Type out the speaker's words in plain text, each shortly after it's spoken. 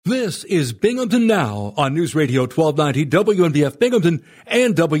This is Binghamton Now on News Radio 1290 WNBF Binghamton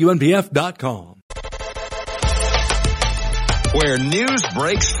and WNBF.com. Where news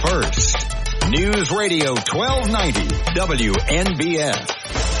breaks first. News Radio 1290 WNBF.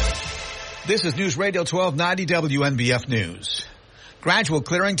 This is News Radio 1290 WNBF News. Gradual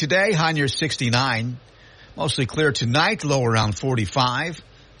clearing today, high near 69. Mostly clear tonight, low around 45.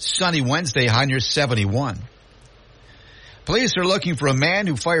 Sunny Wednesday, high near 71. Police are looking for a man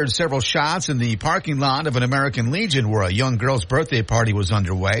who fired several shots in the parking lot of an American Legion where a young girl's birthday party was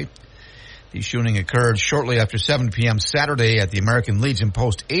underway. The shooting occurred shortly after 7 p.m. Saturday at the American Legion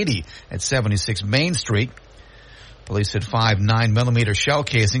Post 80 at 76 Main Street. Police said 5 9mm shell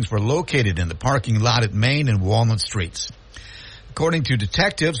casings were located in the parking lot at Main and Walnut Streets. According to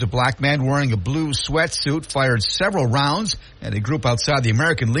detectives, a black man wearing a blue sweatsuit fired several rounds at a group outside the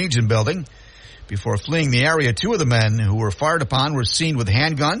American Legion building. Before fleeing the area, 2 of the men who were fired upon were seen with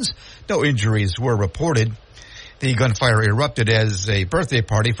handguns. No injuries were reported. The gunfire erupted as a birthday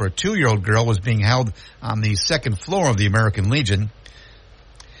party for a 2-year-old girl was being held on the 2nd floor of the American Legion.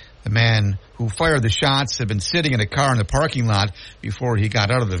 The man who fired the shots had been sitting in a car in the parking lot before he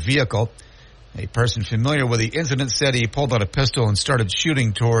got out of the vehicle. A person familiar with the incident said he pulled out a pistol and started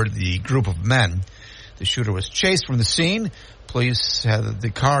shooting toward the group of men. The shooter was chased from the scene. Police had the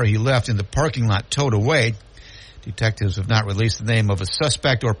car he left in the parking lot towed away. Detectives have not released the name of a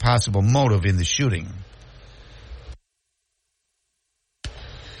suspect or possible motive in the shooting.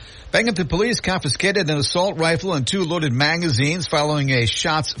 Binghamton police confiscated an assault rifle and 2 loaded magazines following a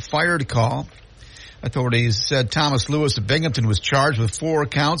shots fired call. Authorities said Thomas Lewis of Binghamton was charged with 4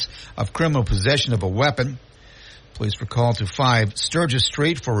 counts of criminal possession of a weapon. Police were called to 5 Sturgis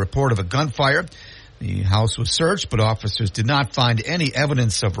Street for a report of a gunfire. The house was searched, but officers did not find any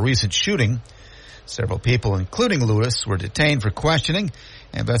evidence of a recent shooting. Several people, including Lewis, were detained for questioning.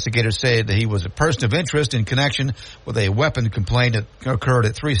 Investigators say that he was a person of interest in connection with a weapon complaint that occurred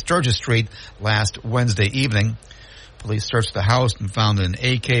at 3 Sturgis Street last Wednesday evening. Police searched the house and found an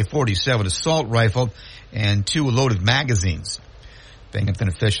AK-47 assault rifle and 2 loaded magazines. Binghamton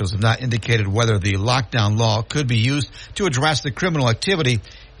officials have not indicated whether the lockdown law could be used to address the criminal activity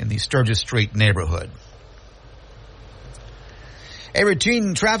in the Sturgis Street neighborhood. A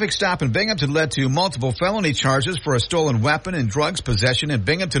routine traffic stop in Binghamton led to multiple felony charges for a stolen weapon and drugs possession in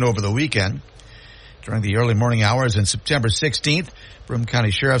Binghamton over the weekend. During the early morning hours on September 16th, Broome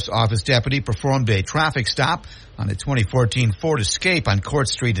County Sheriff's Office deputy performed a traffic stop on a 2014 Ford Escape on Court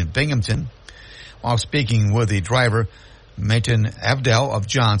Street in Binghamton. While speaking with the driver, Mayton Evdell of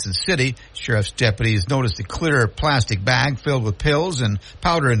Johnson City, sheriff's deputies noticed a clear plastic bag filled with pills and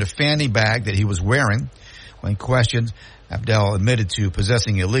powder in a fanny bag that he was wearing. When questioned, Evdell admitted to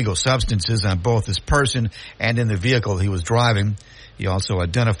possessing illegal substances on both his person and in the vehicle he was driving. He also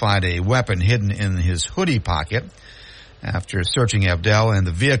identified a weapon hidden in his hoodie pocket. After searching Evdell and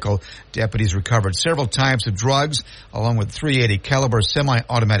the vehicle, deputies recovered several types of drugs, along with .380 caliber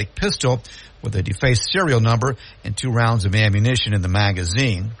semi-automatic pistol with a defaced serial number and 2 rounds of ammunition in the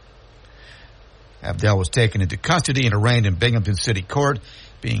magazine. Evdell was taken into custody and arraigned in Binghamton City Court,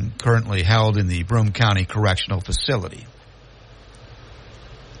 being currently held in the Broome County Correctional Facility.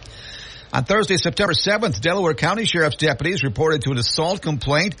 On Thursday, September 7th, Delaware County Sheriff's deputies reported to an assault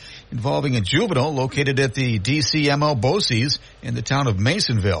complaint involving a juvenile located at the DCMO Bosse's in the town of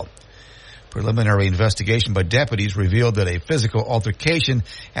Masonville. Preliminary investigation by deputies revealed that a physical altercation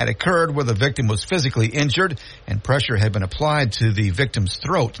had occurred where the victim was physically injured and pressure had been applied to the victim's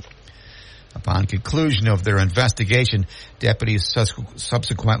throat. Upon conclusion of their investigation, deputies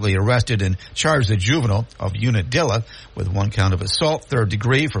subsequently arrested and charged the juvenile of Unadilla with 1 count of assault, 3rd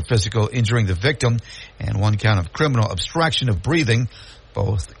degree for physical injuring the victim, and 1 count of criminal obstruction of breathing,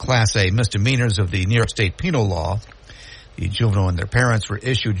 both Class A misdemeanors of the New York State Penal Law. The juvenile and their parents were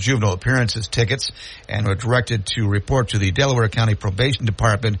issued juvenile appearances tickets and were directed to report to the Delaware County Probation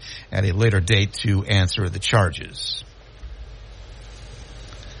Department at a later date to answer the charges.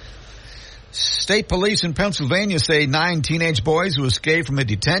 State police in Pennsylvania say 9 teenage boys who escaped from a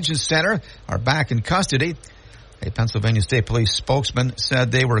detention center are back in custody. A Pennsylvania State Police spokesman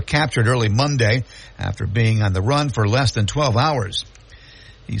said they were captured early Monday after being on the run for less than 12 hours.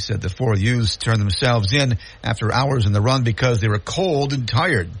 He said the 4 youths turned themselves in after hours on the run because they were cold and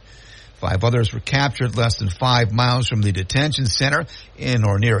tired. 5 others were captured less than 5 miles from the detention center in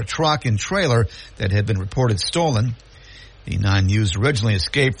or near a truck and trailer that had been reported stolen. The 9 youths originally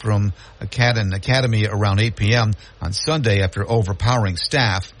escaped from an academy around 8 p.m. on Sunday after overpowering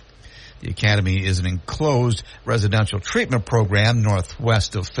staff. The academy is an enclosed residential treatment program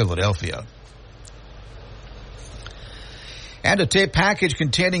northwest of Philadelphia. And a tape package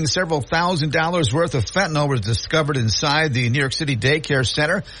containing several $1,000s worth of fentanyl was discovered inside the New York City daycare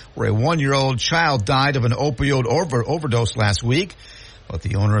center where a 1-year-old child died of an opioid overdose last week. But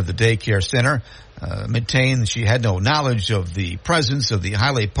the owner of the daycare center maintained she had no knowledge of the presence of the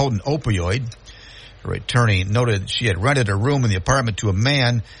highly potent opioid. Her attorney noted she had rented a room in the apartment to a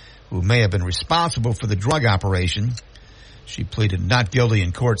man who may have been responsible for the drug operation. She pleaded not guilty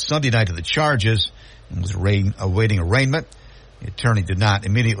in court Sunday night to the charges and was awaiting arraignment. The attorney did not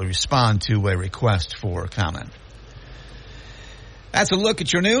immediately respond to a request for comment. That's a look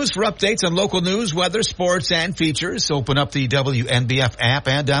at your news. For updates on local news, weather, sports, and features, open up the WNBF app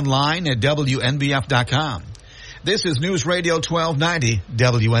and online at WNBF.com. This is News Radio 1290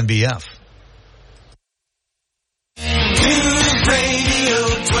 WNBF. News Radio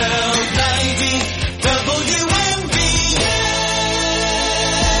 1290 WNBF.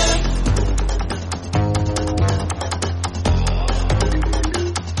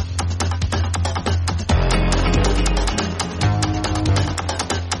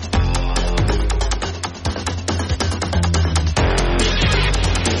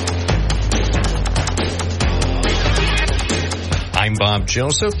 I'm Bob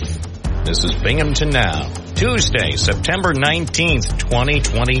Joseph. This is Binghamton Now. Tuesday, September 19th,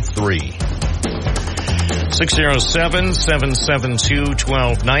 2023.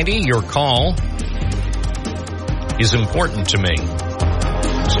 607-772-1290. Your call is important to me.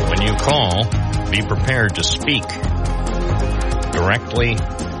 So when you call, be prepared to speak directly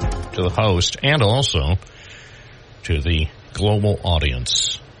to the host and also to the global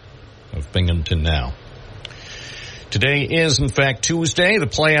audience of Binghamton Now. Today is, in fact, Tuesday. The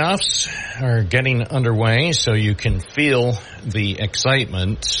playoffs are getting underway, so you can feel the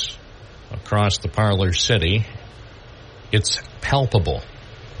excitement across the Parlor City. It's palpable.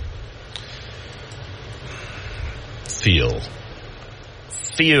 Feel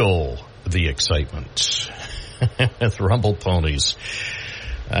the excitement. With Rumble Ponies.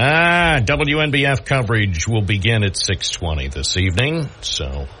 WNBF coverage will begin at 6:20 this evening,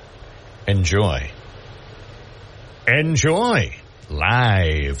 so enjoy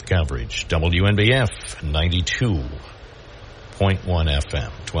live coverage. WNBF 92.1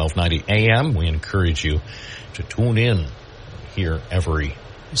 FM, 1290 AM. We encourage you to tune in and hear every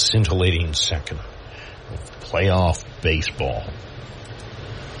scintillating second of playoff baseball.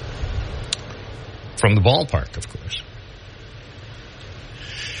 From the ballpark, of course.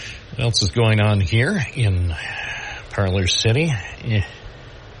 What else is going on here in Parlor City?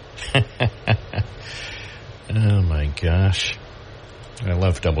 Oh, my gosh. I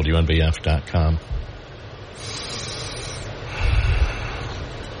love WNBF.com.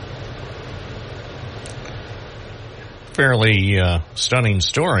 Fairly stunning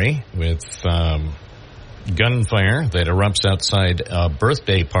story with gunfire that erupts outside a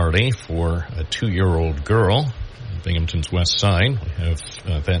birthday party for a 2-year-old girl on Binghamton's west side. We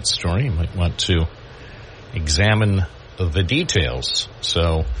have that story. You might want to examine the details.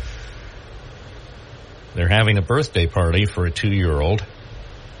 So they're having a birthday party for a 2-year-old.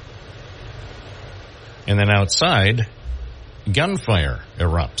 And then outside, gunfire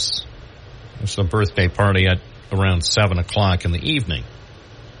erupts. It's a birthday party at around 7 o'clock in the evening.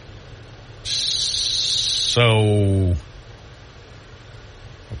 So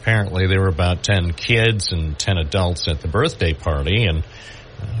apparently there were about 10 kids and 10 adults at the birthday party. And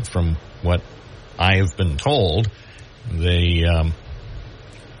from what I've been told, they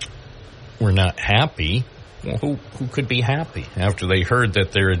were not happy. Well, who could be happy? After they heard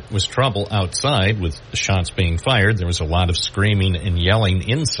that there was trouble outside with the shots being fired, there was a lot of screaming and yelling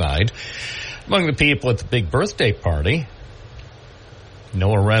inside among the people at the big birthday party.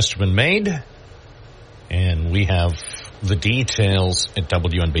 No arrests have been made, and we have the details at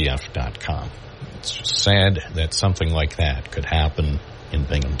WNBF.com. It's just sad that something like that could happen in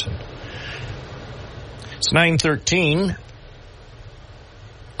Binghamton. It's 9:13.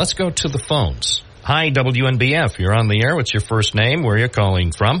 Let's go to the phones. Hi, WNBF. You're on the air. What's your first name? Where are you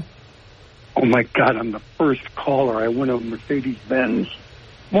calling from? Oh, my God. I'm the first caller. I went over Mercedes-Benz.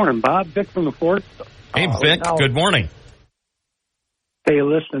 Morning, Bob. Vic from the Fort. Hey, Vic. Good morning. Hey,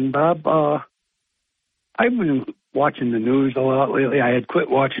 listen, Bob. I've been watching the news a lot lately. I had quit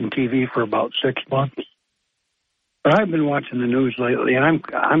watching TV for about 6 months. But I've been watching the news lately, and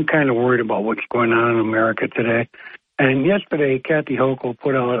I'm kind of worried about what's going on in America today. And yesterday, Kathy Hochul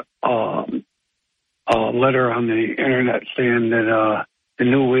put out a letter on the internet saying that the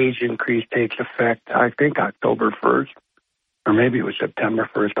new wage increase takes effect, I think, October 1st, or maybe it was September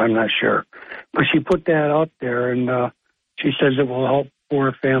 1st. I'm not sure. But she put that out there, and she says it will help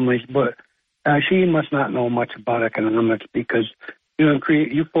poor families. But She must not know much about economics because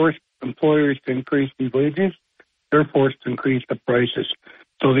you force employers to increase the wages, they're forced to increase the prices.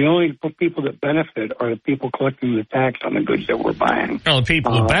 So the only people that benefit are the people collecting the tax on the goods that we're buying. Well, the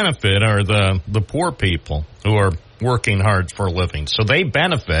people who benefit are the poor people who are working hard for a living. So they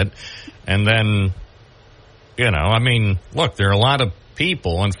benefit, and then, look, there are a lot of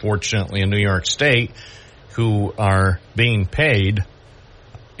people, unfortunately, in New York State who are being paid,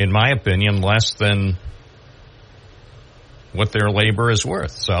 in my opinion, less than what their labor is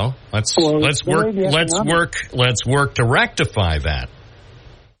worth. So let's work to rectify that.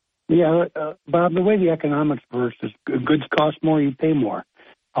 Yeah, Bob, the way the economics works is goods cost more, you pay more.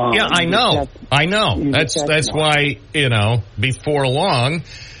 I know. That's why, before long,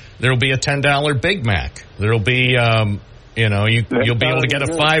 there'll be a $10 Big Mac. There'll be, you'll be able to get a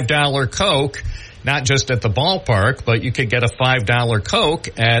 $5 Coke, not just at the ballpark, but you could get a $5 Coke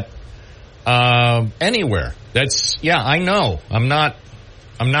at anywhere. I know. I'm not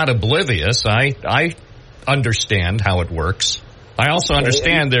oblivious. I understand how it works. I also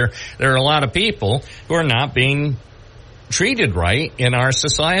understand there are a lot of people who are not being treated right in our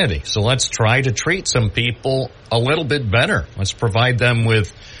society. So let's try to treat some people a little bit better. Let's provide them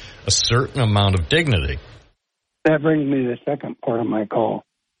with a certain amount of dignity. That brings me to the second part of my call.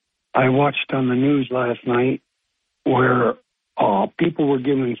 I watched on the news last night where people were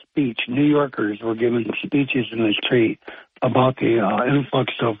giving speech. New Yorkers were giving speeches in the street about the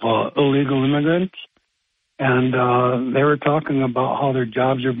influx of illegal immigrants. And they were talking about how their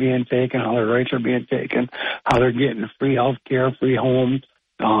jobs are being taken, how their rights are being taken, how they're getting free health care, free homes,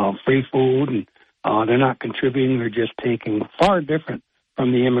 free food, and they're not contributing. They're just taking far different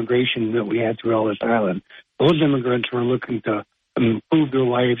from the immigration that we had through Ellis Island. Those immigrants were looking to improve their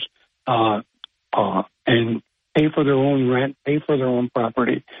lives and pay for their own rent, pay for their own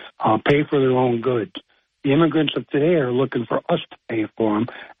property, pay for their own goods. The immigrants of today are looking for us to pay for them,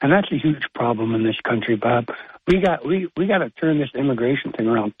 and that's a huge problem in this country, Bob. We got to turn this immigration thing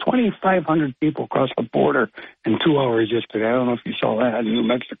around. 2,500 people crossed the border in 2 hours yesterday. I don't know if you saw that in New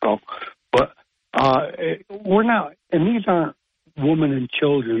Mexico, but we're not. And these aren't women and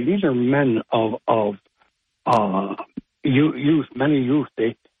children. These are men of youth, men of youth.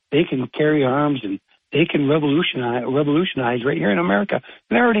 They can carry arms and they can revolutionize right here in America.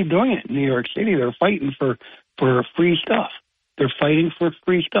 They're already doing it in New York City. They're fighting for free stuff. They're fighting for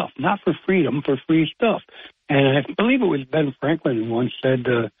free stuff, not for freedom, for free stuff. And I believe it was Ben Franklin who once said,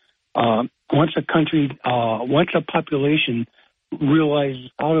 once a population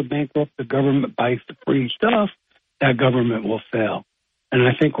realizes how to bankrupt the government by free stuff, that government will fail. And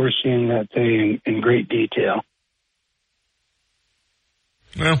I think we're seeing that today in great detail.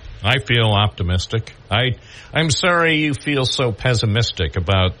 Well, I feel optimistic. I'm sorry you feel so pessimistic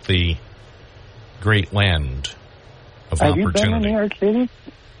about the great land of opportunity. Have you been in New York City?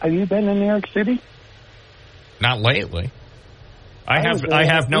 Have you been in New York City? Not lately. I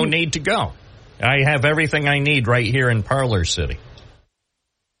have no need to go. I have everything I need right here in Parlor City.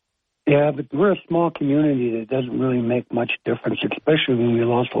 Yeah, but we're a small community that doesn't really make much difference, especially when we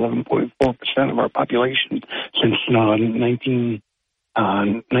lost 11.4% of our population since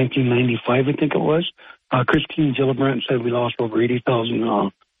 1995, I think it was. Christine Gillibrand said we lost over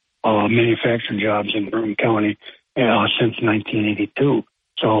 80,000 manufacturing jobs in Bergen County since 1982.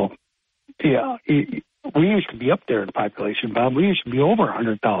 So, yeah, we used to be up there in population, Bob. We used to be over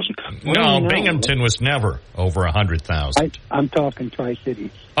 100,000. No, Binghamton was never over 100,000. I'm talking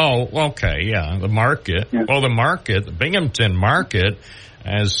Tri-Cities. Oh, okay, yeah, the market. Yeah. Well, the Binghamton market,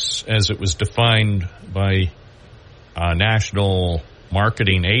 as it was defined by national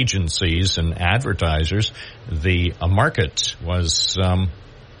marketing agencies and advertisers, the market was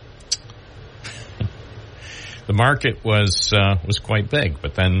the market was quite big,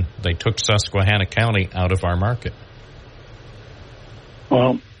 but then they took Susquehanna County out of our market.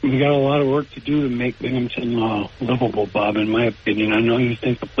 Well, we got a lot of work to do to make Binghamton livable, Bob. In my opinion, I know you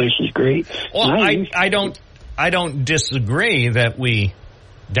think the place is great. Well, I don't disagree that we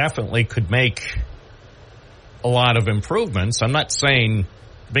definitely could make a lot of improvements. I'm not saying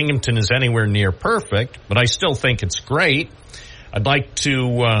Binghamton is anywhere near perfect, but I still think it's great. I'd like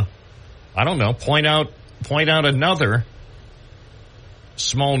to, point out another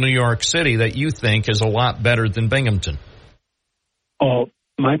small New York City that you think is a lot better than Binghamton. Oh,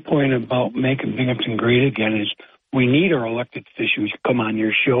 my point about making Binghamton great again is we need our elected officials to come on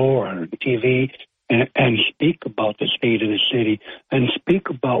your show or on TV and speak about the state of the city and speak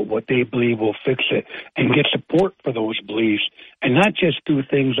about what they believe will fix it and get support for those beliefs and not just do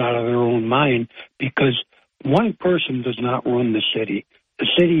things out of their own mind, because one person does not run the city. the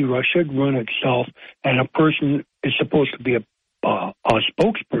city should run itself, and a person is supposed to be a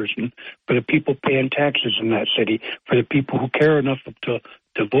spokesperson for the people paying taxes in that city, for the people who care enough to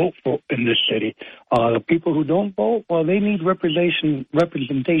vote for in this city. The people who don't vote, well, they need representation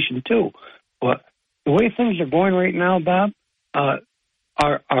too. But the way things are going right now, Bob, our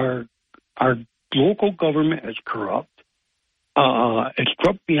local government is corrupt. It's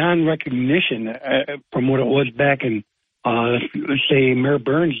corrupt beyond recognition from what it was back in, let's say, Mayor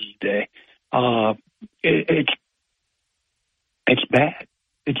Burns' day. It's bad.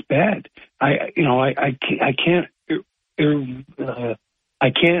 It's bad. I can't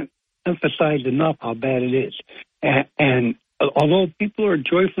emphasize enough how bad it is. And although people are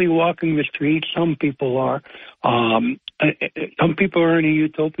joyfully walking the streets, some people are. Some people are in a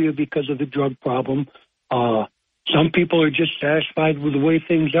utopia because of the drug problem. Some people are just satisfied with the way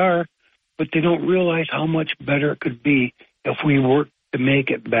things are, but they don't realize how much better it could be if we work to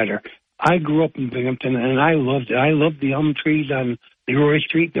make it better. I grew up in Binghamton, and I loved it. I loved the elm trees on Leroy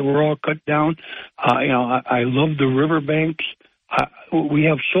Street that were all cut down. I love the riverbanks. We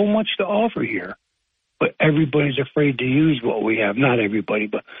have so much to offer here, but everybody's afraid to use what we have. Not everybody,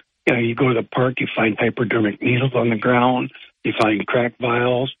 but you go to the park, you find hypodermic needles on the ground, you find crack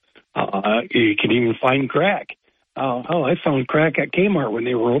vials, you can even find crack. I found crack at Kmart when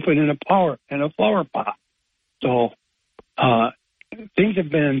they were open in a flower pot. So things have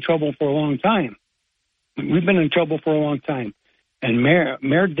been in trouble for a long time. We've been in trouble for a long time. And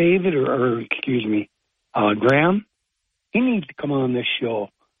Mayor David, Graham, he needs to come on this show.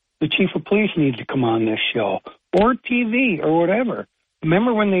 The chief of police needs to come on this show, or TV, or whatever.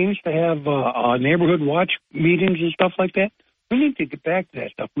 Remember when they used to have neighborhood watch meetings and stuff like that? We need to get back to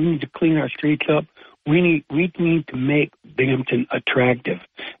that stuff. We need to clean our streets up. We need to make Binghamton attractive.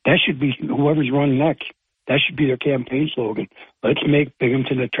 That should be whoever's running next. That should be their campaign slogan. Let's make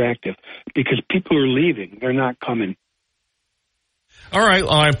Binghamton attractive, because people are leaving. They're not coming. All right.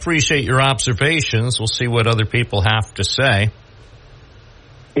 Well, I appreciate your observations. We'll see what other people have to say.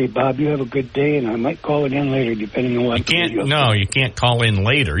 Hey, Bob, you have a good day, and I might call it in later, depending on what you can't call in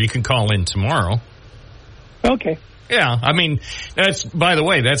later. You can call in tomorrow. Okay. Yeah, I mean, by the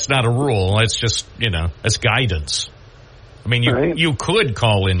way, that's not a rule. That's just, that's guidance. I mean, you could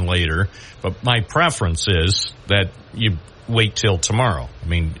call in later, but my preference is that you wait till tomorrow. I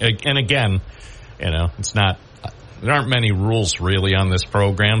mean, and again, it's not, there aren't many rules really on this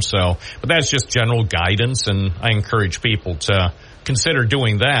program, but that's just general guidance, and I encourage people to consider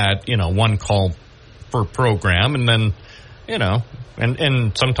doing that, one call per program, and then,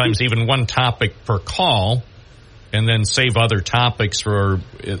 and sometimes even one topic per call, and then save other topics for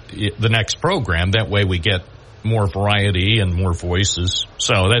the next program. That way we get more variety and more voices.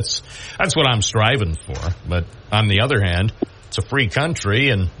 So that's what I'm striving for. But on the other hand, it's a free country,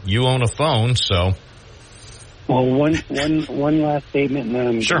 and you own a phone, so. Well, one last statement, and then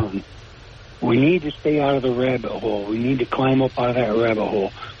I'm sure. done. We need to stay out of the rabbit hole. We need to climb up out of that rabbit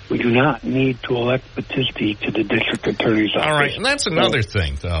hole. We do not need to elect Battisti to the district attorney's office. All right, and that's another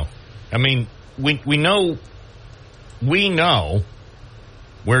thing, though. I mean, we know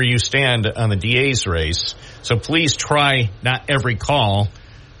where you stand on the DA's race, so please try not every call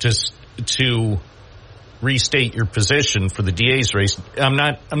to restate your position for the DA's race. I'm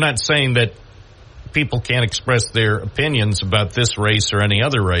not saying that people can't express their opinions about this race or any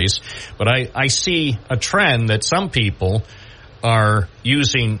other race, but I see a trend that some people are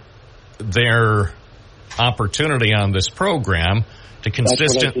using their opportunity on this program to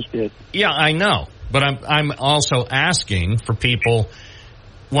consistent. That's what I just did. Yeah, I know, but I'm also asking for people,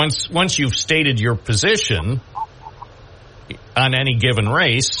 once you've stated your position on any given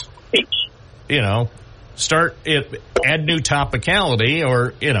race, start it, add new topicality,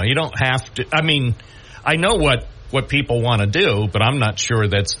 or you don't have to. I mean, I know what people want to do, but I'm not sure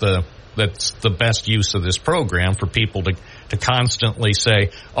that's the best use of this program for people to constantly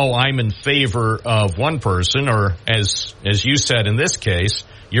say, "Oh, I'm in favor of one person," or as you said in this case,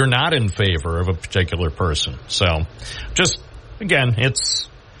 you're not in favor of a particular person. So, just again, it's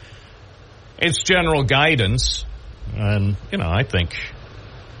general guidance, and I think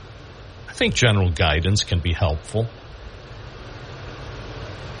general guidance can be helpful.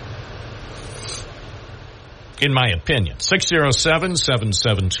 In my opinion.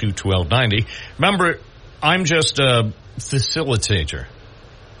 607-772-1290. Remember, I'm just a facilitator.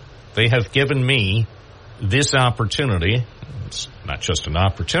 They have given me this opportunity. It's not just an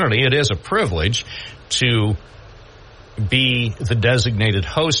opportunity, it is a privilege to be the designated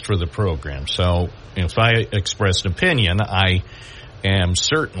host for the program. So if I express an opinion, I am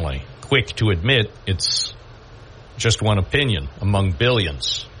certainly quick to admit it's just one opinion among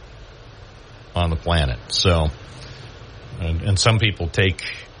billions on the planet. So, and some people take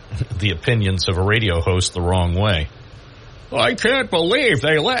the opinions of a radio host the wrong way. Well, I can't believe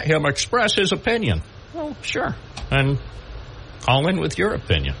they let him express his opinion. Well, sure. And call in with your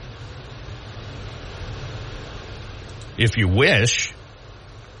opinion. If you wish.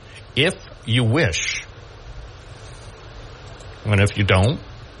 If you wish. And if you don't,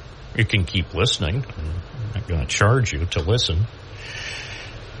 you can keep listening. I'm not going to charge you to listen.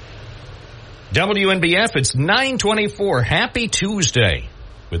 WNBF, it's 9:24. Happy Tuesday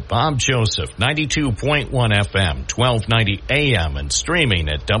with Bob Joseph, 92.1 FM, 1290 AM, and streaming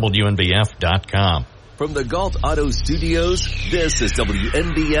at WNBF.com. From the Galt Auto Studios, this is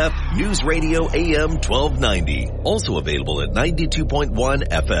WNBF News Radio AM 1290. Also available at 92.1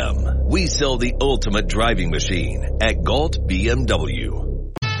 FM. We sell the ultimate driving machine at Galt BMW.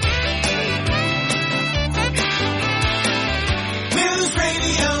 News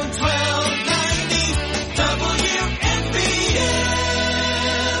Radio 1290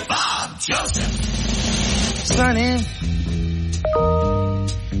 WNBF. Bob Joseph. Sunny.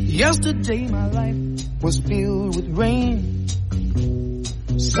 Yesterday my life was filled with rain.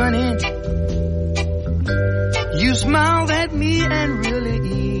 Sunny, you smiled at me and really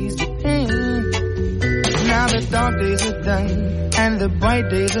eased the pain. Now the dark days are done and the bright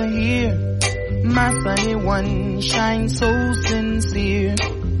days are here. My sunny one shines so sincere.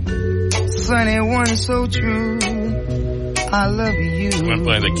 Sunny one so true, I love you. Went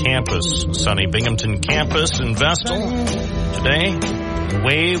by the campus, sunny Binghamton campus in Vestal today.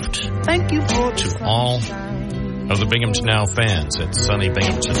 Waved Thank you for to all of the Binghamton Now fans at sunny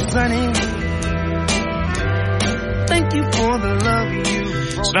Binghamton. Sunny, thank you for the love you.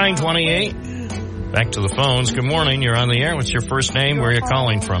 It's 9:28. Back to the phones. Good morning. You're on the air. What's your first name? Where are you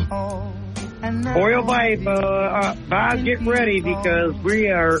calling from? Boy, oh boy, Bob, get ready because we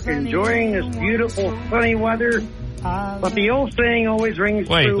are enjoying this beautiful sunny weather. But the old saying always rings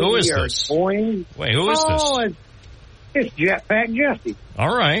true. Wait, who is We are this? going- Wait, who is this? It's Jetpack Jesse.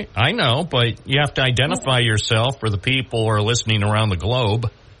 All right, I know, but you have to identify yourself for the people who are listening around the globe.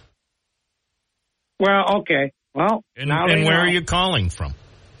 Well, okay. Well, And now they where know. are you calling from?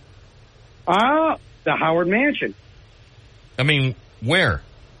 The Howard Mansion. I mean, where?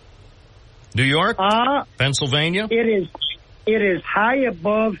 New York? Pennsylvania? It is high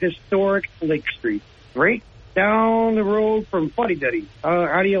above historic Lake Street, right down the road from Fuddy Duddy.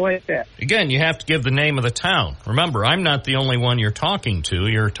 How do you like that? Again, you have to give the name of the town. Remember, I'm not the only one you're talking to.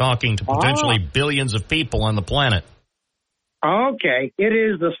 You're talking to potentially billions of people on the planet. Okay. It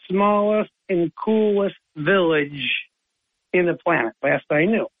is the smallest and coolest village in the planet, last I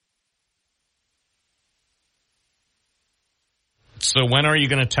knew. So when are you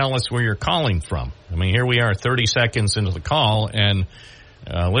going to tell us where you're calling from? I mean, here we are 30 seconds into the call, and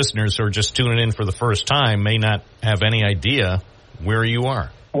listeners who are just tuning in for the first time may not have any idea where you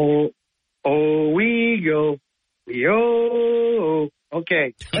are. Oh, we go. Yo.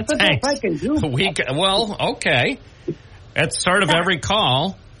 Okay. That's the best I can do. Well, okay. At the start of every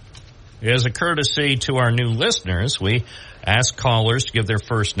call, as a courtesy to our new listeners, we ask callers to give their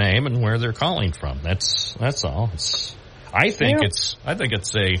first name and where they're calling from. That's all. I think it's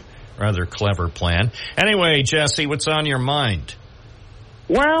a rather clever plan. Anyway, Jesse, what's on your mind?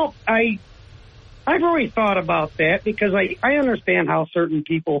 Well, I've always thought about that because I understand how certain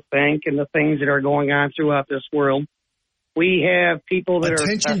people think and the things that are going on throughout this world. We have people that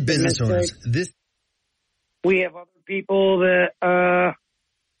Attention business owners. We have other people that are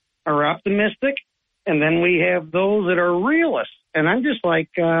optimistic, and then we have those that are realists. And I'm just like,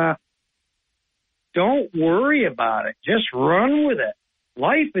 don't worry about it. Just run with it.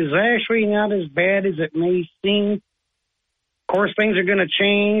 Life is actually not as bad as it may seem. Of course, things are going to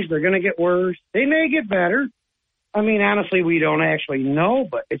change. They're going to get worse. They may get better. I mean, honestly, we don't actually know,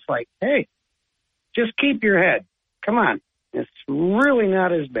 but it's like, hey, just keep your head. Come on. It's really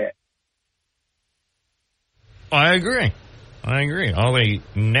not as bad. I agree. All the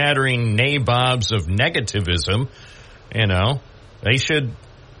nattering nabobs of negativism, they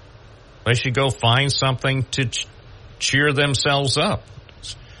should go find something to cheer themselves up.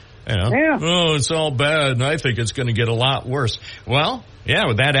 Yeah. Oh, it's all bad, and I think it's going to get a lot worse. Well, yeah,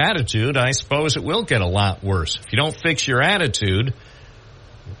 with that attitude, I suppose it will get a lot worse. If you don't fix your attitude,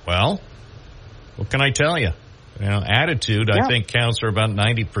 well, what can I tell you? Attitude, I think, counts for about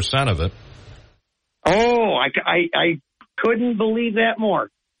 90% of it. Oh, I couldn't believe that more.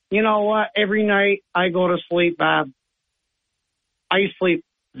 You know what? Every night I go to sleep, Bob, I sleep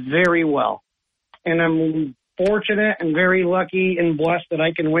very well. And I'm fortunate and very lucky and blessed that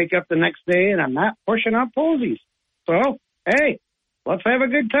I can wake up the next day and I'm not pushing up posies. So, hey, let's have a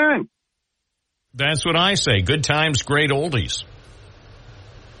good time. That's what I say. Good times, great oldies.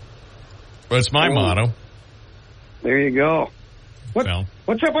 That's my motto. There you go.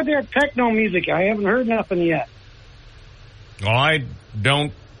 What's up with that techno music? I haven't heard nothing yet. Well, I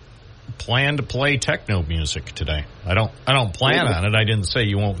don't plan to play techno music today. I don't plan on it. I didn't say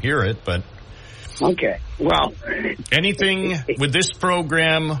you won't hear it, but okay. Well, anything with this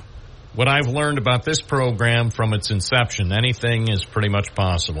program, what I've learned about this program from its inception, anything is pretty much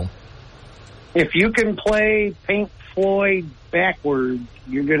possible. If you can play Pink Floyd backwards,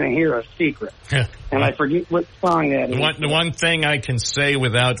 you're going to hear a secret. And I forget what song that is. The one thing I can say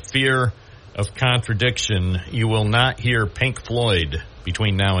without fear of contradiction, you will not hear Pink Floyd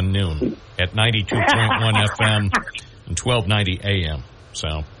between now and noon at 92.1 FM and 1290 AM.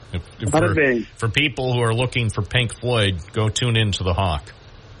 So for people who are looking for Pink Floyd, go tune into the Hawk.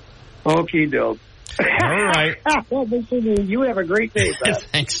 Okie doke. All right. Well, you have a great day, Bob.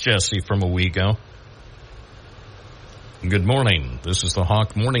 Thanks, Jesse from Owego. Good morning. This is the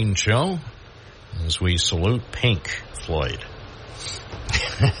Hawk Morning Show as we salute Pink Floyd.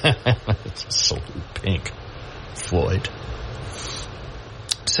 Salute Pink Floyd.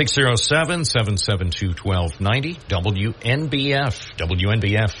 607-772-1290, WNBF,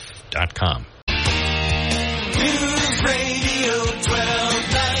 WNBF.com. News Radio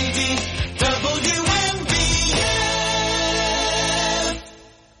 1290, WNBF.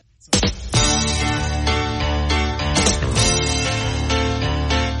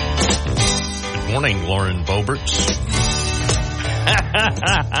 Good morning, Lauren Boberts.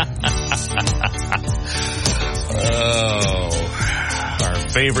 Our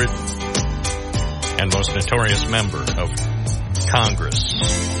favorite and most notorious member of Congress.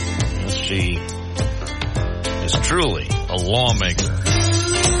 She is truly a lawmaker.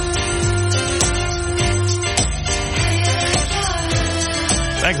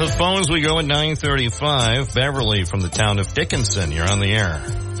 Back to the phones we go at 9:35. Beverly from the town of Dickinson, you're on the air.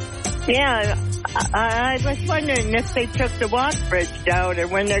 Yeah, I was wondering if they took the walk bridge down or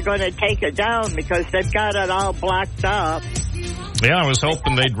when they're going to take it down because they've got it all blocked up. Yeah, I was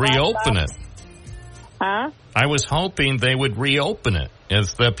hoping they'd reopen it. Huh? I was hoping they would reopen it.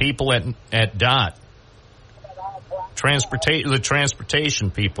 As the people at DOT, the transportation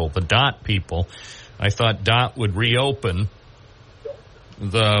people, the DOT people, I thought DOT would reopen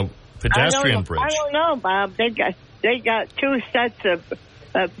the pedestrian bridge. I don't know, Bob. They got two sets of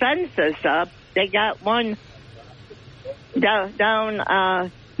fences up. They got one down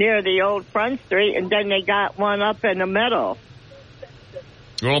near the old Front Street, and then they got one up in the middle.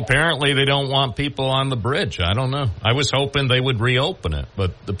 Well, apparently they don't want people on the bridge. I don't know. I was hoping they would reopen it,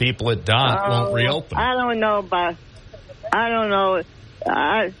 but the people at DOT won't reopen it. I don't know, but I don't know.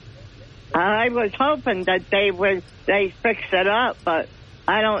 I was hoping that they fix it up, but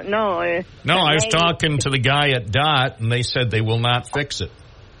I don't know. No, I was talking to the guy at DOT, and they said they will not fix it.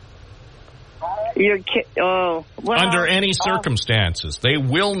 Under any circumstances. They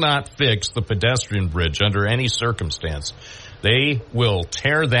will not fix the pedestrian bridge under any circumstance. They will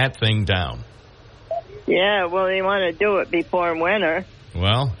tear that thing down. Yeah, well, they want to do it before winter.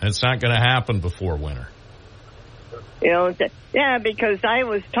 Well, it's not going to happen before winter. Yeah, because I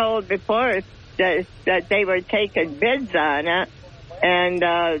was told before that they were taking bids on it, and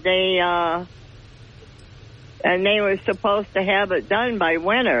they were supposed to have it done by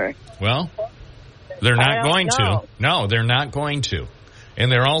winter. Well, they're not going to. No, they're not going to.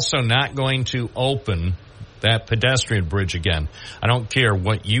 And they're also not going to open that pedestrian bridge again. I don't care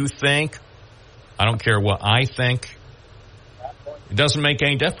what you think. I don't care what I think. It doesn't make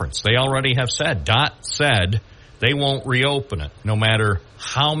any difference. They already have said. DOT said they won't reopen it, no matter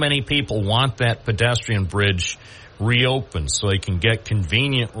how many people want that pedestrian bridge reopened so they can get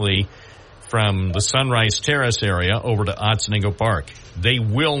conveniently from the Sunrise Terrace area over to Otsego Park. They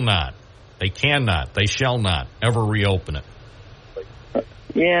will not. They cannot. They shall not ever reopen it.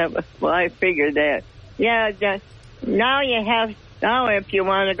 Yeah, well, I figured that. Yeah, now if you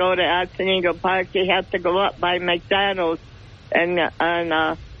want to go to Otsego Park, you have to go up by McDonald's and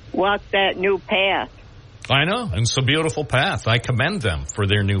walk that new path. I know, and it's a beautiful path. I commend them for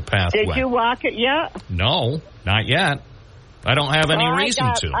their new pathway. Did you walk it yet? No, not yet. I don't have any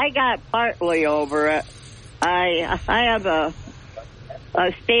reason to. I got partly over it. I have a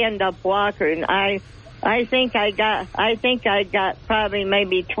stand-up walker, and I think I got probably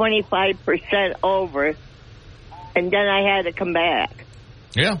maybe 25% over, and then I had to come back.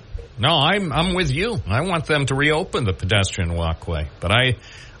 Yeah. No, I'm with you. I want them to reopen the pedestrian walkway, but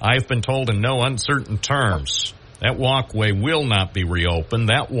I've been told in no uncertain terms that walkway will not be reopened.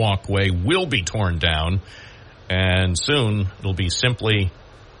 That walkway will be torn down, And soon it'll be simply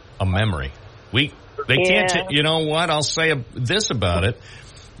a memory. They can't, you know what? I'll say this about it.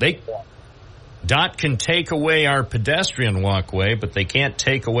 DOT can take away our pedestrian walkway, but they can't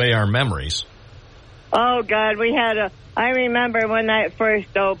take away our memories. Oh, God, I remember when that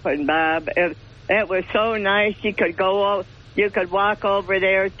first opened, Bob. It was so nice. You could walk over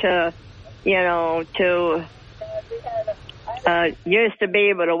there to, used to be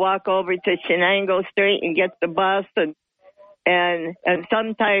able to walk over to Shenango Street and get the bus, and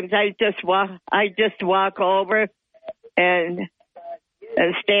sometimes I just walk over and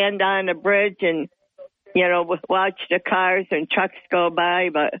stand on the bridge and watch the cars and trucks go by.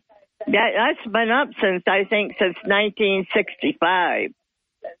 But that's been up since 1965.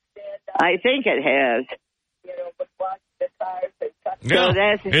 I think it has.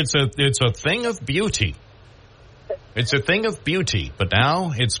 Yeah, so it's a thing of beauty. It's a thing of beauty, but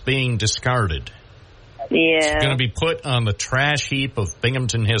now it's being discarded. Yeah. It's going to be put on the trash heap of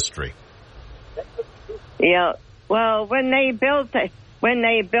Binghamton history. Yeah. Well, when they built it,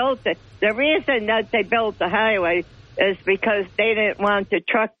 the reason that they built the highway is because they didn't want the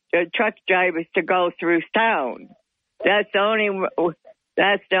truck drivers to go through town. That's the only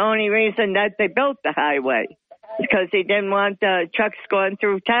reason that they built the highway, because they didn't want the trucks going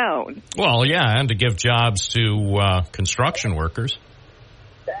through town. Well, yeah, and to give jobs to construction workers.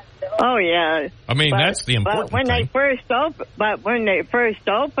 Oh yeah. I mean, that's the important thing. But when they first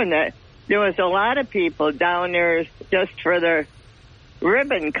opened it, there was a lot of people down there just for their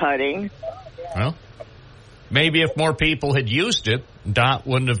ribbon cutting. Well, maybe if more people had used it, DOT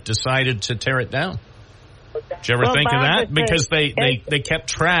wouldn't have decided to tear it down. Did you ever think of that? Because they kept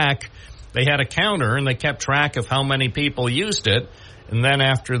track. They had a counter, and they kept track of how many people used it. And then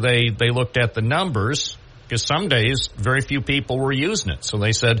after they looked at the numbers, because some days very few people were using it. So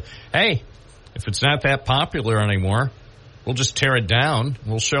they said, hey, if it's not that popular anymore, we'll just tear it down.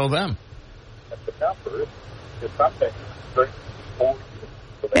 We'll show them.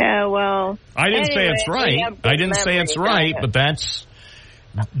 Yeah, well. I didn't say it's right. I didn't say it's right, but that's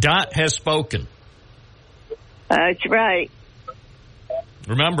DOT has spoken. That's right.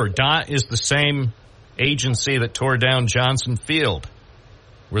 Remember, DOT is the same agency that tore down Johnson Field,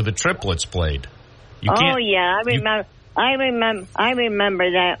 where the Triplets played. Yeah, I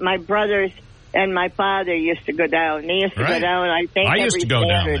remember that. My brothers and my father used to go down. They used to go down. I used to go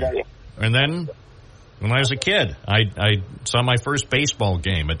down there. And then, when I was a kid, I saw my first baseball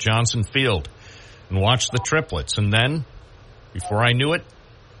game at Johnson Field and watched the Triplets. And then, before I knew it,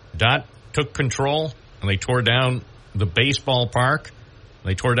 DOT took control, and they tore down the baseball park.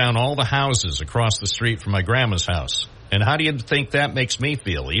 They tore down all the houses across the street from my grandma's house. And how do you think that makes me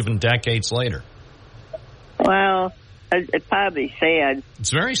feel, even decades later? Well, it's probably sad. It's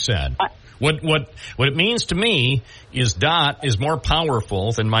very sad. What it means to me is DOT is more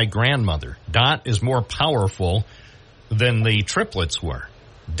powerful than my grandmother. DOT is more powerful than the Triplets were.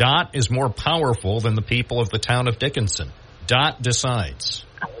 DOT is more powerful than the people of the town of Dickinson. DOT decides.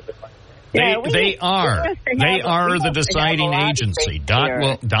 They are the deciding agency.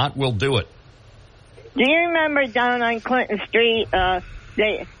 DOT will do it. Do you remember down on Clinton Street?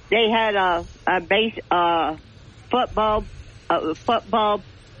 They had a football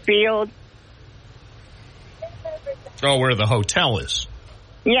field. Oh, where the hotel is.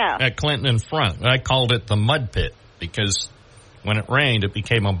 Yeah. At Clinton in front. I called it the mud pit because when it rained, it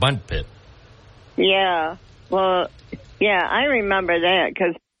became a mud pit. Yeah. Well, yeah, I remember that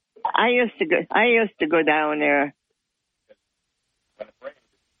because I used to go down there.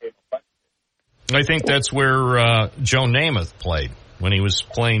 I think that's where Joe Namath played when he was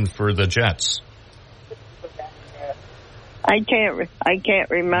playing for the Jets. I can't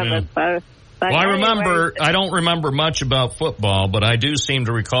remember. Yeah. But I don't remember much about football, but I do seem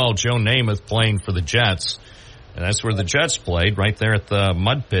to recall Joe Namath playing for the Jets. And that's where the Jets played, right there at the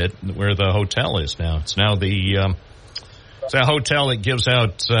mud pit where the hotel is now. It's now it's a hotel that gives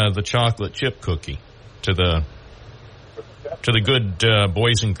out the chocolate chip cookie to the good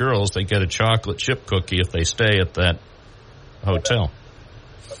boys and girls. They get a chocolate chip cookie if they stay at that hotel.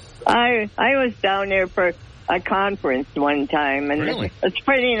 I was down there for a conference one time, and really? It's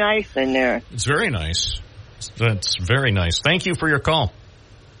pretty nice in there. It's very nice. That's very nice. Thank you for your call.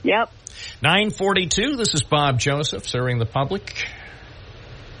 Yep. 9:42. This is Bob Joseph serving the public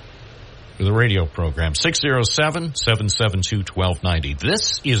with a radio program. 607-772-1290.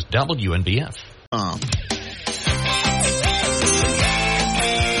 This is WNBF.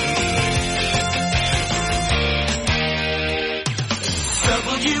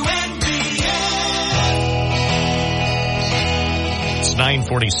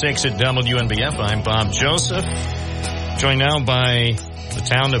 946 at WNBF. I'm Bob Joseph. Joined now by the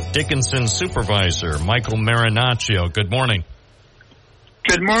town of Dickinson supervisor, Michael Marinaccio. Good morning.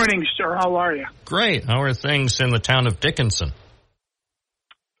 Good morning, sir. How are you? Great. How are things in the town of Dickinson?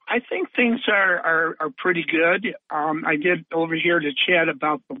 I think things are pretty good. I did over here to chat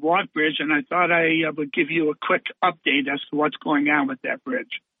about the walk bridge, and I thought I would give you a quick update as to what's going on with that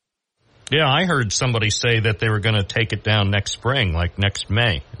bridge. Yeah, I heard somebody say that they were going to take it down next spring, like next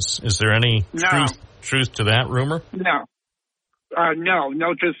May. Is there any truth to that rumor? No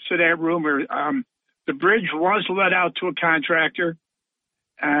truth to that rumor. The bridge was let out to a contractor,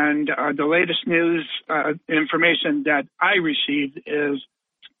 and the latest news information that I received is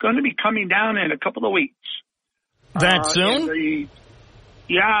going to be coming down in a couple of weeks. That soon?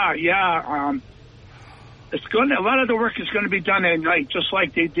 It's going to, a lot of the work is going to be done at night, just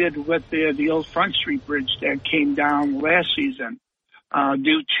like they did with the old Front Street Bridge that came down last season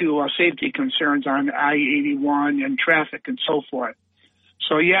due to safety concerns on I-81 and traffic and so forth.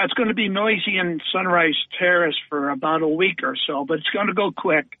 So, yeah, it's going to be noisy in Sunrise Terrace for about a week or so, but it's going to go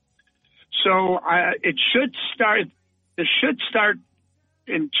quick. So it should start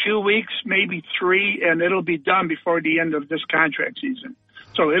in 2 weeks, maybe 3, and it'll be done before the end of this contract season.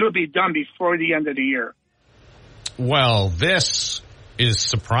 So it'll be done before the end of the year. Well, this is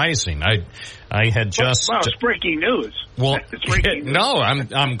surprising. I had just it's breaking news. Well, it's breaking news. No,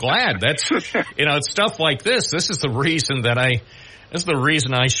 I'm glad. That's it's stuff like this. This is the reason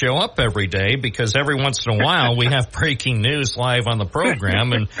I show up every day, because every once in a while we have breaking news live on the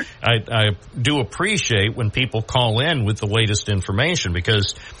program, and I do appreciate when people call in with the latest information,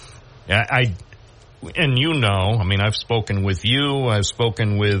 because I've spoken with you, I've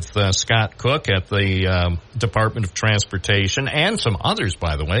spoken with Scott Cook at the Department of Transportation, and some others,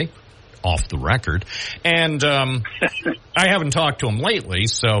 by the way, off the record, and I haven't talked to him lately,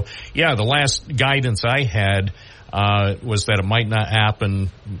 so yeah, the last guidance I had was that it might not happen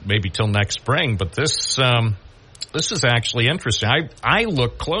maybe till next spring, but this is actually interesting. I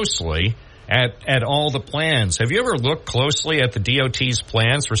look closely at all the plans. Have you ever looked closely at the DOT's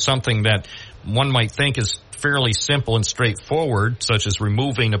plans for something that one might think is fairly simple and straightforward, such as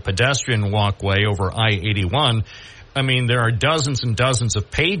removing a pedestrian walkway over I-81? I mean, there are dozens and dozens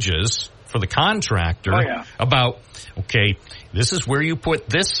of pages for the contractor about, okay, this is where you put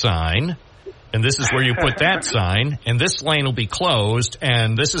this sign, and this is where you put that sign, and this lane will be closed,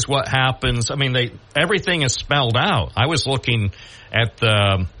 and this is what happens. I mean, everything is spelled out. I was looking at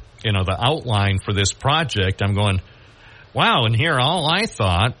the outline for this project. I'm going, wow, and here all I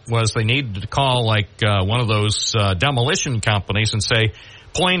thought was they needed to call one of those demolition companies and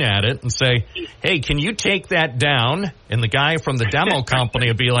point at it and say, hey, can you take that down? And the guy from the demo company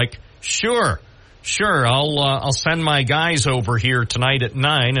would be like, sure, I'll send my guys over here tonight at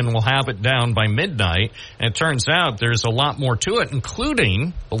 9 and we'll have it down by midnight. And it turns out there's a lot more to it,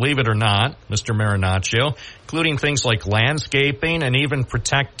 including, believe it or not, Mr. Marinaccio, including things like landscaping and even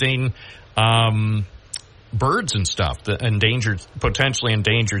protecting birds and stuff, the potentially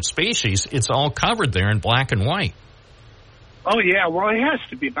endangered species. It's all covered there in black and white. Oh, yeah. Well, it has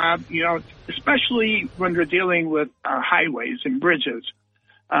to be, Bob, especially when we're dealing with highways and bridges.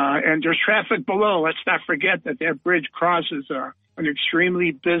 And there's traffic below. Let's not forget that bridge crosses an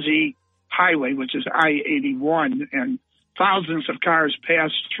extremely busy highway, which is I-81, and thousands of cars pass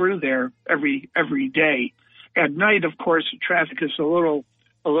through there every day. At night, of course, the traffic is a little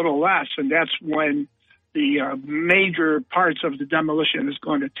less, and that's when the major parts of the demolition is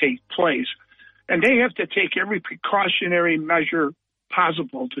going to take place. And they have to take every precautionary measure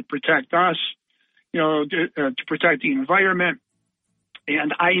possible to protect us, to protect the environment.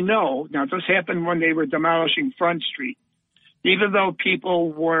 And I know, now this happened when they were demolishing Front Street. Even though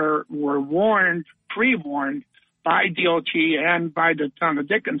people were pre-warned by DOT and by the town of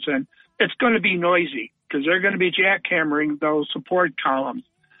Dickinson, it's going to be noisy because they're going to be jackhammering those support columns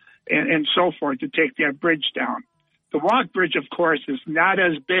and so forth to take that bridge down. The walk bridge, of course, is not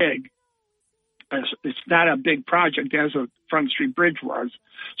as big. It's not a big project as a Front Street Bridge was.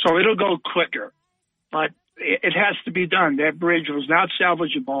 So it'll go quicker. But it has to be done. That bridge was not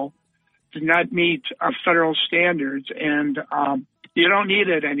salvageable, did not meet federal standards, and you don't need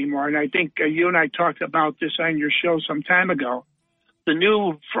it anymore. And I think you and I talked about this on your show some time ago. The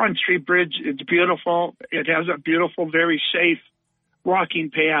new Front Street Bridge, it's beautiful. It has a beautiful, very safe walking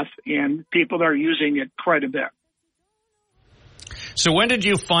path, and people are using it quite a bit. So when did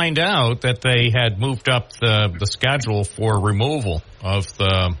you find out that they had moved up the schedule for removal of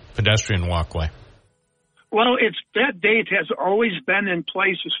the pedestrian walkway? Well, that date has always been in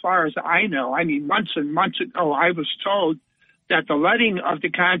place as far as I know. I mean, months and months ago, I was told that the letting of the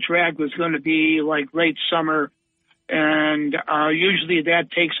contract was going to be like late summer, and usually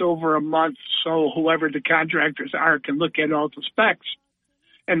that takes over a month, so whoever the contractors are can look at all the specs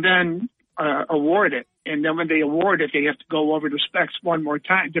and then award it. And then when they award it, they have to go over the specs one more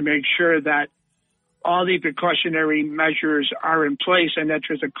time to make sure that all the precautionary measures are in place and that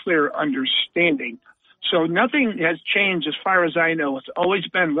there's a clear understanding. So nothing has changed as far as I know. It's always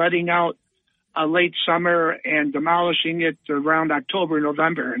been letting out late summer and demolishing it around October,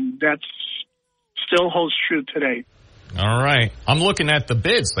 November, and that still holds true today. All right. I'm looking at the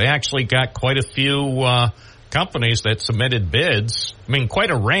bids. They actually got quite a few companies that submitted bids. I mean,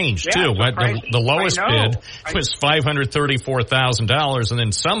 quite a range, too. The lowest bid was $534,000, and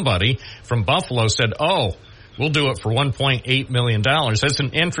then somebody from Buffalo said, we'll do it for $1.8 million. That's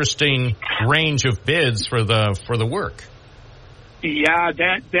an interesting range of bids for the work. Yeah,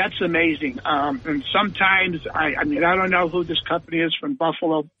 that's amazing. And sometimes, I mean, I don't know who this company is from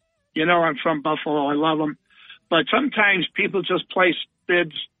Buffalo. You know, I'm from Buffalo. I love them. But sometimes people just place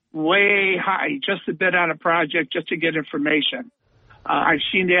bids way high, just to bid on a project, just to get information. I've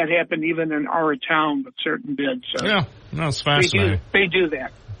seen that happen even in our town with certain bids. So yeah, that's fascinating. They do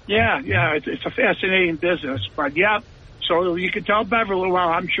that. Yeah, it's a fascinating business. But, yeah, so you can tell Beverly, well,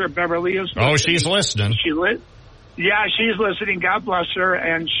 I'm sure Beverly is listening. Oh, she's listening. Yeah, she's listening. God bless her.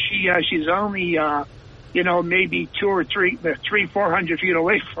 And she's only, maybe 400 feet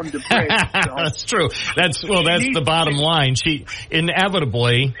away from the bridge. So. That's true. That's the bottom line. She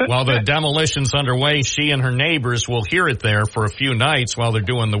inevitably, while the demolition's underway, she and her neighbors will hear it there for a few nights while they're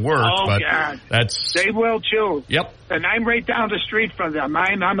doing the work. Oh, but God. That's... They will, too. Yep. And I'm right down the street from them.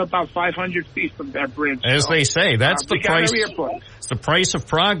 I'm about 500 feet from that bridge. As they say, that's the price. It's the price of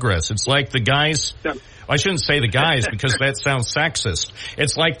progress. It's like the guys... I shouldn't say the guys because that sounds sexist.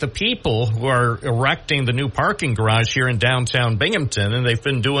 It's like the people who are erecting the new parking garage here in downtown Binghamton, and they've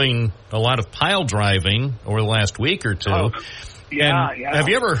been doing a lot of pile driving over the last week or two. Oh, yeah. Have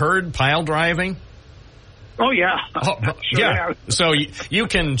you ever heard pile driving? Oh, yeah. Yeah. So you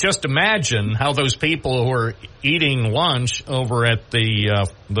can just imagine how those people who are eating lunch over at the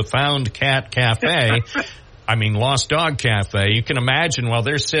Found Cat Cafe, Lost Dog Cafe, you can imagine while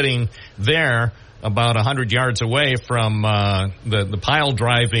they're sitting there about 100 yards away from the pile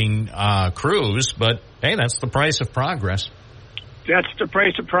driving crews, but hey, that's the price of progress. That's the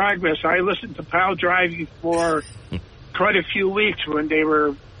price of progress. I listened to pile driving for quite a few weeks when they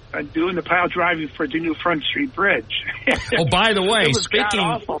were doing the pile driving for the new Front Street Bridge. Oh, by the way,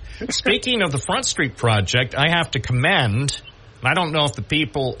 speaking of the Front Street project, I have to commend. I don't know if the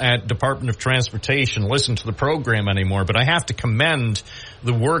people at Department of Transportation listen to the program anymore, but I have to commend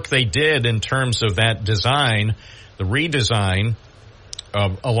the work they did in terms of that design, the redesign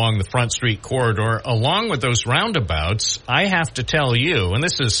along the Front Street corridor, along with those roundabouts. I have to tell you, and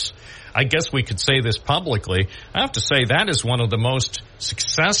this is, I guess we could say this publicly, I have to say that is one of the most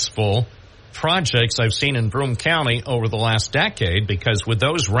successful projects I've seen in Broome County over the last decade, because with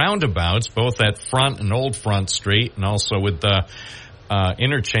those roundabouts, both at Front and Old Front Street, and also with the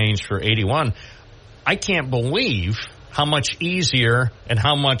interchange for 81, I can't believe how much easier and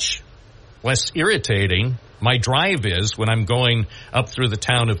how much less irritating my drive is when I'm going up through the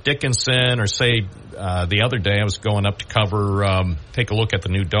town of Dickinson, or say the other day I was going up to take a look at the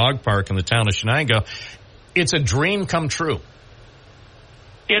new dog park in the town of Shenango. It's a dream come true.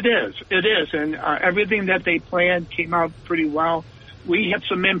 It is, and everything that they planned came out pretty well. We had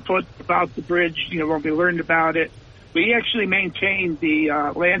some input about the bridge, when we learned about it. We actually maintained the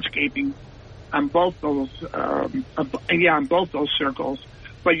landscaping on both those, on both those circles.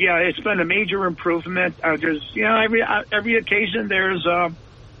 But yeah, it's been a major improvement. There's, every occasion there's a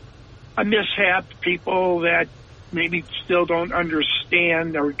mishap, people that maybe still don't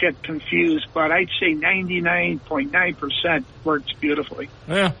understand or get confused, but I'd say 99.9% works beautifully.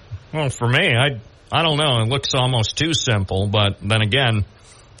 Yeah, well, for me, I don't know. It looks almost too simple, but then again,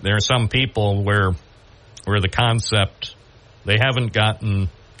 there are some people where the concept, they haven't gotten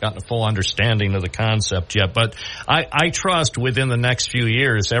a full understanding of the concept yet. But I trust within the next few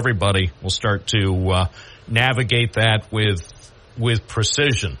years, everybody will start to navigate that with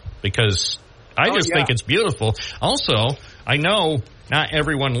precision, because I think it's beautiful. Also, I know not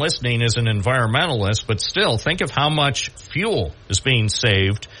everyone listening is an environmentalist, but still, think of how much fuel is being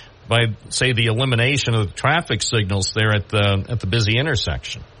saved by, say, the elimination of the traffic signals there at the busy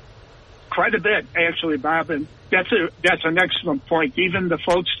intersection. Quite a bit, actually, Bob, and that's an excellent point. Even the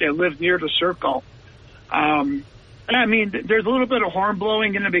folks that live near the circle, there's a little bit of horn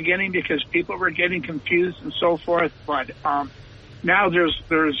blowing in the beginning because people were getting confused and so forth, but now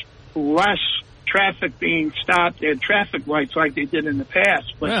there's less traffic being stopped at traffic lights like they did in the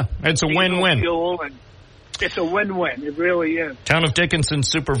past. But yeah, it's a win-win. Fuel, and it's a win-win. It really is. Town of Dickinson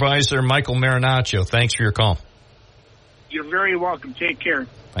Supervisor Michael Marinaccio, thanks for your call. You're very welcome. Take care.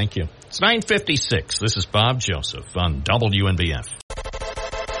 Thank you. It's 9:56. This is Bob Joseph on WNBF.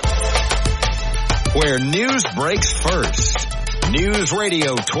 Where news breaks first. News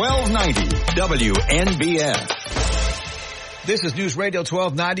Radio 1290 WNBF. This is News Radio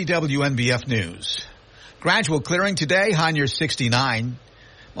 1290 WNBF News. Gradual clearing today, high near 69.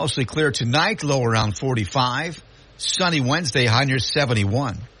 Mostly clear tonight, low around 45. Sunny Wednesday, high near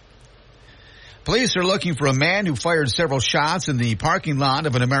 71. Police are looking for a man who fired several shots in the parking lot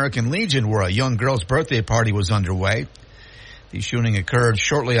of an American Legion where a young girl's birthday party was underway. The shooting occurred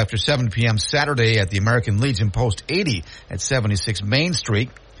shortly after 7 p.m. Saturday at the American Legion Post 80 at 76 Main Street.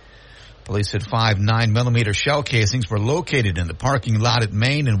 Police said 5 9mm shell casings were located in the parking lot at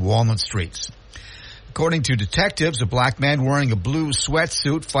Main and Walnut Streets. According to detectives, a black man wearing a blue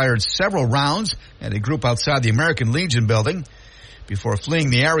sweatsuit fired several rounds at a group outside the American Legion building. Before fleeing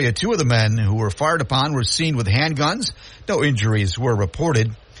the area, 2 of the men who were fired upon were seen with handguns. No injuries were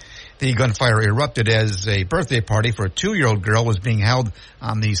reported. The gunfire erupted as a birthday party for a 2-year-old girl was being held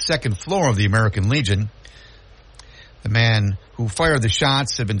on the second floor of the American Legion. The man who fired the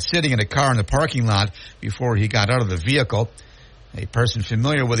shots had been sitting in a car in the parking lot before he got out of the vehicle. A person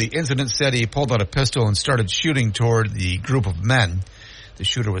familiar with the incident said he pulled out a pistol and started shooting toward the group of men. The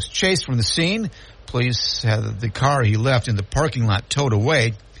shooter was chased from the scene. Police had the car he left in the parking lot towed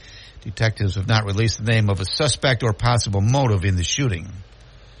away. Detectives have not released the name of a suspect or possible motive in the shooting.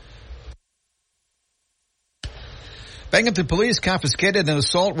 Binghamton police confiscated an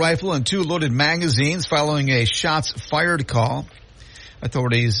assault rifle and 2 loaded magazines following a shots fired call.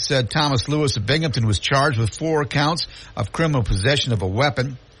 Authorities said Thomas Lewis of Binghamton was charged with 4 counts of criminal possession of a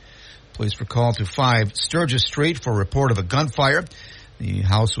weapon. Police were called to 5 Sturgis Street for a report of a gunfire. The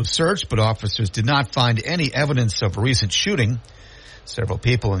house was searched, but officers did not find any evidence of recent shooting. Several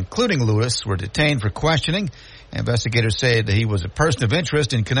people, including Lewis, were detained for questioning. Investigators say that he was a person of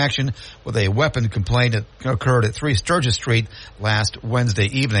interest in connection with a weapon complaint that occurred at 3 Sturgis Street last Wednesday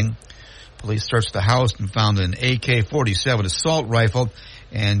evening. Police searched the house and found an AK-47 assault rifle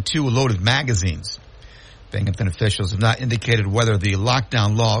and 2 loaded magazines. Binghamton officials have not indicated whether the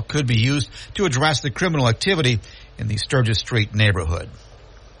lockdown law could be used to address the criminal activity in the Sturgis Street neighborhood.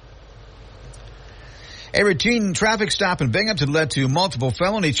 A routine traffic stop in Binghamton led to multiple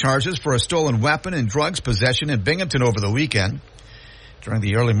felony charges for a stolen weapon and drugs possession in Binghamton over the weekend. During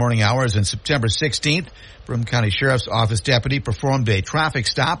the early morning hours on September 16th, Broome County Sheriff's Office deputy performed a traffic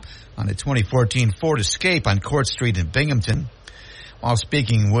stop on a 2014 Ford Escape on Court Street in Binghamton. While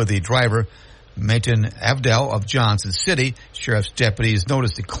speaking with the driver, Mayton Avdel of Johnson City, sheriff's deputies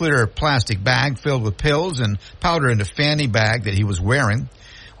noticed a clear plastic bag filled with pills and powder in a fanny bag that he was wearing.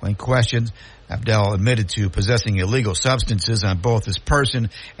 When questioned, Abdel admitted to possessing illegal substances on both his person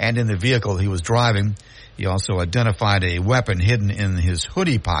and in the vehicle he was driving. He also identified a weapon hidden in his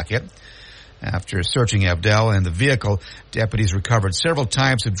hoodie pocket. After searching Abdel and the vehicle, deputies recovered several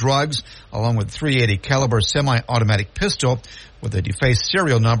types of drugs, along with .380 caliber semi-automatic pistol with a defaced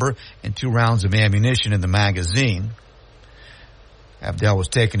serial number and 2 rounds of ammunition in the magazine. Abdel was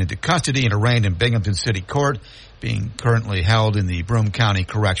taken into custody and arraigned in Binghamton City Court, being currently held in the Broome County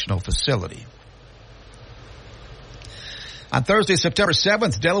Correctional Facility. On Thursday, September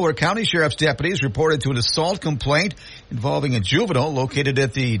 7th, Delaware County Sheriff's deputies reported to an assault complaint involving a juvenile located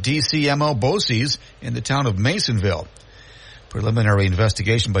at the DCMO Bosse's in the town of Masonville. Preliminary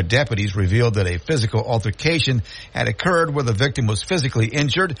investigation by deputies revealed that a physical altercation had occurred where the victim was physically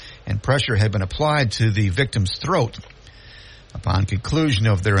injured and pressure had been applied to the victim's throat. Upon conclusion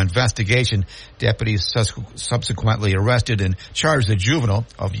of their investigation, deputies subsequently arrested and charged the juvenile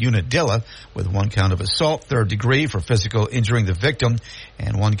of Unadilla with 1 count of assault, 3rd degree for physical injuring the victim,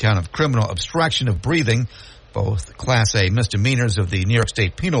 and 1 count of criminal obstruction of breathing, both Class A misdemeanors of the New York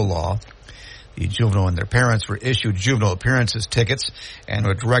State Penal Law. The juvenile and their parents were issued juvenile appearances tickets and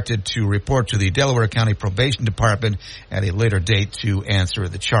were directed to report to the Delaware County Probation Department at a later date to answer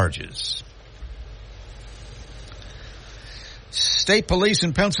the charges. State police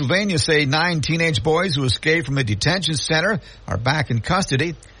in Pennsylvania say 9 teenage boys who escaped from a detention center are back in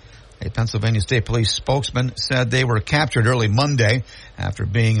custody. A Pennsylvania State Police spokesman said they were captured early Monday after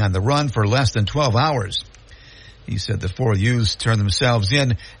being on the run for less than 12 hours. He said the 4 youths turned themselves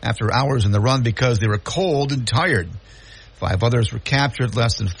in after hours on the run because they were cold and tired. 5 others were captured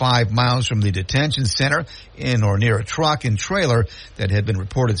less than 5 miles from the detention center in or near a truck and trailer that had been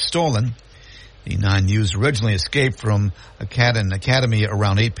reported stolen. The 9 youths originally escaped from an academy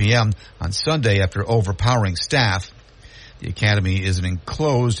around 8 p.m. on Sunday after overpowering staff. The academy is an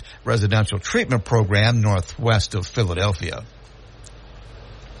enclosed residential treatment program northwest of Philadelphia.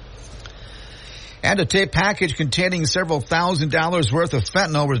 And a tape package containing several $1,000s worth of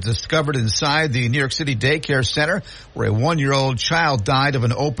fentanyl was discovered inside the New York City daycare center where a 1-year-old child died of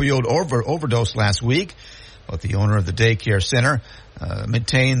an opioid overdose last week. But the owner of the daycare center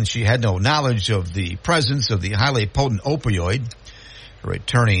maintained she had no knowledge of the presence of the highly potent opioid. Her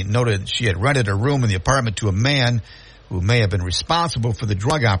attorney noted she had rented a room in the apartment to a man who may have been responsible for the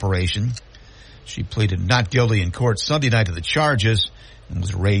drug operation. She pleaded not guilty in court Sunday night to the charges and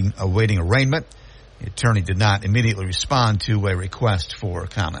was awaiting arraignment. The attorney did not immediately respond to a request for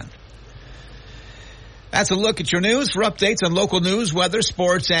comment. That's a look at your news. For updates on local news, weather,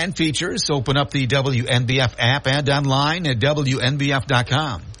 sports, and features, open up the WNBF app and online at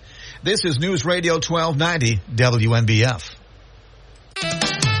WNBF.com. This is News Radio 1290 WNBF.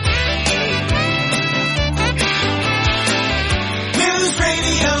 News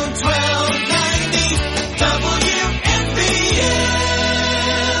Radio 1290 WNBF.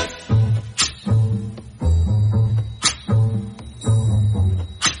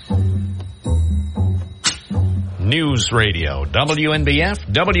 News Radio, WNBF,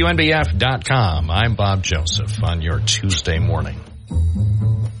 WNBF.com. I'm Bob Joseph on your Tuesday morning.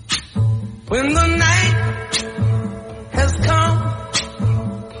 When the night has come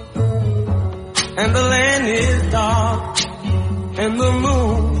and the land is dark and the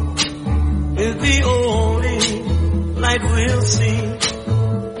moon is the only light we'll see.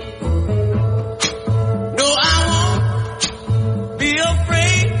 No, I won't be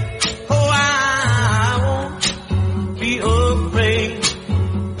afraid. Oh, I won't be afraid.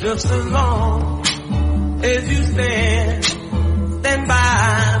 Just as long as you stand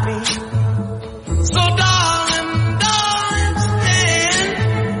by me. So darling,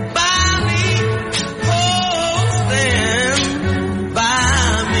 stand by me. Oh, stand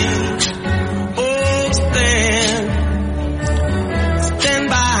by me. Oh, stand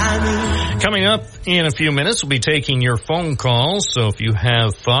by me. Coming up in a few minutes, we'll be taking your phone calls. So if you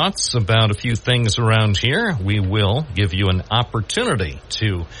have thoughts about a few things around here, we will give you an opportunity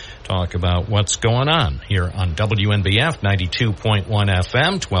to talk about what's going on here on WNBF 92.1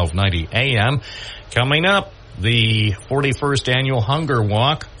 FM, 1290 AM. Coming up, the 41st Annual Hunger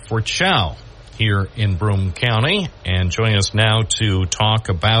Walk for Chow here in Broome County. And joining us now to talk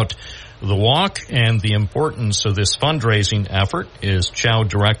about the walk and the importance of this fundraising effort is Chow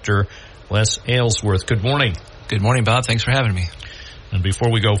Director Les Aylesworth. Good morning. Good morning, Bob. Thanks for having me. And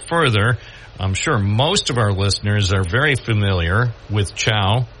before we go further, I'm sure most of our listeners are very familiar with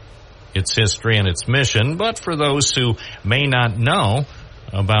Chow, its history and its mission, but for those who may not know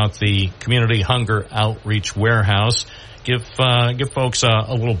about the Community Hunger Outreach Warehouse, give folks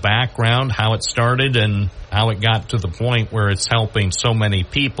a little background, how it started and how it got to the point where it's helping so many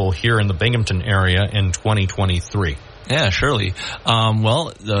people here in the Binghamton area in 2023. Yeah, surely.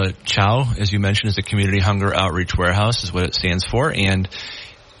 Well, the CHOW, as you mentioned, is the Community Hunger Outreach Warehouse, is what it stands for, and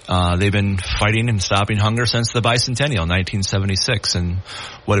they've been fighting and stopping hunger since the bicentennial, 1976. And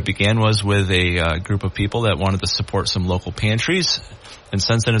what it began was with a group of people that wanted to support some local pantries. And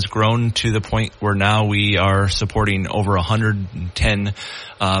since then it's grown to the point where now we are supporting over 110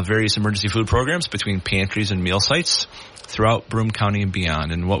 various emergency food programs between pantries and meal sites throughout Broome County and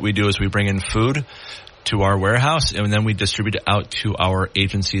beyond. And what we do is we bring in food to our warehouse and then we distribute it out to our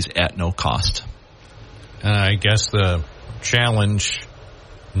agencies at no cost. I guess the challenge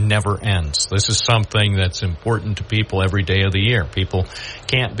never ends. This is something that's important to people every day of the year. People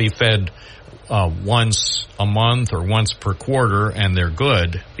can't be fed once a month or once per quarter and they're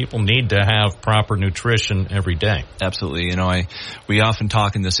good. People need to have proper nutrition every day. Absolutely. You know, we often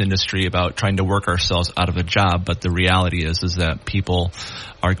talk in this industry about trying to work ourselves out of a job, but the reality is that people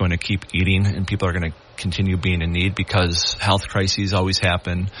are going to keep eating and people are going to continue being in need because health crises always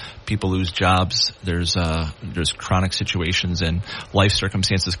happen. People lose jobs. There's chronic situations and life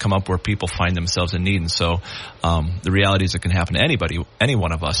circumstances come up where people find themselves in need. And so the reality is it can happen to anybody, any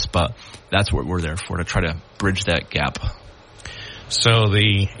one of us, but that's what we're there for, to try to bridge that gap. So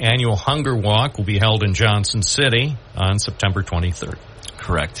the annual Hunger Walk will be held in Johnson City on September 23rd.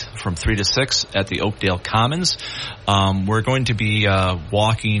 Correct. From 3 to 6 at the Oakdale Commons. We're going to be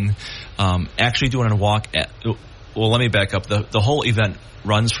walking, actually doing a walk at, well, let me back up. The whole event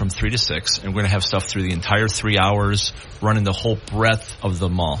runs from 3 to 6, and we're going to have stuff through the entire 3 hours, running the whole breadth of the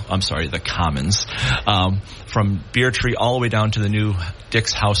mall. I'm sorry, the Commons. From Beer Tree all the way down to the new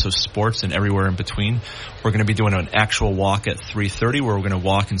Dick's House of Sports and everywhere in between. We're going to be doing an actual walk at 3:30 where we're going to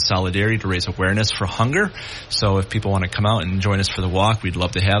walk in solidarity to raise awareness for hunger. So if people want to come out and join us for the walk, we'd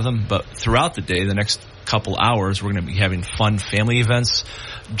love to have them. But throughout the day, the next couple hours, we're going to be having fun family events,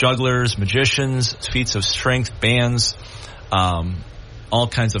 jugglers, magicians, feats of strength, bands, all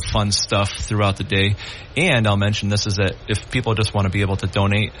kinds of fun stuff throughout the day. And I'll mention this is that if people just want to be able to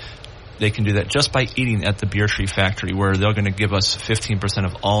donate, they can do that just by eating at the Beer Tree Factory, where they're going to give us 15%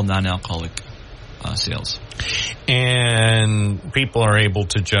 of all non-alcoholic sales. And people are able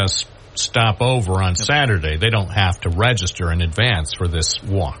to just stop over on Saturday. They don't have to register in advance for this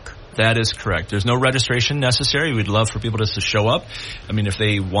walk. That is correct. There's no registration necessary. We'd love for people just to show up. I mean, if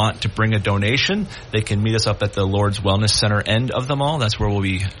they want to bring a donation, they can meet us up at the Lord's Wellness Center end of the mall. That's where we'll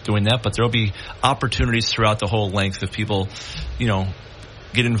be doing that. But there will be opportunities throughout the whole length if people,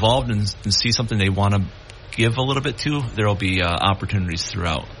 get involved and see something they want to give a little bit to. There will be opportunities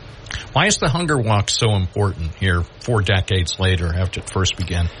throughout. Why is the Hunger Walk so important here 4 decades later after it first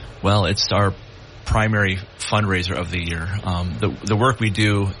began? Well, it's our primary fundraiser of the year. The work we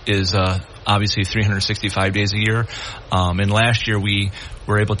do is obviously 365 days a year. And last year we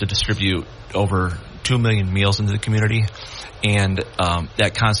were able to distribute over 2 million meals into the community. And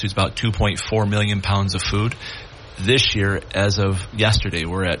that constitutes about 2.4 million pounds of food. This year, as of yesterday,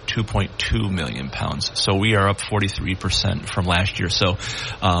 we're at 2.2 million pounds. So we are up 43% from last year. So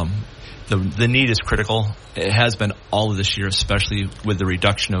the need is critical. It has been all of this year, especially with the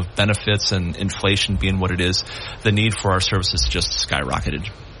reduction of benefits and inflation being what it is. The need for our services just skyrocketed.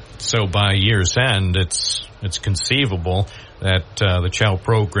 So by year's end, it's conceivable that the Chow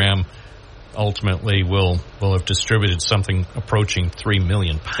program ultimately will have distributed something approaching 3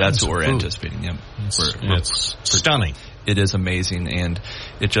 million pounds. That's what we're food. anticipating. Yep. It's stunning. It is amazing, and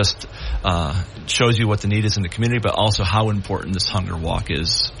it just shows you what the need is in the community, but also how important this hunger walk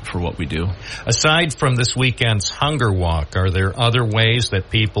is for what we do. Aside from this weekend's hunger walk, are there other ways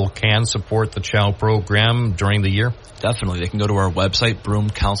that people can support the Chow program during the year? Definitely. They can go to our website,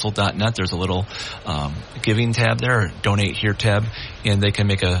 broomcouncil.net. There's a little giving tab there, or donate here tab, and they can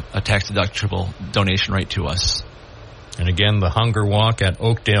make a tax-deductible donation right to us. And again, the hunger walk at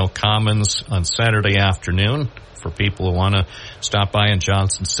Oakdale Commons on Saturday afternoon for people who want to stop by in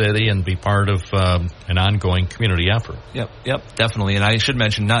Johnson City and be part of an ongoing community effort. Yep, definitely. And I should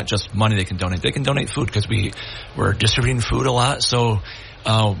mention not just money they can donate. They can donate food because we're distributing food a lot, so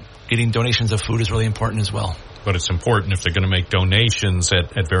getting donations of food is really important as well. But it's important if they're going to make donations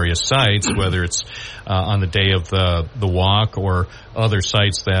at various sites, whether it's on the day of the walk or other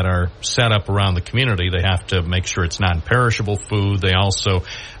sites that are set up around the community. They have to make sure it's non-perishable food. They also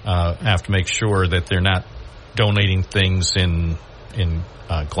have to make sure that they're not donating things in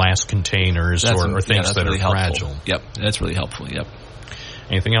glass containers or things that really are fragile. Yep, that's really helpful. Yep.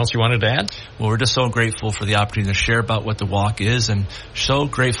 Anything else you wanted to add? Well, we're just so grateful for the opportunity to share about what the walk is, and so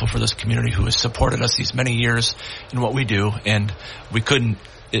grateful for this community who has supported us these many years in what we do. And we couldn't,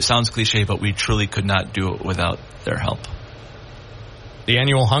 it sounds cliche, but we truly could not do it without their help. The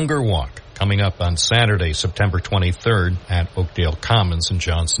annual Hunger Walk coming up on Saturday, September 23rd at Oakdale Commons in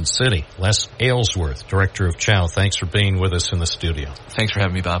Johnson City. Les Aylesworth, Director of Chow, thanks for being with us in the studio. Thanks for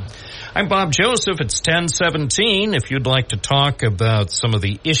having me, Bob. I'm Bob Joseph. It's 10:17. If you'd like to talk about some of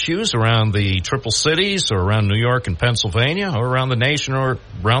the issues around the Triple Cities or around New York and Pennsylvania or around the nation or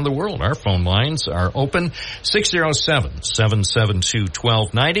around the world, our phone lines are open.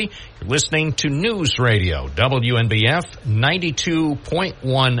 607-772-1290. You're listening to News Radio, WNBF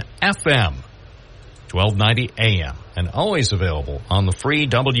 92.1 FM, 1290 AM, and always available on the free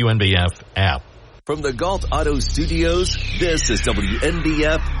WNBF app. From the Galt Auto Studios, this is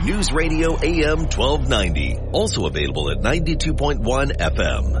WNBF News Radio AM 1290. Also available at 92.1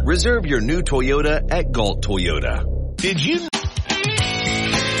 FM. Reserve your new Toyota at Galt Toyota. Did you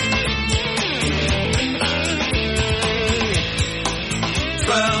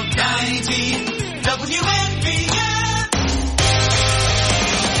 1290 WNBF.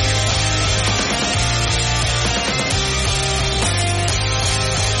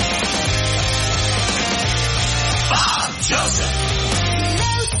 Bob Joseph.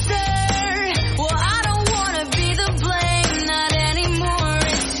 No, sir. Well, I don't want to be the blame, not anymore.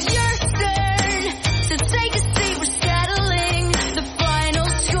 It's your turn. So take a seat, we're settling the final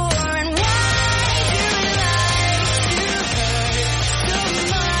score. And why do we like to hurt so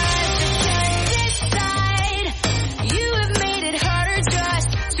much? I can't decide.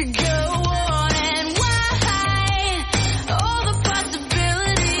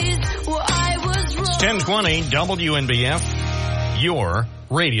 1220 WNBF, your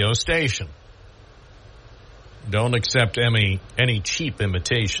radio station. Don't accept any cheap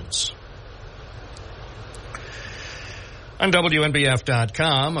imitations. On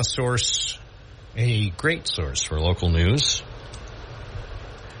WNBF.com, a great source for local news.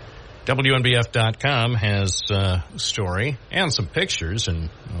 WNBF.com has a story and some pictures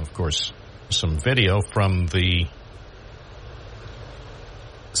and, of course, some video from the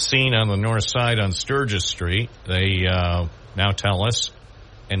scene on the north side on Sturgis Street. They now tell us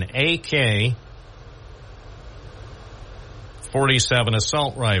an AK-47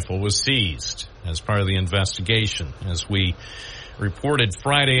 assault rifle was seized as part of the investigation. As we reported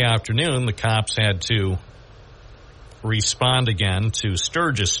Friday afternoon, the cops had to respond again to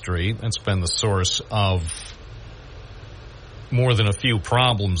Sturgis Street. That's been the source of more than a few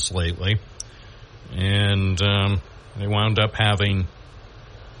problems lately. And they wound up having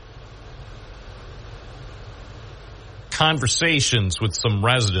conversations with some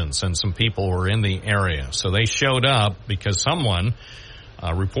residents and some people who were in the area. So they showed up because someone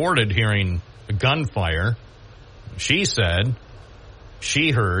reported hearing a gunfire. She said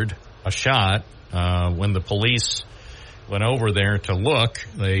she heard a shot. When the police went over there to look,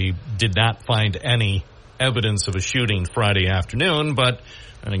 they did not find any evidence of a shooting Friday afternoon, but,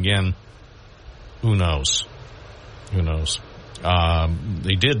 and again, who knows? Who knows?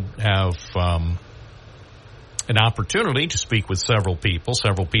 They did have an opportunity to speak with several people.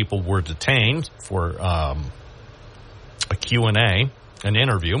 Several people were detained for a Q&A, an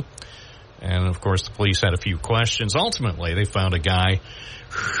interview. And, of course, the police had a few questions. Ultimately, they found a guy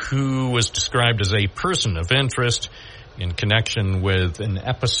who was described as a person of interest in connection with an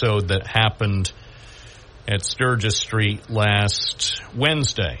episode that happened at Sturgis Street last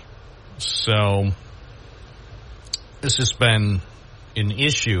Wednesday. So this has been an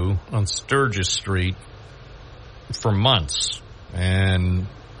issue on Sturgis Street for months. And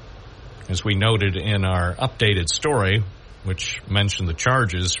as we noted in our updated story, which mentioned the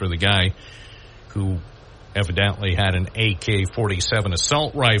charges for the guy who evidently had an AK-47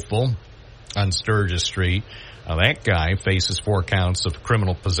 assault rifle on Sturgis Street, that guy faces 4 counts of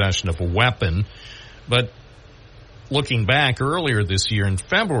criminal possession of a weapon. But looking back earlier this year in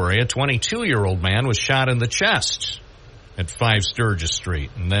February, a 22-year-old man was shot in the chest at 5 Sturgis Street.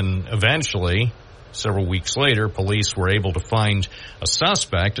 And then eventually, several weeks later, police were able to find a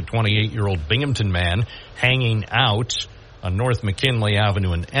suspect, a 28-year-old Binghamton man, hanging out on North McKinley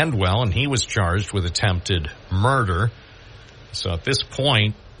Avenue in Endwell, and he was charged with attempted murder. So at this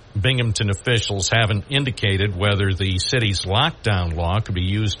point, Binghamton officials haven't indicated whether the city's lockdown law could be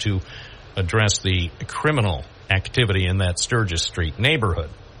used to address the criminal activity in that Sturgis Street neighborhood.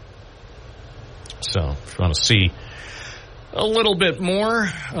 So if you want to see a little bit more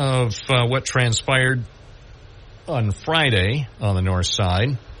of what transpired on Friday on the north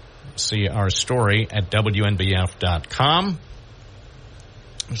side, see our story at WNBF.com.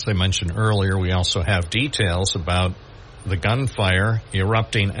 As I mentioned earlier, we also have details about the gunfire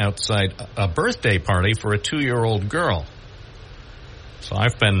erupting outside a birthday party for a 2-year-old girl. So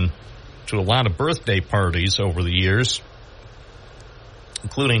I've been to a lot of birthday parties over the years,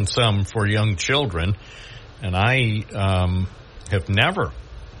 including some for young children, and I I've never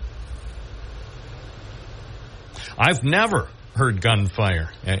heard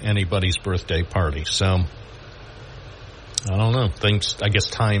gunfire at anybody's birthday party. So I don't know. I guess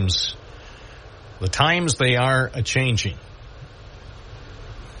the times they are a-changing.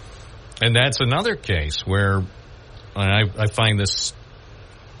 And that's another case where I find this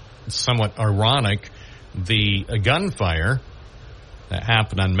somewhat ironic. The gunfire that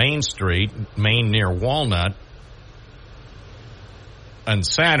happened on Main Street, Main near Walnut, on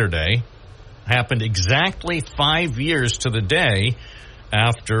Saturday happened exactly 5 years to the day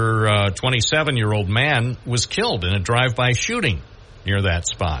after a 27-year-old man was killed in a drive-by shooting near that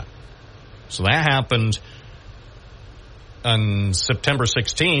spot. So that happened on September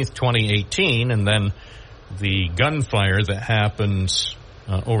 16th, 2018, and then the gunfire that happened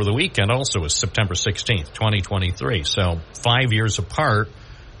over the weekend also was September 16th, 2023. So 5 years apart.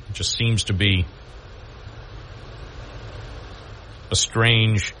 It just seems to be a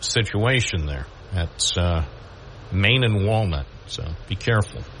strange situation there. That's Main and Walnut, so be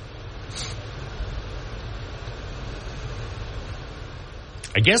careful.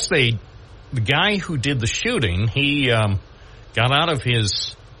 I guess the guy who did the shooting, he got out of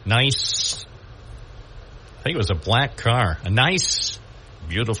his nice, I think it was a black car, a nice,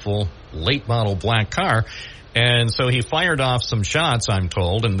 beautiful, late model black car, and so he fired off some shots, I'm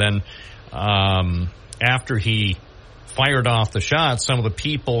told, and then after he fired off the shots, some of the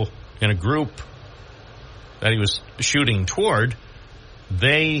people in a group that he was shooting toward,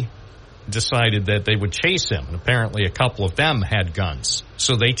 they decided that they would chase him. And apparently a couple of them had guns.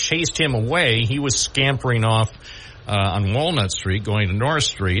 So they chased him away. He was scampering off on Walnut Street, going to North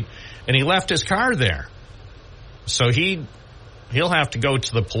Street, and he left his car there. So he'll have to go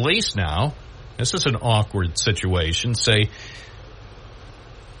to the police now. This is an awkward situation. Say,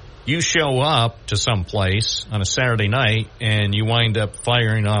 you show up to some place on a Saturday night and you wind up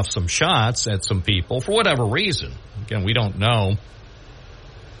firing off some shots at some people for whatever reason. Again, we don't know.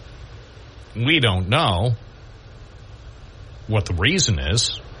 We don't know what the reason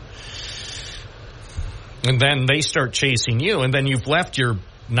is. And then they start chasing you, and then you've left your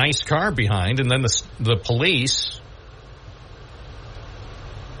nice car behind, and then the police,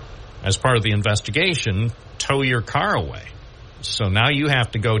 as part of the investigation, tow your car away. So now you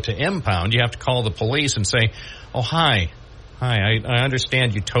have to go to impound. You have to call the police and say, oh, hi, I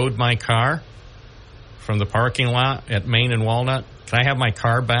understand you towed my car from the parking lot at Main and Walnut. Can I have my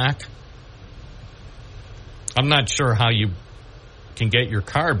car back? I'm not sure how you can get your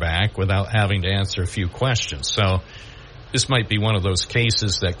car back without having to answer a few questions. So this might be one of those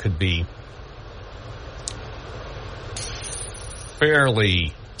cases that could be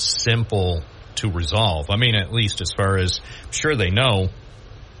fairly simple to resolve. I mean, at least as far as, I'm sure they know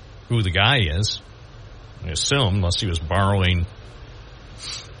who the guy is. I assume, unless he was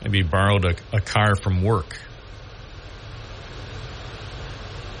maybe he borrowed a car from work.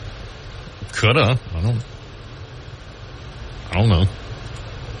 Coulda. I don't know.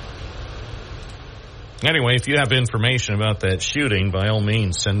 Anyway, if you have information about that shooting, by all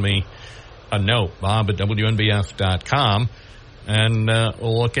means, send me a note, bob@WNBF.com, and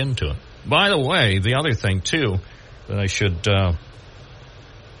we'll look into it. By the way, the other thing, too, that I should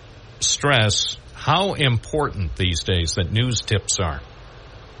stress, how important these days that news tips are.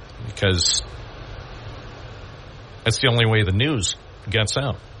 Because that's the only way the news gets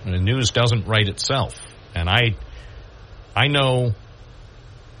out. And the news doesn't write itself. And I know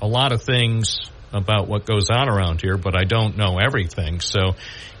a lot of things about what goes on around here, but I don't know everything. So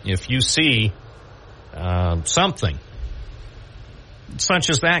if you see something, such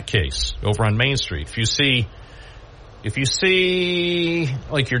as that case over on Main Street, if you see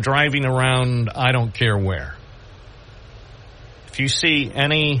like you're driving around, I don't care where, if you see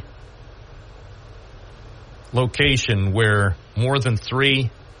any location where more than 3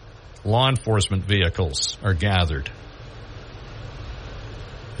 law enforcement vehicles are gathered,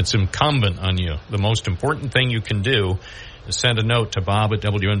 it's incumbent on you. The most important thing you can do is send a note to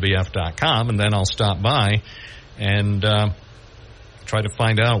bob@WNBF.com, and then I'll stop by and try to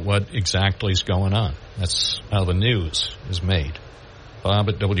find out what exactly is going on. That's how the news is made.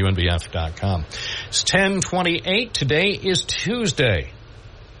 bob@WNBF.com. It's 10:28. Today is Tuesday.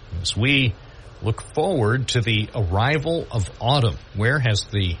 As we look forward to the arrival of autumn. Where has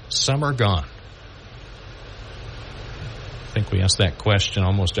the summer gone? I think we ask that question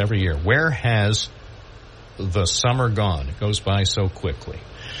almost every year. Where has the summer gone? It goes by so quickly.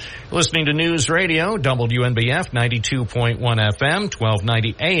 Listening to News Radio, WNBF 92.1 FM,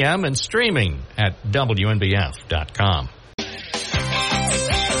 1290 AM, and streaming at WNBF.com.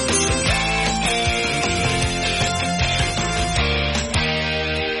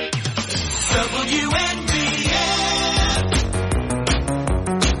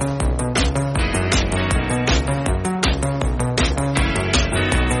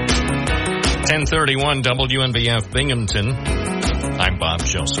 .31 WNBF Binghamton. I'm Bob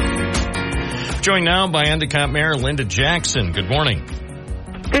Joseph. Joined now by Endicott Mayor Linda Jackson. Good morning.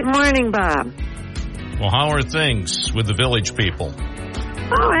 Good morning, Bob. Well, how are things with the village people?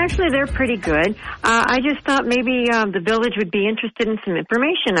 Oh, actually, they're pretty good. I just thought maybe the village would be interested in some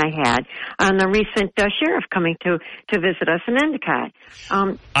information I had on the recent sheriff coming to visit us in Endicott.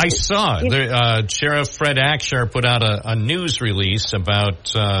 I saw Sheriff Fred Akshar put out a news release about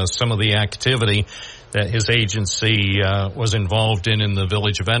some of the activity that his agency was involved in the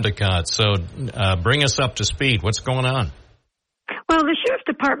village of Endicott. So bring us up to speed. What's going on? Well, the Sheriff's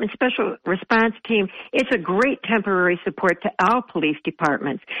Department Special Response Team, it's a great temporary support to all police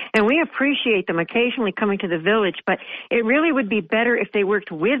departments, and we appreciate them occasionally coming to the village, but it really would be better if they worked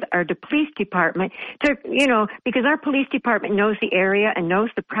with our police department to, because our police department knows the area and knows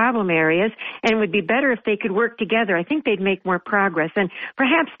the problem areas, and it would be better if they could work together. I think they'd make more progress, and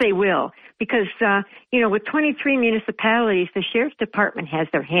perhaps they will, because, with 23 municipalities, the Sheriff's Department has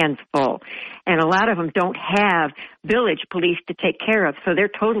their hands full, and a lot of them don't have village police to take care of, so they're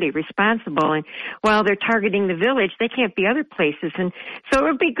totally responsible. And while they're targeting the village, they can't be other places. And so it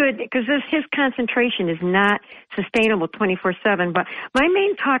would be good, because his concentration is not sustainable 24/7. But my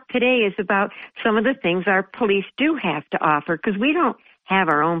main talk today is about some of the things our police do have to offer, because we don't have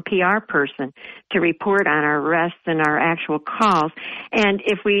our own PR person to report on our arrests and our actual calls. And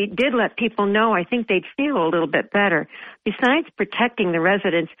if we did let people know, I think they'd feel a little bit better. Besides protecting the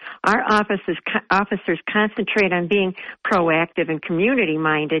residents, our officers concentrate on being proactive and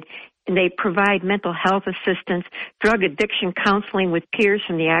community-minded. And they provide mental health assistance, drug addiction counseling with peers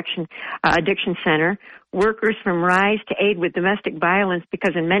from the Addiction Center, workers from RISE to aid with domestic violence,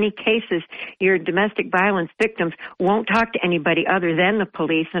 because in many cases your domestic violence victims won't talk to anybody other than the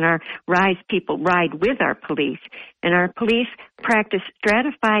police, and our RISE people ride with our police. And our police practice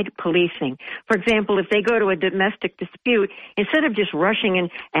stratified policing. For example, if they go to a domestic dispute, instead of just rushing in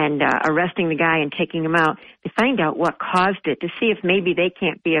and arresting the guy and taking him out, they find out what caused it to see if maybe they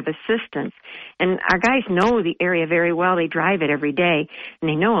can't be of assistance. And our guys know the area very well. They drive it every day, and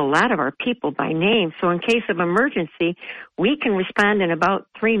they know a lot of our people by name. So in case of emergency, we can respond in about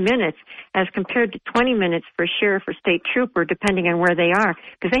 3 minutes as compared to 20 minutes for a sheriff or state trooper, depending on where they are,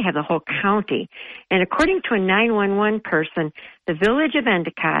 because they have the whole county. And according to a 911 person, the village of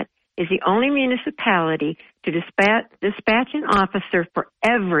Endicott is the only municipality to dispatch an officer for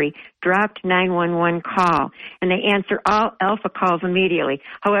every dropped 911 call, and they answer all alpha calls immediately.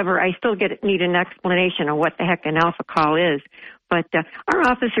 However, I still need an explanation of what the heck an alpha call is. But our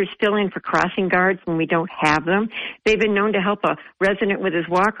officers fill in for crossing guards when we don't have them. They've been known to help a resident with his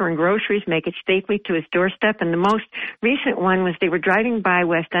walker and groceries make it safely to his doorstep. And the most recent one was they were driving by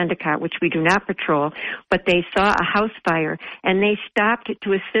West Endicott, which we do not patrol, but they saw a house fire, and they stopped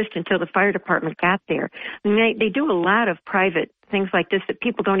to assist until the fire department got there. And they do a lot of private things like this that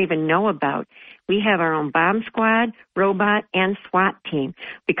people don't even know about. We have our own bomb squad, robot, and SWAT team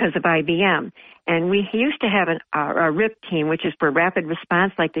because of IBM. And we used to have a RIP team, which is for rapid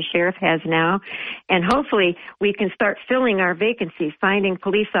response like the sheriff has now. And hopefully we can start filling our vacancies. Finding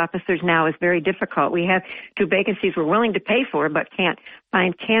police officers now is very difficult. We have 2 vacancies we're willing to pay for, but can't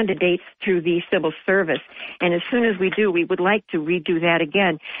find candidates through the civil service. And as soon as we do, we would like to redo that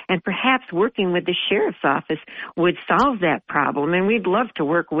again. And perhaps working with the sheriff's office would solve that problem, and we'd love to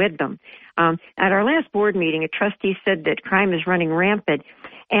work with them. At our last board meeting, a trustee said that crime is running rampant,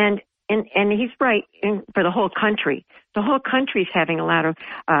 and he's right for the whole country. The whole country's having a lot of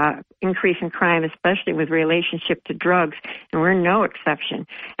increase in crime, especially with relationship to drugs, and we're no exception.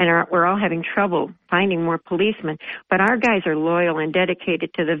 And we're all having trouble finding more policemen. But our guys are loyal and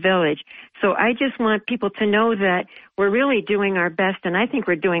dedicated to the village. So I just want people to know that we're really doing our best, and I think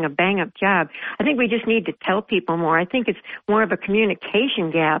we're doing a bang-up job. I think we just need to tell people more. I think it's more of a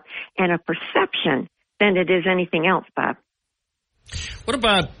communication gap and a perception than it is anything else, Bob. What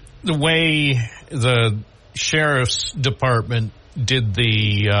about the way the sheriff's department did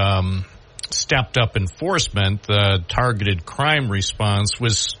the stepped up enforcement, the targeted crime response?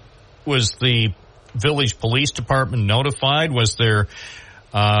 Was the village police department notified? Was there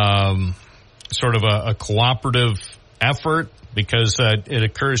sort of a cooperative effort? Because it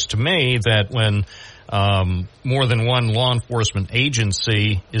occurs to me that when more than one law enforcement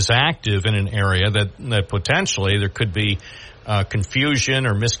agency is active in an area, that potentially there could be confusion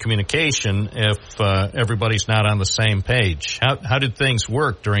or miscommunication if everybody's not on the same page. How did things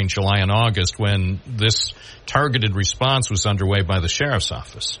work during July and August when this targeted response was underway by the sheriff's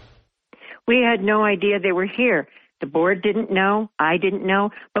office? We had no idea they were here. The board didn't know, I didn't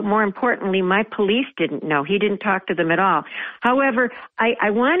know, but more importantly, my police didn't know. He didn't talk to them at all. However,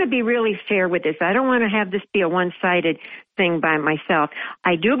 I want to be really fair with this. I don't want to have this be a one-sided thing by myself.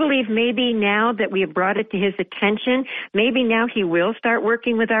 I do believe maybe now that we have brought it to his attention, maybe now he will start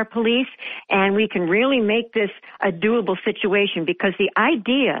working with our police, and we can really make this a doable situation, because the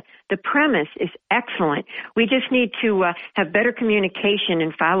idea, the premise is excellent. We just need to have better communication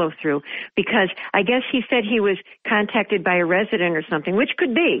and follow through, because I guess he said he was contacted by a resident or something, which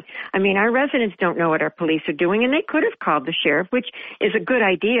could be. I mean, our residents don't know what our police are doing, and they could have called the sheriff, which is a good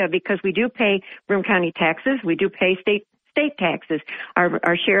idea because we do pay Broome County taxes. We do pay state taxes.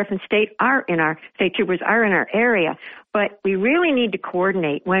 Our sheriff and state troopers are in our area. But we really need to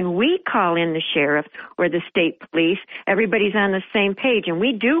coordinate. When we call in the sheriff or the state police, everybody's on the same page, and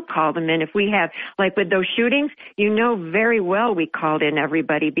we do call them in. If we have, like with those shootings, you know very well we called in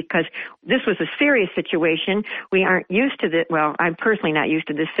everybody because this was a serious situation. We aren't used to this. Well, I'm personally not used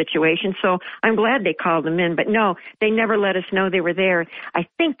to this situation, so I'm glad they called them in. But no, they never let us know they were there. I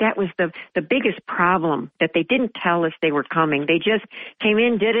think that was the biggest problem, that they didn't tell us they were coming. They just came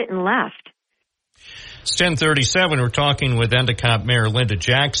in, did it, and left. It's 10:37. We're talking with Endicott Mayor Linda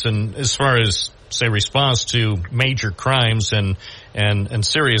Jackson as far as, say, response to major crimes and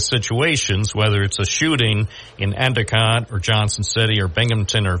serious situations, whether it's a shooting in Endicott or Johnson City or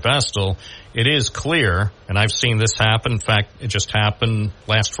Binghamton or Vestal. It is clear, and I've seen this happen. In fact, it just happened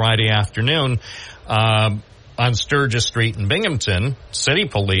last Friday afternoon on Sturgis Street in Binghamton. City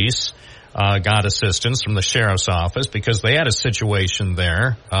police got assistance from the sheriff's office because they had a situation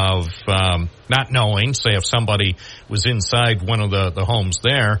there of not knowing, say, if somebody was inside one of the homes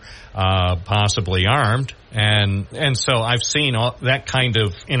there, possibly armed. And so I've seen that kind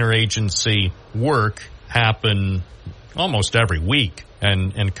of interagency work happen almost every week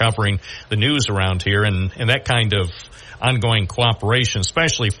and covering the news around here, and that kind of ongoing cooperation,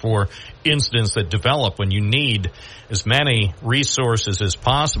 especially for incidents that develop when you need as many resources as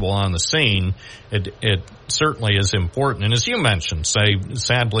possible on the scene, it certainly is important. And as you mentioned, say,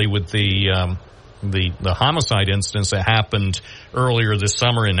 sadly, with the homicide incidents that happened earlier this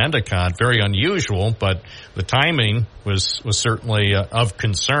summer in Endicott, very unusual, but the timing was certainly of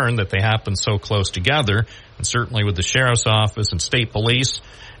concern that they happened so close together, and certainly with the sheriff's office and state police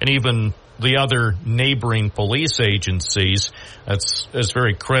and even the other neighboring police agencies, that's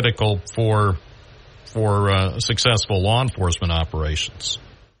very critical for successful law enforcement operations.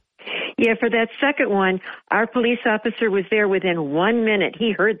 Yeah, for that second one, our police officer was there within 1 minute.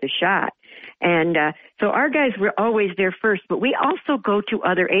 He heard the shot. And so our guys were always there first, but we also go to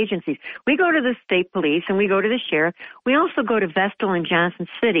other agencies. We go to the state police and we go to the sheriff. We also go to Vestal and Johnson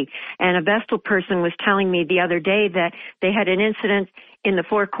City. And a Vestal person was telling me the other day that they had an incident in the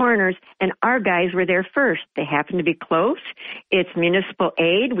Four Corners, and our guys were there first. They happened to be close. It's municipal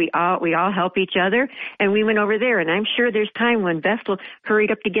aid. We all help each other, and we went over there. And I'm sure there's time when Vestal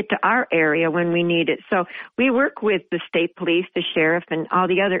hurried up to get to our area when we need it. So we work with the state police, the sheriff, and all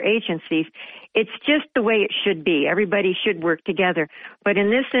the other agencies. It's just the way it should be. Everybody should work together. But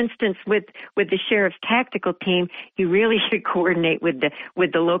in this instance, with the sheriff's tactical team, you really should coordinate with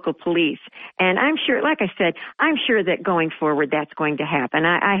the local police. And I'm sure, like I said, I'm sure that going forward that's going to happen.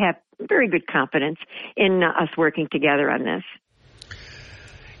 I have very good confidence in us working together on this.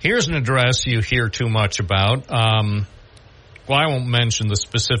 Here's an address you hear too much about. Well, I won't mention the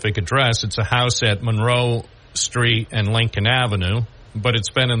specific address. It's a house at Monroe Street and Lincoln Avenue, but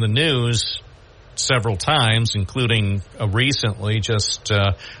it's been in the news several times, including recently, just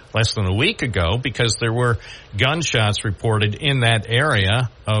less than a week ago, because there were gunshots reported in that area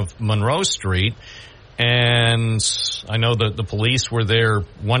of Monroe Street. And I know that the police were there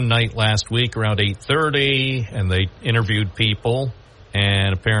one night last week around 8:30, and they interviewed people,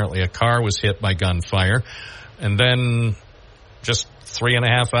 and apparently a car was hit by gunfire. And then just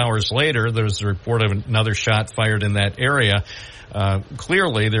 3.5 hours later, there's a report of another shot fired in that area.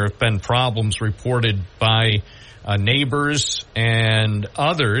 Clearly, there have been problems reported by neighbors and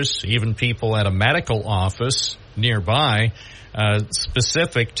others, even people at a medical office nearby,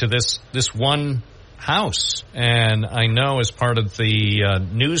 specific to this one house. And I know as part of the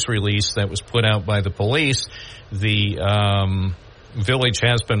news release that was put out by the police, the village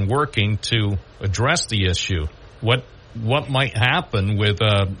has been working to address the issue. What might happen with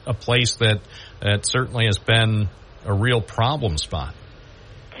a place that certainly has been a real problem spot?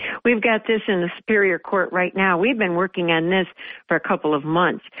 We've got this in the Superior Court right now. We've been working on this for a couple of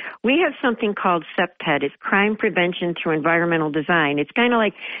months. We have something called CPTED. It's Crime Prevention Through Environmental Design. It's kind of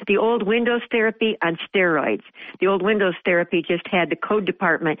like the old Windows therapy on steroids. The old Windows therapy just had the code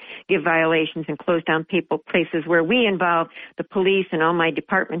department give violations and close down places where we involve the police and all my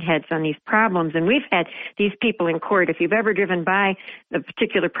department heads on these problems. And we've had these people in court. If you've ever driven by the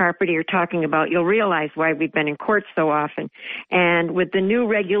particular property you're talking about, you'll realize why we've been in court so often. And with the new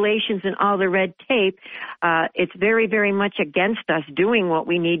regulations and all the red tape, it's very, very much against us doing what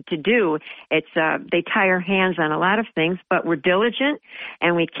we need to do. It's they tie our hands on a lot of things, but we're diligent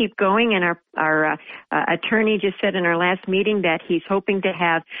and we keep going. And our attorney just said in our last meeting that he's hoping to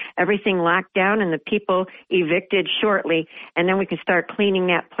have everything locked down and the people evicted shortly, and then we can start cleaning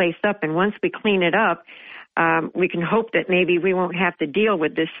that place up. And once we clean it up, we can hope that maybe we won't have to deal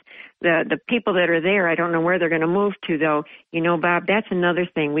with this. The people that are there, I don't know where they're going to move to, though. You know, Bob, that's another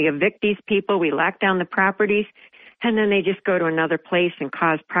thing. We evict these people, we lock down the properties, and then they just go to another place and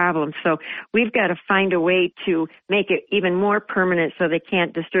cause problems. So we've got to find a way to make it even more permanent so they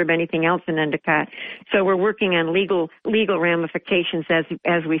can't disturb anything else in Endicott. So we're working on legal ramifications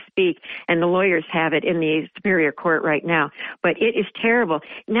as we speak, and the lawyers have it in the Superior Court right now. But it is terrible.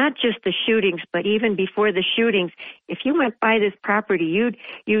 Not just the shootings, but even before the shootings, if you went by this property,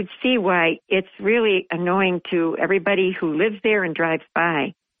 you'd see why it's really annoying to everybody who lives there and drives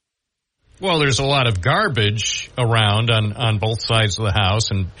by. Well, there's a lot of garbage around on both sides of the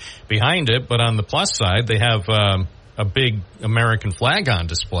house and behind it, but on the plus side, they have a big American flag on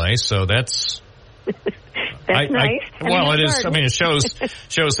display, so that's... That's nice. It is. I mean, it shows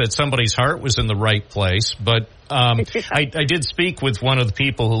that somebody's heart was in the right place. But I did speak with one of the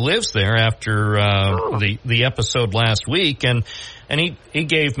people who lives there after the episode last week, and he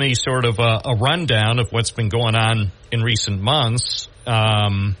gave me sort of a rundown of what's been going on in recent months.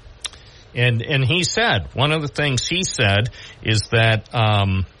 And he said one of the things he said is that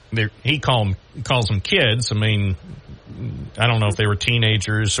he calls them kids. I mean, I don't know if they were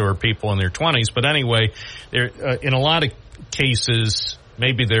teenagers or people in their 20s, but anyway, they're in a lot of cases,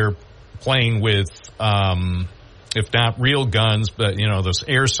 maybe they're playing with, if not real guns, but those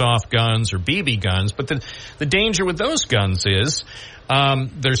airsoft guns or BB guns. But the danger with those guns is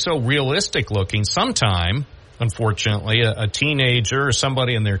they're so realistic looking. Sometime, unfortunately, a teenager or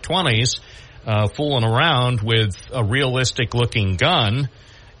somebody in their 20s fooling around with a realistic looking gun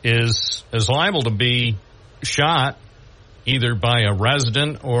is liable to be shot either by a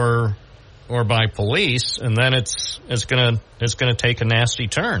resident or by police, and then it's gonna take a nasty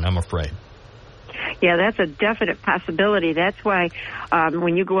turn, I'm afraid. Yeah, that's a definite possibility. That's why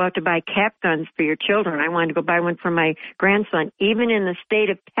when you go out to buy cap guns for your children, I wanted to go buy one for my grandson. Even in the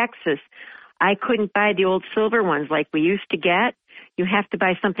state of Texas, I couldn't buy the old silver ones like we used to get. You have to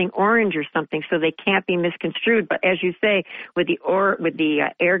buy something orange or something so they can't be misconstrued. But as you say, with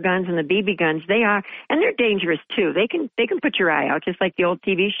the air guns and the BB guns, they are, and they're dangerous too. They can put your eye out, just like the old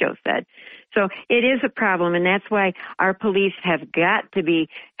TV show said. So it is a problem, and that's why our police have got to be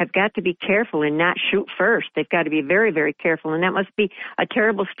careful and not shoot first. They've got to be very, very careful, and that must be a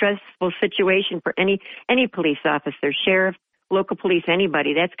terrible, stressful situation for any police officer, sheriff, local police,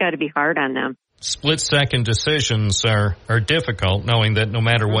 anybody. That's got to be hard on them. Split-second decisions are difficult, knowing that no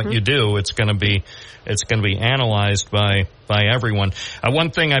matter what you do, it's going to be analyzed by everyone. One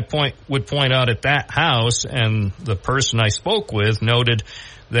thing I would point out at that house, and the person I spoke with noted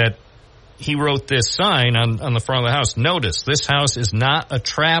that he wrote this sign on the front of the house. Notice, this house is not a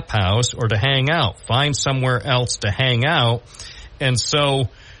trap house or to hang out. Find somewhere else to hang out. And so,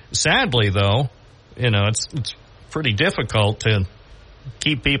 sadly, though, it's pretty difficult to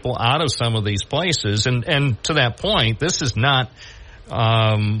keep people out of some of these places. And to that point, this is not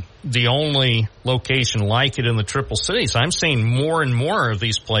the only location like it in the Triple Cities. I'm seeing more and more of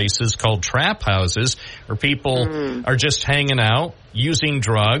these places called trap houses where people are just hanging out, using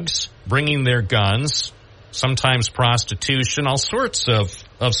drugs, bringing their guns, sometimes prostitution, all sorts of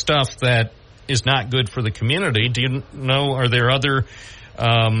stuff that is not good for the community. Do you know, are there other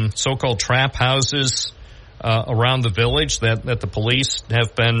so-called trap houses around the village that the police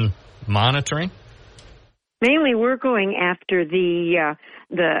have been monitoring? Mainly, we're going after the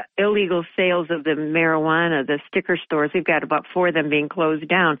illegal sales of the marijuana, the sticker stores. We've got about 4 of them being closed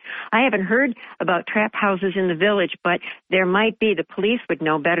down. I haven't heard about trap houses in the village, but there might be. The police would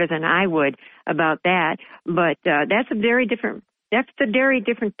know better than I would about that. But that's a very different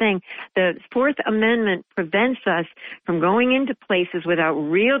thing. The Fourth Amendment prevents us from going into places without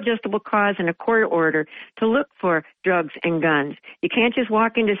real justable cause and a court order to look for drugs and guns. You can't just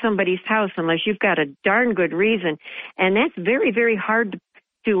walk into somebody's house unless you've got a darn good reason. And that's very, very hard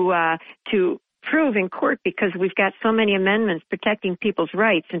to prove in court because we've got so many amendments protecting people's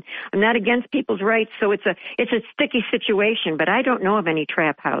rights. And I'm not against people's rights, so it's a sticky situation, but I don't know of any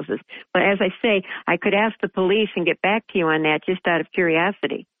trap houses. But as I say, I could ask the police and get back to you on that just out of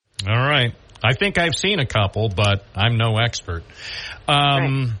curiosity. All right. I think I've seen a couple, but I'm no expert.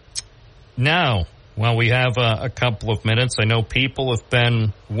 Right. Now, while we have a couple of minutes, I know people have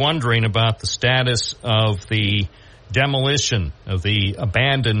been wondering about the status of the demolition of the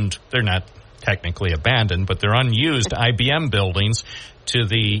abandoned, they're not technically abandoned, but they're unused IBM buildings to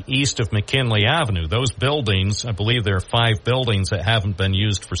the east of McKinley Avenue. Those buildings, I believe there are 5 buildings that haven't been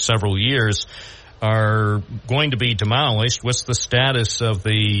used for several years, are going to be demolished. What's the status of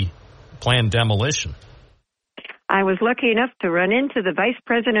the planned demolition? I was lucky enough to run into the vice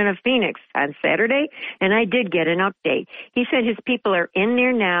president of Phoenix on Saturday, and I did get an update. He said his people are in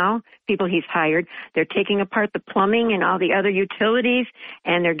there now, people he's hired. They're taking apart the plumbing and all the other utilities,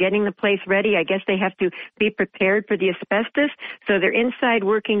 and they're getting the place ready. I guess they have to be prepared for the asbestos. So they're inside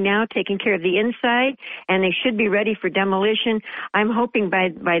working now, taking care of the inside, and they should be ready for demolition. I'm hoping by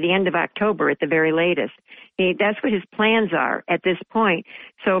the end of October at the very latest. That's what his plans are at this point.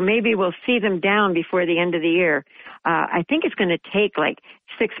 So maybe we'll see them down before the end of the year. I think it's going to take like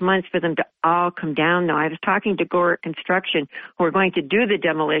 6 months for them to all come down, though. I was talking to Gore Construction, who are going to do the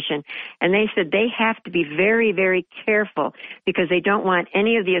demolition, and they said they have to be very, very careful because they don't want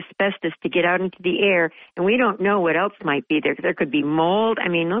any of the asbestos to get out into the air, and we don't know what else might be there. There could be mold. I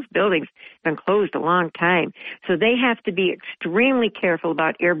mean, those buildings have been closed a long time. So they have to be extremely careful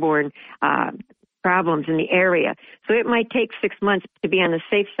about airborne problems in the area. So it might take 6 months to be on the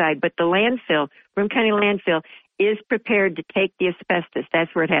safe side, but the landfill, Broome County landfill, is prepared to take the asbestos.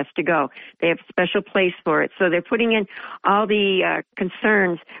 That's where it has to go. They have a special place for it. So they're putting in all the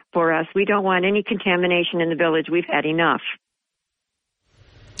concerns for us. We don't want any contamination in the village. We've had enough.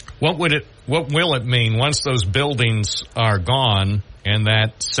 What will it mean once those buildings are gone and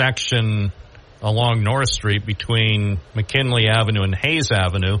that section along North Street between McKinley Avenue and Hayes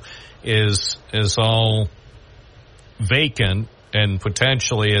Avenue is all vacant and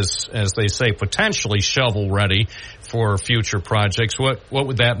potentially, as they say, potentially shovel-ready for future projects? What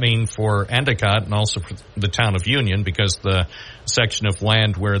would that mean for Endicott and also for the town of Union, because the section of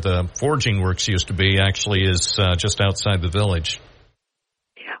land where the forging works used to be actually is just outside the village?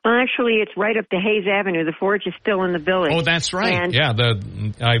 Well, actually, it's right up to Hayes Avenue. The forge is still in the village. Oh, that's right. And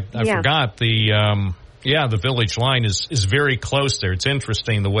I forgot. The village line is very close there. It's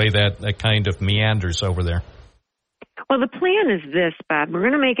interesting the way that kind of meanders over there. Well, the plan is this, Bob. We're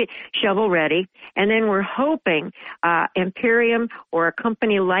going to make it shovel-ready, and then we're hoping Imperium or a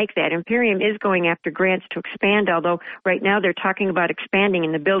company like that. Imperium is going after grants to expand, although right now they're talking about expanding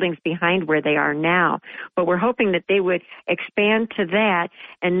in the buildings behind where they are now. But we're hoping that they would expand to that,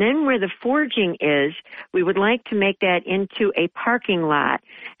 and then where the forging is, we would like to make that into a parking lot.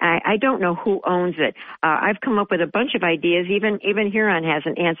 I don't know who owns it. I've come up with a bunch of ideas. Even Huron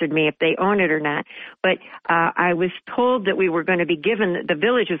hasn't answered me if they own it or not. But I was told that we were going to be given, the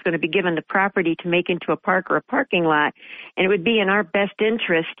village was going to be given the property to make into a park or a parking lot, and it would be in our best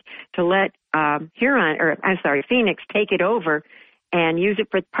interest to let Phoenix take it over and use it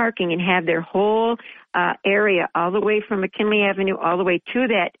for parking and have their whole area all the way from McKinley Avenue all the way to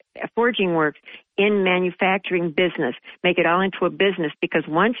that forging works in manufacturing business, make it all into a business, because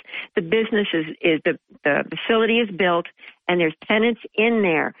once the business the facility is built and there's tenants in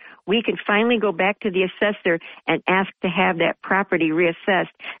there, we can finally go back to the assessor and ask to have that property reassessed.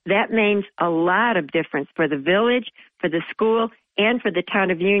 That means a lot of difference for the village, for the school, and for the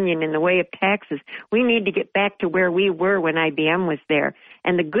town of Union in the way of taxes. We need to get back to where we were when IBM was there.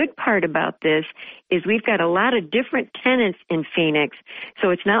 And the good part about this is we've got a lot of different tenants in Phoenix,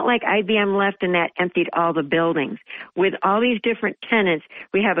 so it's not like IBM left and that emptied all the buildings. With all these different tenants,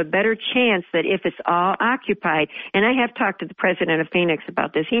 we have a better chance that if it's all occupied, and I have talked to the president of Phoenix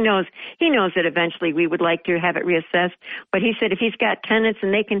about this, he knows that eventually we would like to have it reassessed, but he said if he's got tenants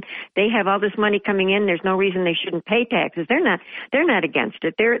and they have all this money coming in, there's no reason they shouldn't pay taxes. They're not against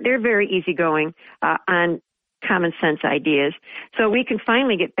it. They're very easygoing on common sense ideas. So we can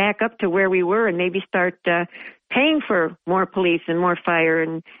finally get back up to where we were and maybe start paying for more police and more fire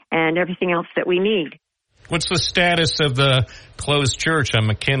and everything else that we need. What's the status of the closed church on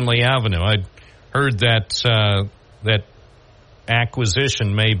McKinley Avenue? I heard that that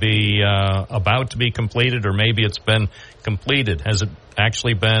acquisition may be about to be completed, or maybe it's been completed. Has it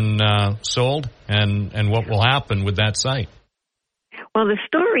actually been sold? And what will happen with that site? Well, the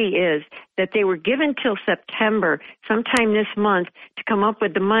story is that they were given till September, sometime this month, to come up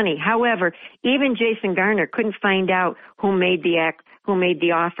with the money. However, even Jason Garner couldn't find out who made the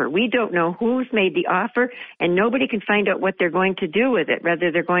offer. We don't know who's made the offer, and nobody can find out what they're going to do with it,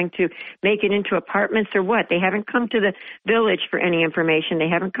 whether they're going to make it into apartments or what. They haven't come to the village for any information. They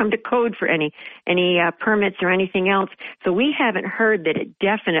haven't come to code for any permits or anything else. So we haven't heard that it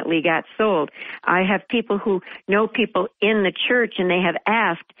definitely got sold. I have people who know people in the church, and they have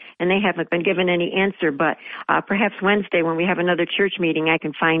asked, and they haven't been given any answer. But perhaps Wednesday, when we have another church meeting, I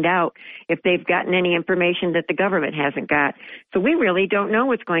can find out if they've gotten any information that the government hasn't got. So we really don't know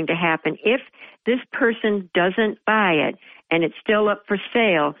what's going to happen. If this person doesn't buy it and it's still up for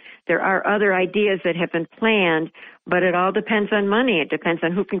sale, there are other ideas that have been planned, but it all depends on money. It depends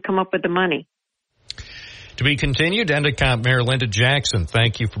on who can come up with the money. To be continued, Endicott Mayor Linda Jackson,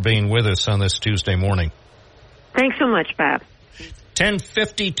 thank you for being with us on this Tuesday morning. Thanks so much, Bob.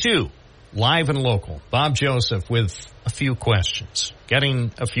 10:52, live and local. Bob Joseph with a few questions,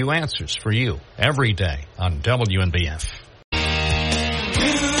 getting a few answers for you every day on WNBF.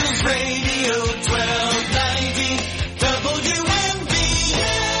 News Radio 1290 WNBF.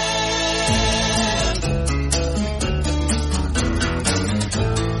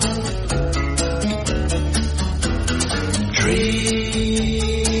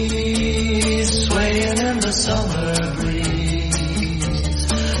 Trees swaying in the summer breeze,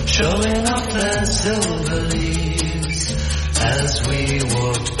 showing off their silver leaves as we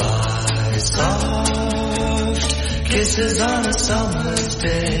walked by. Kisses on a summer's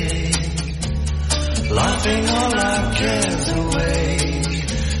day, laughing all our cares away,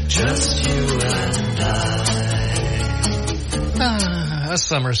 just you and I. A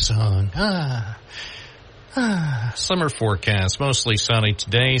summer song. Summer forecast, mostly sunny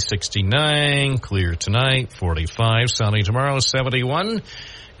today, 69, clear tonight, 45, sunny tomorrow, 71,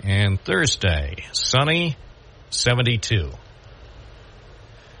 and Thursday, sunny, 72.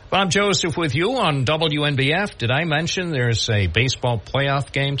 Bob Joseph with you on WNBF. Did I mention there's a baseball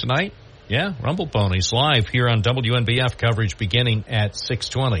playoff game tonight? Yeah, Rumble Ponies live here on WNBF, coverage beginning at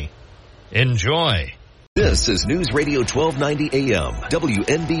 6:20. Enjoy. This is News Radio 1290 AM,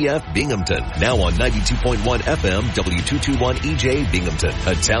 WNBF Binghamton. Now on 92.1 FM, W221 EJ Binghamton,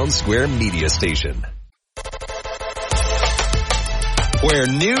 a Town Square media station. Where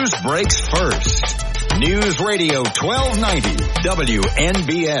news breaks first. News Radio 1290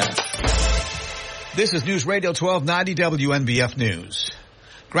 WNBF. This is News Radio 1290 WNBF News.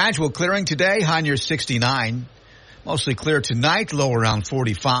 Gradual clearing today, high near 69. Mostly clear tonight, low around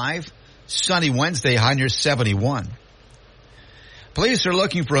 45. Sunny Wednesday, high near 71. Police are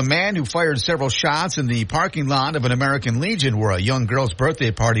looking for a man who fired several shots in the parking lot of an American Legion where a young girl's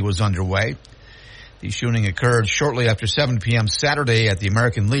birthday party was underway. The shooting occurred shortly after 7 p.m. Saturday at the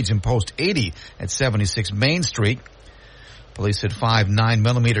American Legion Post 80 at 76 Main Street. Police said 5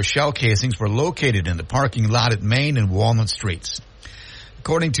 9mm shell casings were located in the parking lot at Main and Walnut Streets.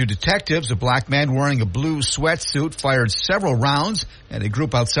 According to detectives, a black man wearing a blue sweatsuit fired several rounds at a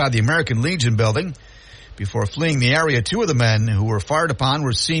group outside the American Legion building. Before fleeing the area, 2 of the men who were fired upon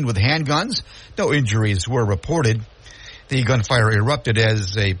were seen with handguns. No injuries were reported. The gunfire erupted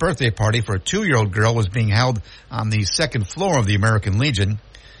as a birthday party for a 2-year-old girl was being held on the 2nd floor of the American Legion.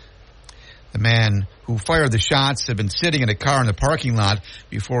 The man who fired the shots had been sitting in a car in the parking lot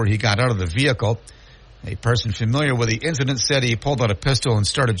before he got out of the vehicle. A person familiar with the incident said he pulled out a pistol and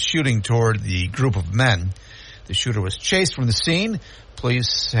started shooting toward the group of men. The shooter was chased from the scene.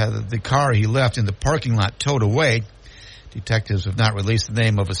 Police had the car he left in the parking lot towed away. Detectives have not released the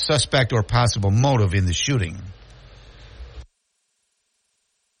name of a suspect or possible motive in the shooting.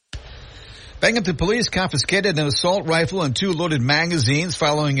 Binghamton police confiscated an assault rifle and 2 loaded magazines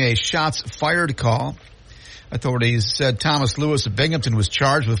following a shots fired call. Authorities said Thomas Lewis of Binghamton was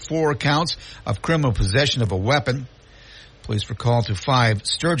charged with 4 counts of criminal possession of a weapon. Police were called to 5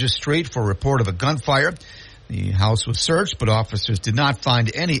 Sturgis Street for a report of a gunfire. The house was searched, but officers did not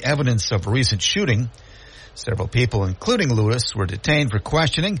find any evidence of recent shooting. Several people, including Lewis, were detained for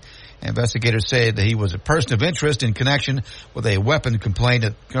questioning. Investigators say that he was a person of interest in connection with a weapon complaint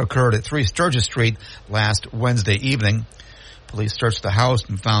that occurred at 3 Sturgis Street last Wednesday evening. Police searched the house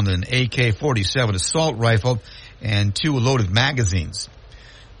and found an AK-47 assault rifle and 2 loaded magazines.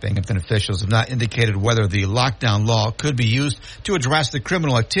 Binghamton officials have not indicated whether the lockdown law could be used to address the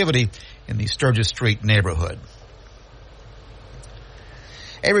criminal activity in the Sturgis Street neighborhood.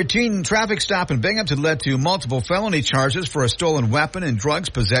 A routine traffic stop in Binghamton led to multiple felony charges for a stolen weapon and drugs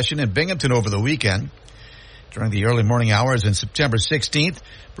possession in Binghamton over the weekend. During the early morning hours on September 16th,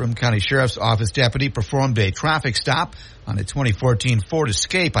 Broome County Sheriff's Office deputy performed a traffic stop on a 2014 Ford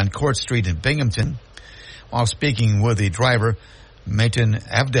Escape on Court Street in Binghamton. While speaking with the driver, Mayton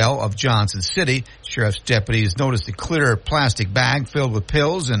Avdel of Johnson City, sheriff's deputies noticed a clear plastic bag filled with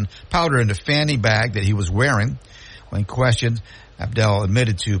pills and powder in a fanny bag that he was wearing. When questioned, Abdel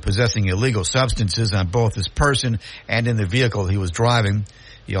admitted to possessing illegal substances on both his person and in the vehicle he was driving.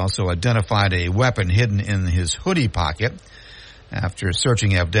 He also identified a weapon hidden in his hoodie pocket. After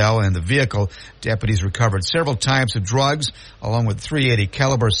searching Abdel and the vehicle, deputies recovered several types of drugs, along with .380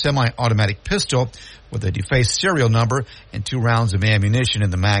 caliber semi-automatic pistol with a defaced serial number and 2 rounds of ammunition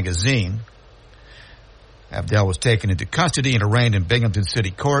in the magazine. Abdel was taken into custody and arraigned in Binghamton City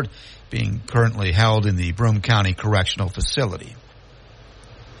Court, being currently held in the Broome County Correctional Facility.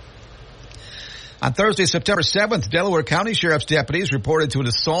 On Thursday, September 7th, Delaware County Sheriff's deputies reported to an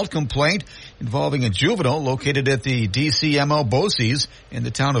assault complaint involving a juvenile located at the DCMO Bosse's in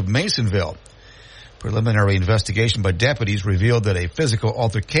the town of Masonville. Preliminary investigation by deputies revealed that a physical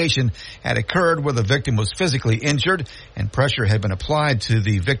altercation had occurred where the victim was physically injured and pressure had been applied to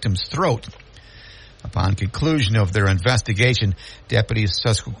the victim's throat. Upon conclusion of their investigation, deputies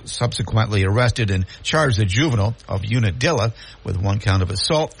subsequently arrested and charged the juvenile of Unadilla with 1 count of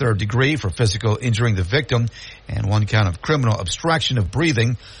assault, 3rd degree for physical injuring the victim, and 1 count of criminal obstruction of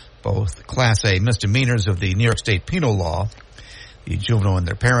breathing, both Class A misdemeanors of the New York State Penal Law. The juvenile and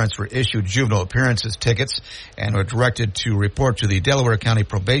their parents were issued juvenile appearances tickets and were directed to report to the Delaware County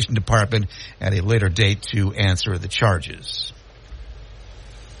Probation Department at a later date to answer the charges.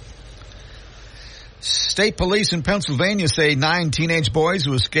 State police in Pennsylvania say 9 teenage boys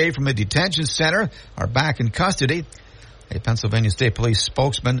who escaped from a detention center are back in custody. A Pennsylvania State Police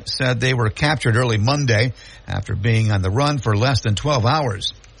spokesman said they were captured early Monday after being on the run for less than 12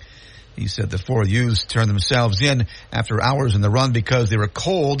 hours. He said the 4 youths turned themselves in after hours on the run because they were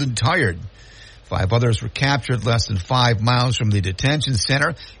cold and tired. 5 others were captured less than 5 miles from the detention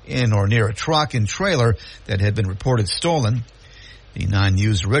center in or near a truck and trailer that had been reported stolen. The 9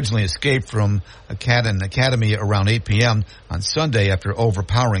 youths originally escaped from an academy around 8 p.m. on Sunday after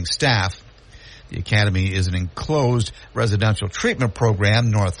overpowering staff. The academy is an enclosed residential treatment program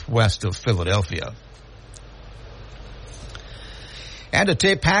northwest of Philadelphia. And a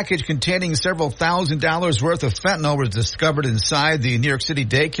tape package containing several $1,000s worth of fentanyl was discovered inside the New York City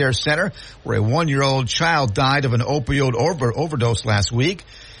daycare center where a 1-year-old child died of an opioid overdose last week.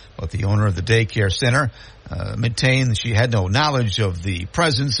 But the owner of the daycare center maintained she had no knowledge of the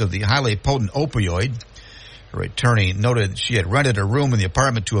presence of the highly potent opioid. Her attorney noted she had rented a room in the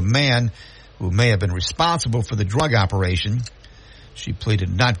apartment to a man who may have been responsible for the drug operation. She pleaded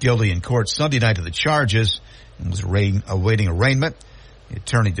not guilty in court Sunday night to the charges and was awaiting arraignment. The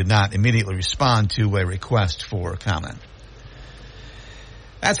attorney did not immediately respond to a request for comment.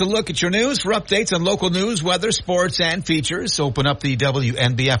 That's a look at your news. For updates on local news, weather, sports, and features, open up the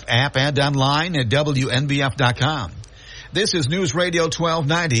WNBF app and online at WNBF.com. This is News Radio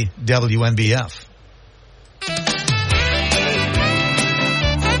 1290 WNBF.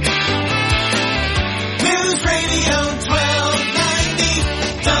 News Radio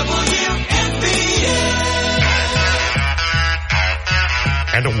 1290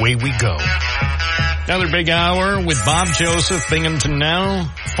 WNBF. And away we go. Another big hour with Bob Joseph, Binghamton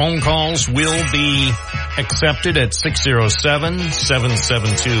Now. Phone calls will be accepted at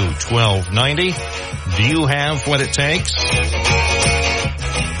 607-772-1290. Do you have what it takes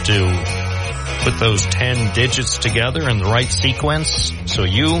to put those 10 digits together in the right sequence so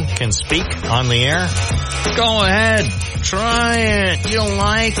you can speak on the air? Go ahead. Try it. You'll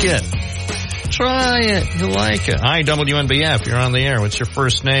like it. Try it. You'll like it. Hi, WNBF. You're on the air. What's your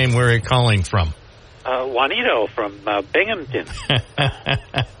first name? Where are you calling from? Juanito from Binghamton.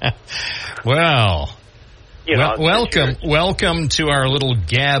 Well, welcome to our little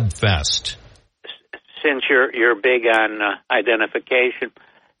Gab Fest. Since you're big on identification,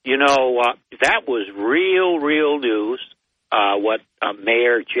 that was real news. What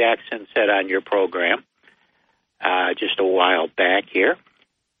Mayor Jackson said on your program just a while back here.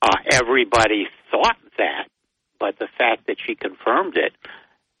 Everybody thought that, but the fact that she confirmed it.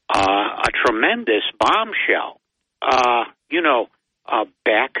 A tremendous bombshell.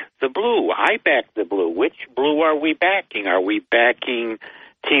 Back the blue. I back the blue. Which blue are we backing? Are we backing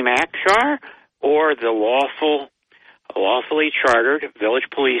Team Akshar or the lawfully chartered village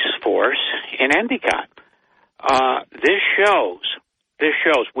police force in Endicott? This shows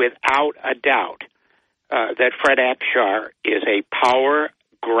without a doubt that Fred Akshar is a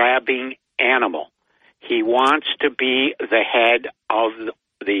power-grabbing animal. He wants to be the head of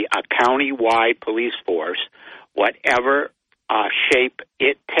the county-wide police force, whatever shape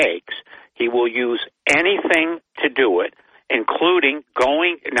it takes. He will use anything to do it, including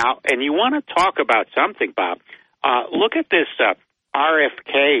going now. And you want to talk about something, Bob? Look at this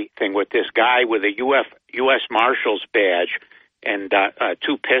RFK thing with this guy with a U.S. Marshal's badge and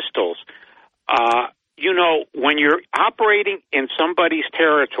 2 pistols. When you're operating in somebody's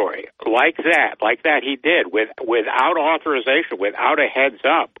territory like that he did, without authorization, without a heads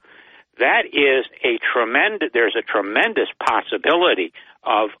up, there's a tremendous possibility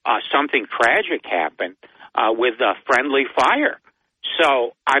of something tragic happen with friendly fire.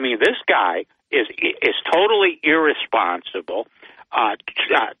 So, this guy is totally irresponsible,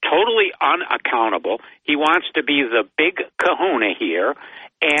 totally unaccountable. He wants to be the big kahuna here.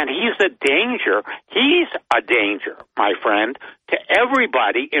 And he's a danger, my friend, to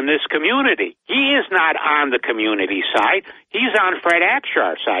everybody in this community. He is not on the community side. He's on Fred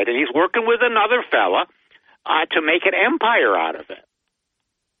Akshar's side, and he's working with another fella to make an empire out of it.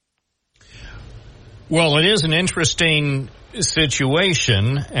 Well, it is an interesting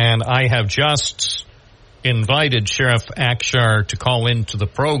situation, and I have just invited Sheriff Akshar to call into the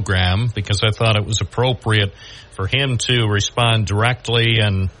program because I thought it was appropriate for him to respond directly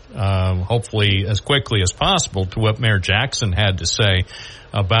and hopefully as quickly as possible to what Mayor Jackson had to say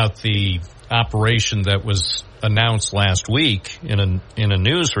about the operation that was announced last week in a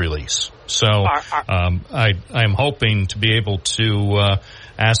news release. So I'm hoping to be able to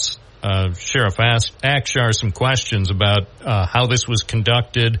ask Sheriff Akshar some questions about how this was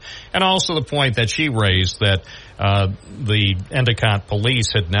conducted, and also the point that she raised that the Endicott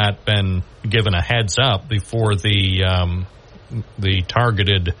police had not been given a heads up before the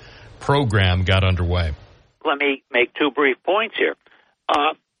targeted program got underway. Let me make two brief points here.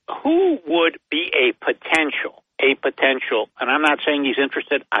 Who would be a potential, and I'm not saying he's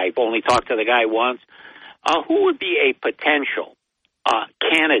interested, I've only talked to the guy once, who would be a potential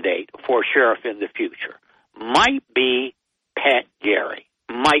candidate for sheriff in the future? Might be Pat Gary.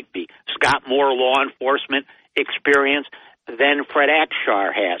 Might be. He's got more law enforcement experience than Fred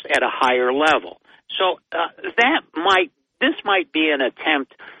Akshar has at a higher level. So this might be an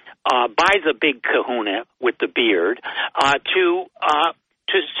attempt by the big kahuna with the beard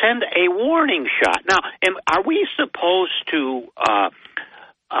to send a warning shot. Now, are we supposed to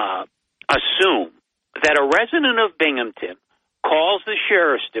assume that a resident of Binghamton calls the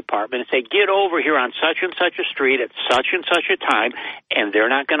sheriff's department and say, get over here on such and such a street at such and such a time, and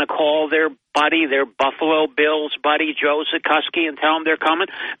they're not going to call their buddy, their Buffalo Bills buddy, Joe Zikuski, and tell him they're coming?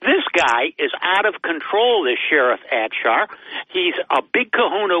 This guy is out of control, this Sheriff Akshar. He's a big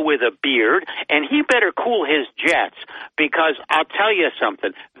kahuna with a beard, and he better cool his jets, because I'll tell you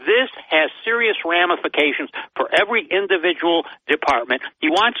something, this has serious ramifications for every individual department.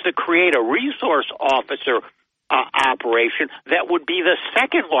 He wants to create a resource officer operation that would be the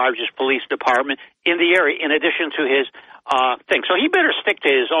second largest police department in the area, in addition to his thing. So he better stick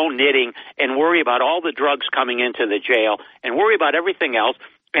to his own knitting and worry about all the drugs coming into the jail and worry about everything else,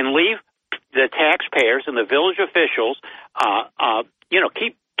 and leave the taxpayers and the village officials,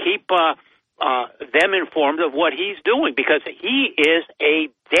 keep them informed of what he's doing, because he is a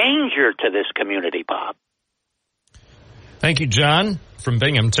danger to this community, Bob. Thank you, John, from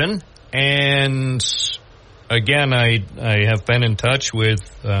Binghamton. And again, I have been in touch with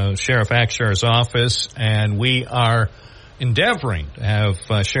Sheriff Akshar's office, and we are endeavoring to have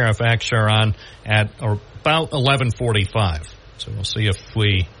Sheriff Akshar on at about 11:45. So we'll see if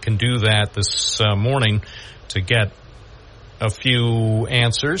we can do that this morning to get a few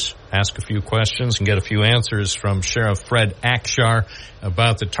answers, ask a few questions, and get a few answers from Sheriff Fred Akshar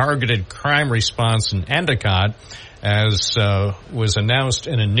about the targeted crime response in Endicott, as was announced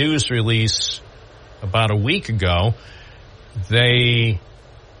in a news release about a week ago. They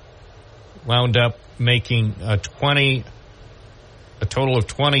wound up making a total of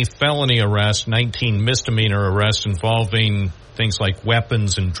 20 felony arrests, 19 misdemeanor arrests involving things like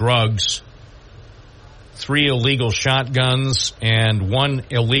weapons and drugs, 3 illegal shotguns, and 1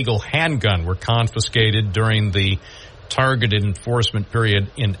 illegal handgun were confiscated during the targeted enforcement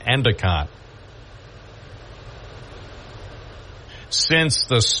period in Endicott. Since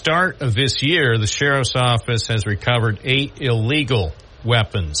the start of this year, the Sheriff's Office has recovered 8 illegal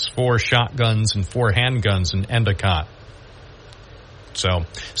weapons, 4 shotguns and 4 handguns in Endicott. So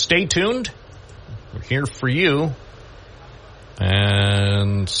stay tuned. We're here for you.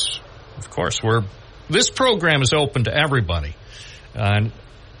 And, of course, this program is open to everybody. And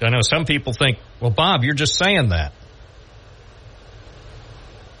I know some people think, well, Bob, you're just saying that.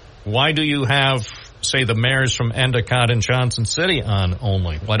 Why do you have, say, the mayors from Endicott and Johnson City on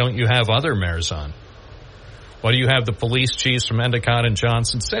only? Why don't you have other mayors on? Why do you have the police chiefs from Endicott and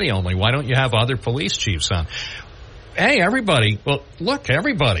Johnson City only? Why don't you have other police chiefs on? Hey, everybody. Well, look,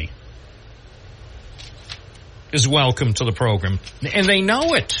 everybody is welcome to the program. And they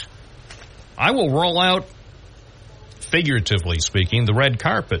know it. I will roll out, figuratively speaking, the red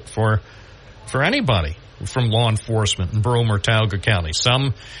carpet for anybody from law enforcement in Broome or Talga County.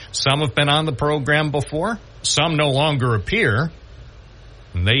 Some have been on the program before. Some no longer appear.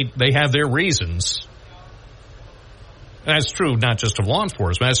 And they have their reasons. That's true not just of law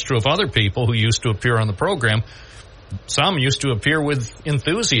enforcement. That's true of other people who used to appear on the program. Some used to appear with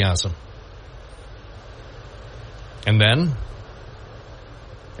enthusiasm. And then,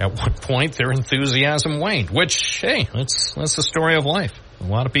 at what point their enthusiasm waned, which, hey, that's the story of life. A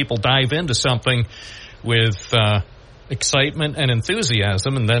lot of people dive into something with excitement and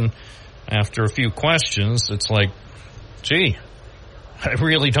enthusiasm, and then after a few questions, it's like, gee, I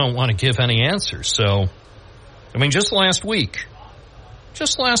really don't want to give any answers. So, I mean, just last week,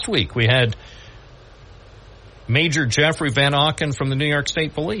 we had Major Jeffrey Van Auken from the New York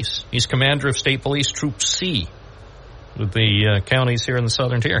State Police. He's commander of State Police Troop C with the counties here in the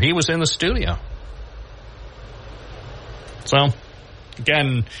Southern Tier. He was in the studio. So,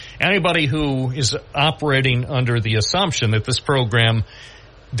 again, anybody who is operating under the assumption that this program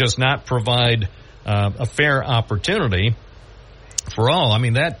does not provide a fair opportunity for all, I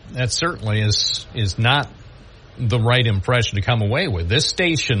mean, that certainly is not the right impression to come away with. This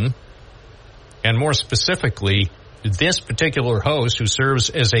station And more specifically, this particular host who serves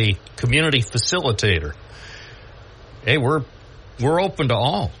as a community facilitator. Hey, we're open to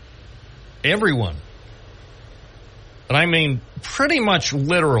all. Everyone. But I mean, pretty much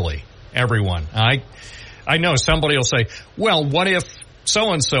literally everyone. I know somebody will say, well, what if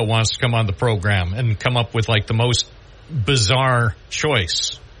so-and-so wants to come on the program and come up with like the most bizarre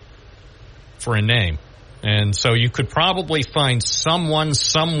choice for a name. And so you could probably find someone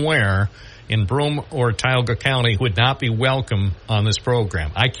somewhere in Broome or Tioga County who would not be welcome on this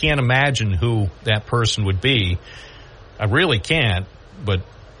program. I can't imagine who that person would be. I really can't, but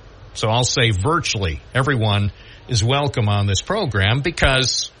so I'll say virtually everyone is welcome on this program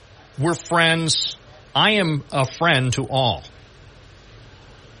because we're friends. I am a friend to all.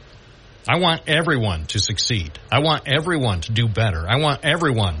 I want everyone to succeed. I want everyone to do better. I want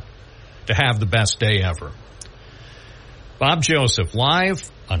everyone to have the best day ever. Bob Joseph, live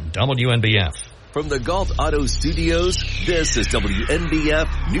on WNBF. From the Galt Auto Studios, this is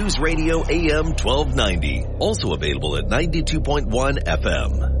WNBF News Radio AM 1290. Also available at 92.1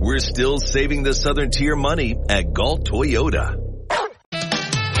 FM. We're still saving the Southern Tier money at Galt Toyota.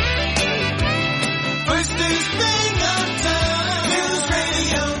 First is Binghamton, News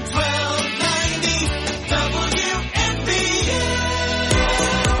Radio 1290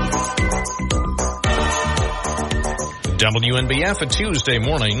 WNBF. WNBF, a Tuesday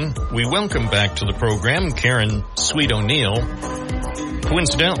morning. We welcome back to the program Karen Sweet O'Neill.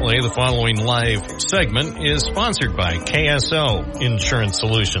 Coincidentally, the following live segment is sponsored by KSO Insurance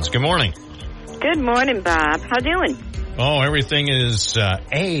Solutions. Good morning. Good morning, Bob. How doing? Oh, everything is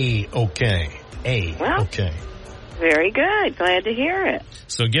A-okay. A-okay. Very good. Glad to hear it.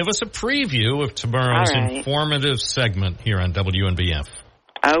 So give us a preview of tomorrow's informative segment here on WNBF.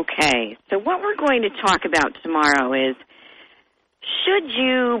 Okay. So what we're going to talk about tomorrow is, should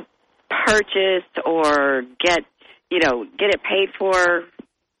you purchase or get it paid for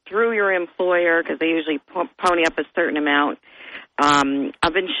through your employer, because they usually pony up a certain amount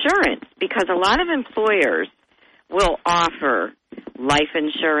of insurance, because a lot of employers will offer life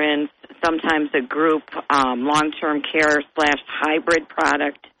insurance, sometimes a group long-term care / hybrid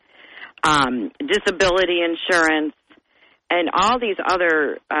product, disability insurance, and all these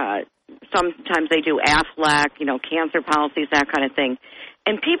other, sometimes they do AFLAC, cancer policies, that kind of thing.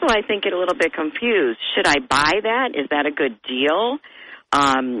 And people, I think, get a little bit confused. Should I buy that? Is that a good deal?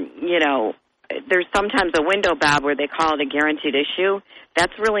 There's sometimes a window, Bob, where they call it a guaranteed issue.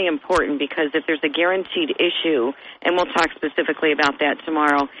 That's really important, because if there's a guaranteed issue, and we'll talk specifically about that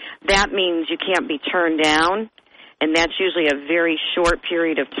tomorrow, that means you can't be turned down, and that's usually a very short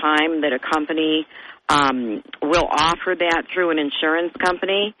period of time that a company will offer that through an insurance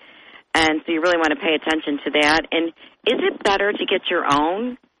company. And so you really want to pay attention to that. And is it better to get your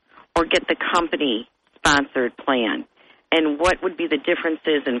own or get the company-sponsored plan? And what would be the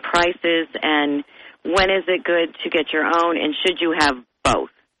differences in prices? And when is it good to get your own? And should you have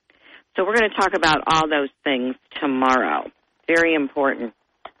both? So we're going to talk about all those things tomorrow. Very important.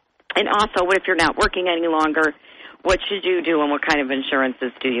 And also, what if you're not working any longer? What should you do, and what kind of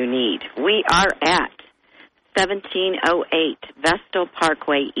insurances do you need? We are at 1708 Vestal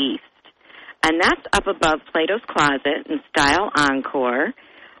Parkway East. And that's up above Plato's Closet and Style Encore,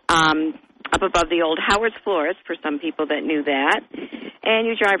 up above the old Howard's Florist, for some people that knew that. And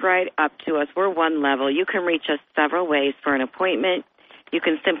you drive right up to us. We're one level. You can reach us several ways for an appointment. You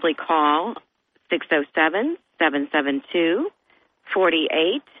can simply call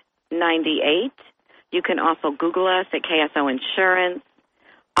 607-772-4898. You can also Google us at KSO Insurance.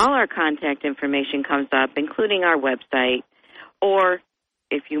 All our contact information comes up, including our website. Or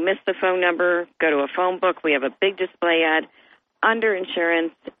if you miss the phone number, go to a phone book. We have a big display ad under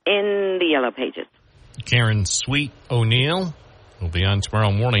insurance in the yellow pages. Karen Sweet O'Neill will be on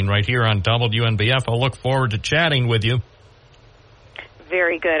tomorrow morning right here on WNBF. I'll look forward to chatting with you.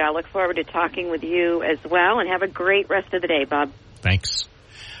 Very good. I look forward to talking with you as well, and have a great rest of the day, Bob. Thanks.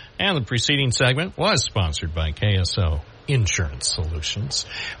 And the preceding segment was sponsored by KSO Insurance Solutions.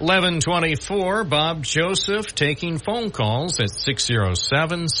 11:24, Bob Joseph taking phone calls at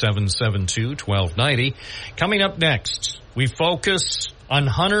 607-772-1290. Coming up next, we focus on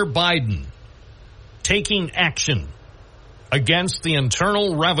Hunter Biden taking action against the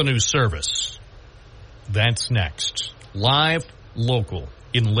Internal Revenue Service. That's next. Live, local,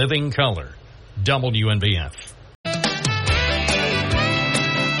 in living color. WNBF.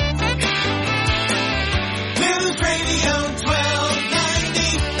 News Radio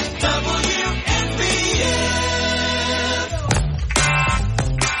 1290 WNBF.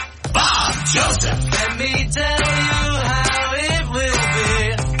 Bob Joseph. Let me tell you how it will be.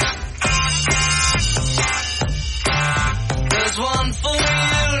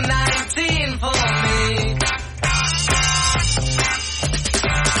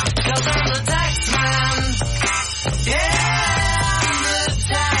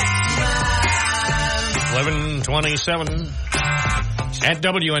 11:27 at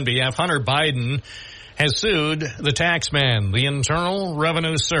WNBF. Hunter Biden has sued the taxman, the Internal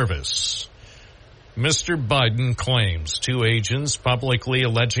Revenue Service. Mr. Biden claims 2 agents publicly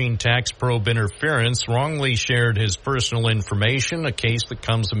alleging tax probe interference wrongly shared his personal information, a case that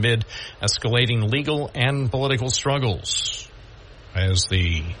comes amid escalating legal and political struggles as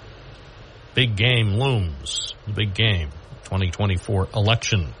the big game looms, the big game, 2024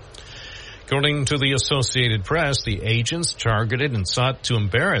 election. According to the Associated Press, the agents targeted and sought to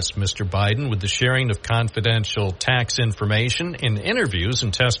embarrass Mr. Biden with the sharing of confidential tax information in interviews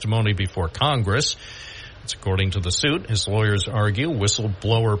and testimony before Congress. It's according to the suit. His lawyers argue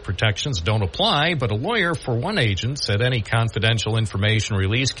whistleblower protections don't apply, but a lawyer for one agent said any confidential information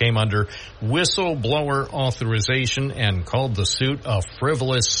release came under whistleblower authorization and called the suit a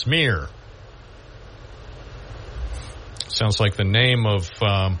frivolous smear. Sounds like the name of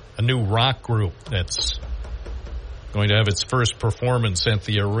a new rock group that's going to have its first performance at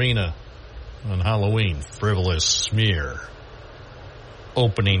the arena on Halloween. Frivolous Smear.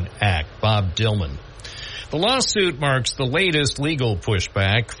 Opening act, Bob Dillman. The lawsuit marks the latest legal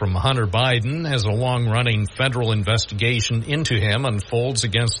pushback from Hunter Biden as a long-running federal investigation into him unfolds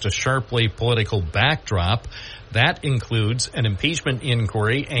against a sharply political backdrop. That includes an impeachment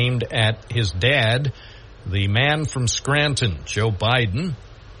inquiry aimed at his dad, the man from Scranton, Joe Biden,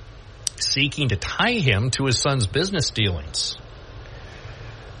 seeking to tie him to his son's business dealings.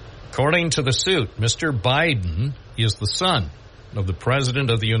 According to the suit, Mr. Biden is the son of the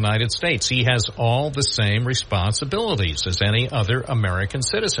President of the United States. He has all the same responsibilities as any other American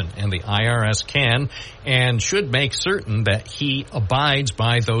citizen, and the IRS can and should make certain that he abides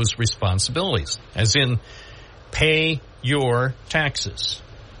by those responsibilities, as in pay your taxes.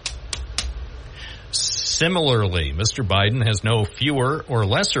 Similarly, Mr. Biden has no fewer or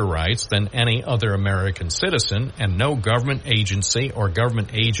lesser rights than any other American citizen, and no government agency or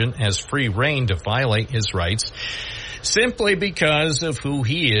government agent has free rein to violate his rights simply because of who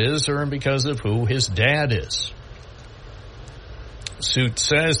he is or because of who his dad is. Suit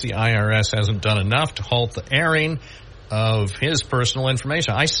says the IRS hasn't done enough to halt the airing of his personal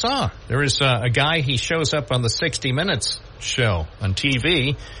information. I saw there is a guy, he shows up on the 60 Minutes show on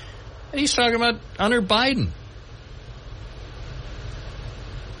TV. He's talking about Hunter Biden.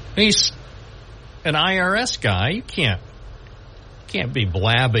 He's an IRS guy. You can't be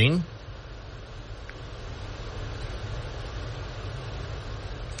blabbing.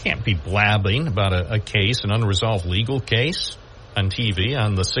 Can't be blabbing about a case, an unresolved legal case on TV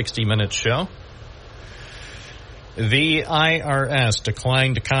on the 60 Minutes show. The IRS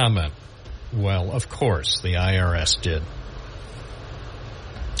declined to comment. Well, of course the IRS did.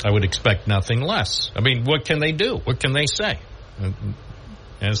 I would expect nothing less. I mean, what can they do? What can they say?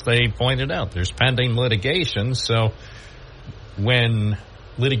 As they pointed out, there's pending litigation, so when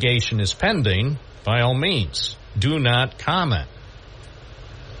litigation is pending, by all means, do not comment.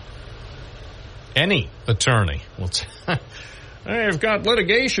 Any attorney will say, hey, I've got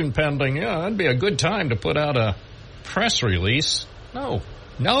litigation pending. Yeah, that'd be a good time to put out a press release. No,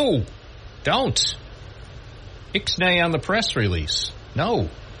 don't. Ixnay on the press release. No.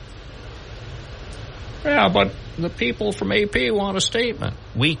 Yeah, but the people from AP want a statement.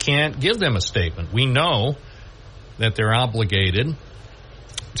 We can't give them a statement. We know that they're obligated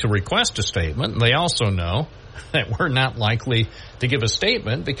to request a statement. And they also know that we're not likely to give a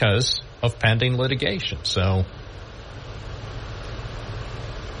statement because of pending litigation. So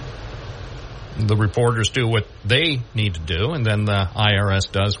the reporters do what they need to do, and then the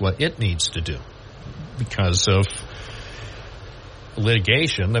IRS does what it needs to do because of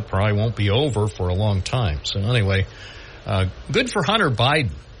litigation that probably won't be over for a long time. So anyway, good for Hunter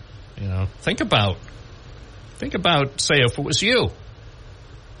Biden. You know, think about, say, if it was you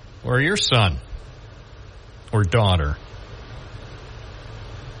or your son or daughter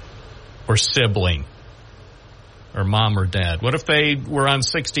or sibling or mom or dad. What if they were on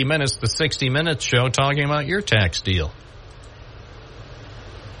 60 Minutes, the 60 Minutes show, talking about your tax deal?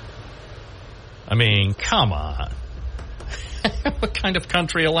 I mean, come on. What kind of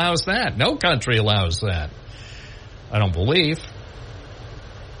country allows that? No country allows that. I don't believe.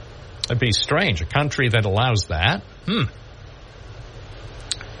 It'd be strange. A country that allows that?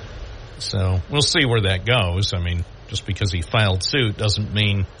 So we'll see where that goes. I mean, just because he filed suit doesn't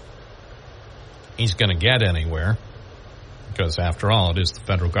mean he's going to get anywhere. Because after all, it is the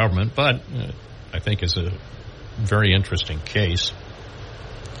federal government. But I think it's a very interesting case.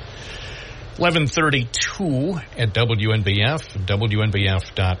 11:32 at WNBF,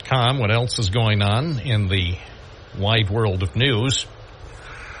 WNBF.com. What else is going on in the wide world of news?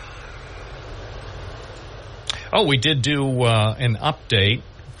 Oh, we did do an update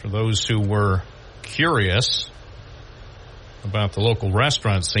for those who were curious about the local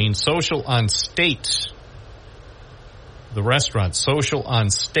restaurant scene. Social on State. The restaurant Social on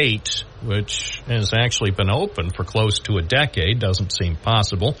State, which has actually been open for close to a decade, doesn't seem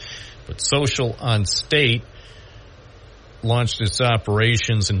possible, but Social on State launched its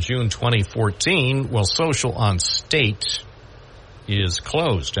operations in June 2014. Well, Social on State is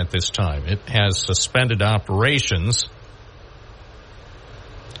closed at this time. It has suspended operations.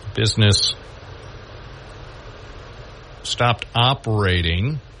 Business stopped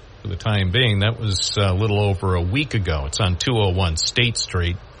operating for the time being. That was a little over a week ago. It's on 201 State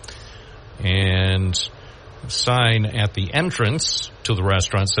Street. And the sign at the entrance to the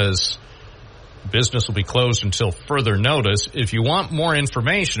restaurant says business will be closed until further notice. If you want more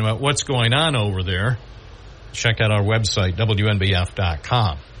information about what's going on over there, check out our website,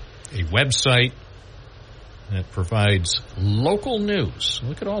 WNBF.com. A website that provides local news.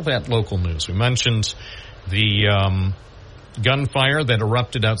 Look at all that local news. We mentioned the gunfire that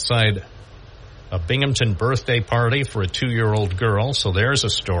erupted outside a Binghamton birthday party for a 2-year-old girl. So there's a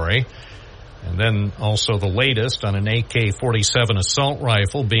story. And then also the latest on an AK-47 assault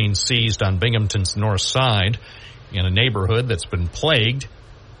rifle being seized on Binghamton's north side in a neighborhood that's been plagued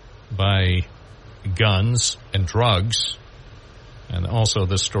by guns and drugs. And also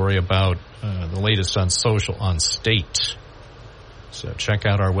this story about the latest on Social on State. So check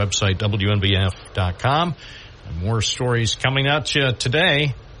out our website, WNBF.com. And more stories coming at you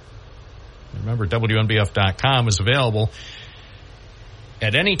today. Remember, WNBF.com is available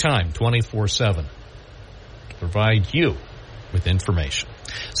at any time, 24/7, to provide you with information.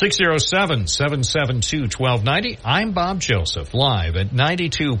 607-772-1290. I'm Bob Joseph, live at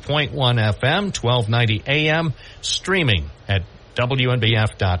 92.1 FM, 1290 AM, streaming at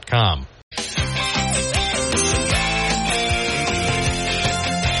WNBF.com.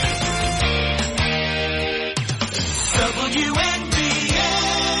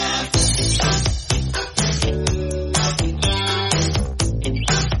 WNBF.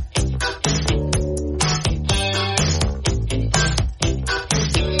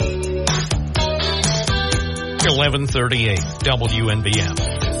 1138 WNBF.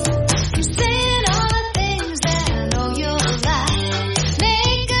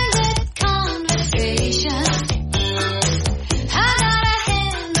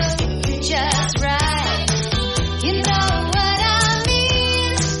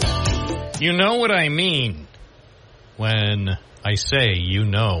 You know what I mean when I say you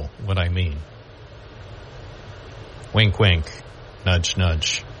know what I mean. Wink, wink, nudge,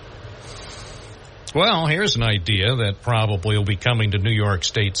 nudge. Well, here's an idea that probably will be coming to New York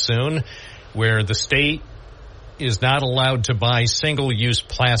State soon, where the state is not allowed to buy single-use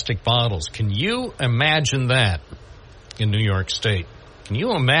plastic bottles. Can you imagine that in New York State? Can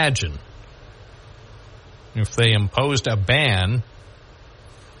you imagine if they imposed a ban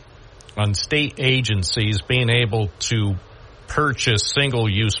on state agencies being able to purchase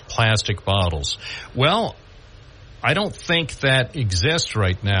single-use plastic bottles? Well, I don't think that exists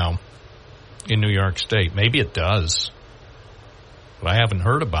right now in New York State. Maybe it does, but I haven't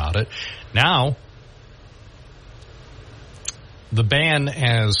heard about it. Now, the ban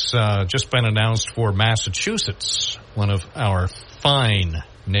has just been announced for Massachusetts. One of our fine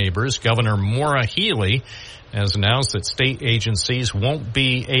neighbors, Governor Maura Healey, has announced that state agencies won't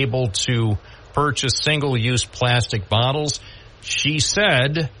be able to purchase single-use plastic bottles. She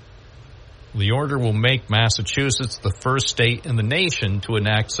said the order will make Massachusetts the first state in the nation to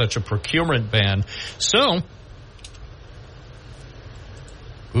enact such a procurement ban. So,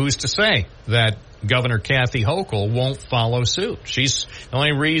 who's to say that Governor Kathy Hochul won't follow suit? The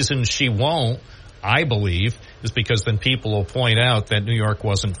only reason she won't, I believe, is because then people will point out that New York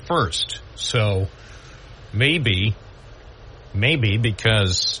wasn't first. So, maybe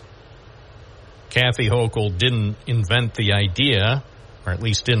because Kathy Hochul didn't invent the idea, or at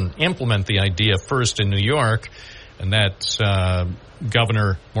least didn't implement the idea first in New York, and that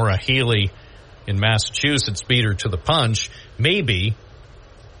Governor Maura Healey in Massachusetts beat her to the punch, maybe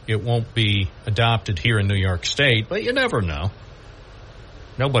it won't be adopted here in New York State, but you never know.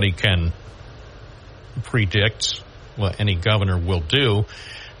 Nobody can predict what any governor will do.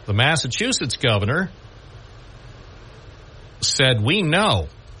 The Massachusetts governor said, we know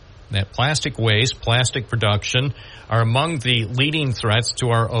that plastic waste, plastic production are among the leading threats to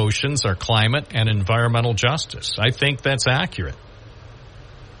our oceans, our climate, and environmental justice. I think that's accurate.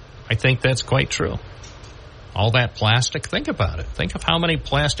 I think that's quite true. All that plastic, think about it. Think of how many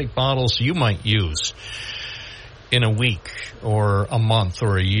plastic bottles you might use in a week or a month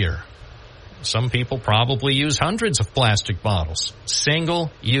or a year. some people probably use hundreds of plastic bottles,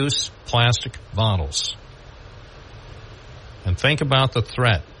 single-use plastic bottles. And think about the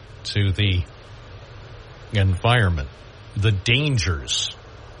threat to the environment, the dangers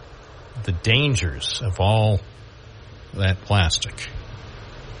of all that plastic.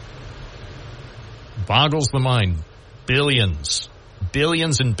 Boggles the mind. Billions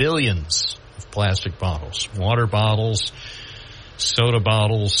and billions of plastic bottles, water bottles, soda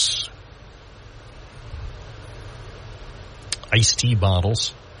bottles, iced tea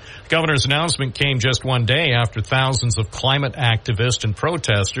bottles. The governor's announcement came just one day after thousands of climate activists and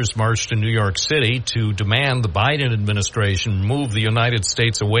protesters marched in New York City to demand the Biden administration move the United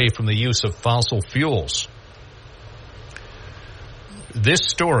States away from the use of fossil fuels. This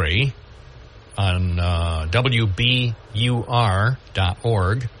story on WBUR.org.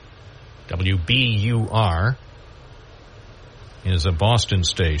 WBUR is a Boston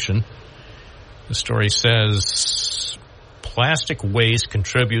station. The story says plastic waste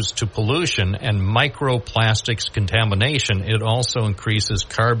contributes to pollution and microplastics contamination. It also increases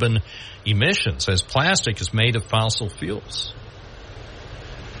carbon emissions as plastic is made of fossil fuels.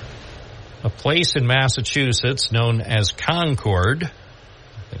 A place in Massachusetts known as Concord, I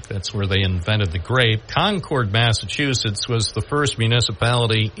think that's where they invented the grape. Concord, Massachusetts was the first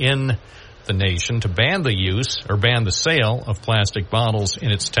municipality in the nation to ban the sale of plastic bottles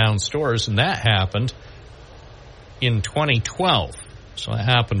in its town stores, and that happened in 2012. So it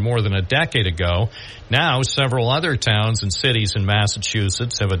happened more than a decade ago. Now, several other towns and cities in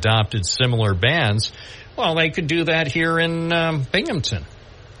Massachusetts have adopted similar bans. Well, they could do that here in Binghamton,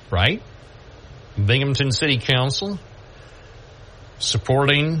 right? Binghamton City Council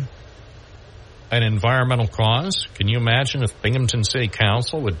supporting an environmental cause. Can you imagine if Binghamton City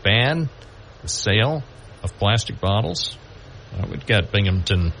Council would ban the sale of plastic bottles? That would get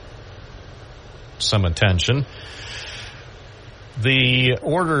Binghamton some attention. The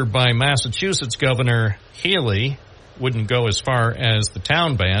order by Massachusetts Governor Healey wouldn't go as far as the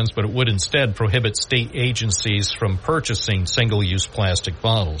town bans, but it would instead prohibit state agencies from purchasing single-use plastic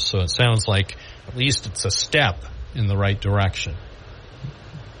bottles. So it sounds like at least it's a step in the right direction.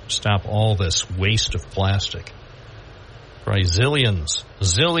 Stop all this waste of plastic. Probably zillions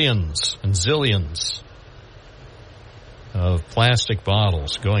and zillions of plastic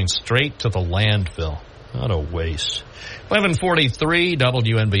bottles going straight to the landfill. What a waste. 11:43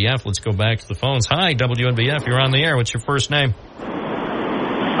 WNBF. Let's go back to the phones. Hi, WNBF. You're on the air. What's your first name?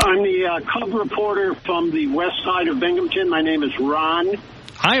 I'm the cub reporter from the west side of Binghamton. My name is Ron.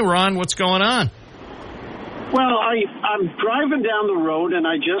 Hi, Ron. What's going on? Well, I'm driving down the road, and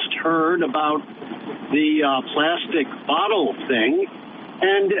I just heard about the plastic bottle thing,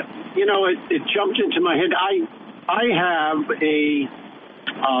 and, you know, it jumped into my head. I have a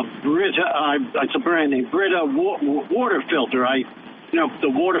Brita, it's a brand name, Brita water filter. The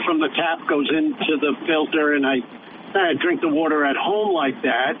water from the tap goes into the filter, and I drink the water at home like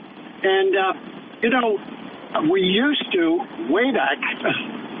that. And, we used to, way back,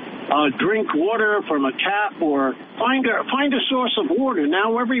 drink water from a tap or find a source of water.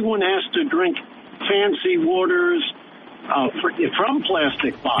 Now everyone has to drink fancy waters from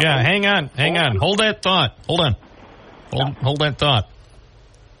plastic bottles. Yeah, hang on. Hold that thought. Hold that thought.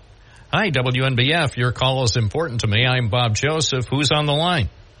 Hi, WNBF. Your call is important to me. I'm Bob Joseph. Who's on the line?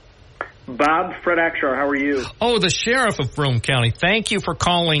 Bob, Fred Akshar. How are you? Oh, the sheriff of Broome County. Thank you for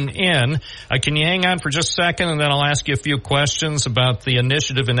calling in. Can you hang on for just a second, and then I'll ask you a few questions about the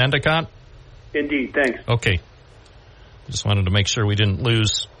initiative in Endicott? Indeed. Thanks. Okay. Just wanted to make sure we didn't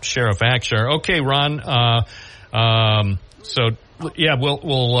lose Sheriff Akshar. Okay, Ron. We'll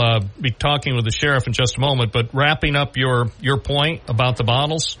be talking with the sheriff in just a moment, but wrapping up your point about the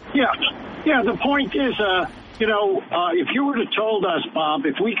bottles? Yeah, the point is, if you would have told us, Bob,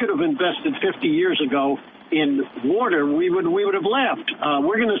 if we could have invested 50 years ago in water, we would have laughed.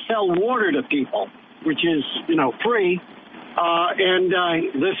 We're going to sell water to people, which is, free. And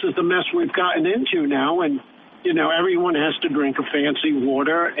this is the mess we've gotten into now. And, everyone has to drink a fancy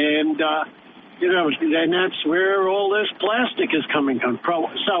water. And, and that's where all this plastic is coming from.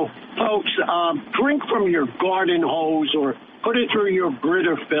 So, folks, drink from your garden hose or put it through your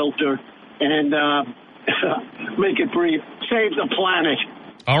Brita filter and make it brief. Save the planet.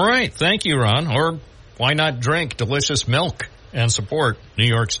 All right. Thank you, Ron. Or why not drink delicious milk and support New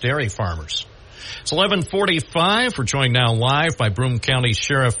York's dairy farmers? It's 11:45. We're joined now live by Broome County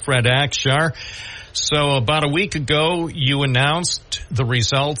Sheriff Fred Akshar. So about a week ago, you announced the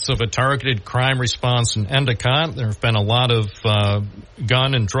results of a targeted crime response in Endicott. There have been a lot of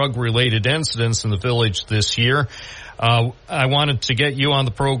gun and drug-related incidents in the village this year. I wanted to get you on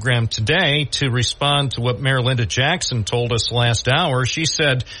the program today to respond to what Mayor Linda Jackson told us last hour. She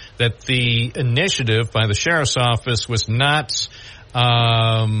said that the initiative by the Sheriff's Office was not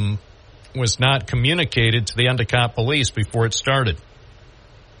communicated to the Endicott Police before it started.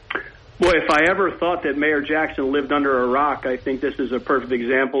 Boy, if I ever thought that Mayor Jackson lived under a rock, I think this is a perfect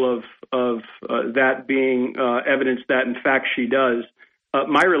example of that being evidence that, in fact, she does.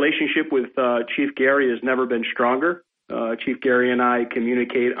 My relationship with Chief Gary has never been stronger. Chief Gary and I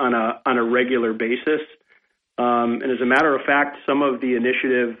communicate on a regular basis. And as a matter of fact, some of the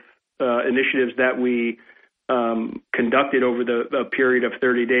initiatives that we conducted over the period of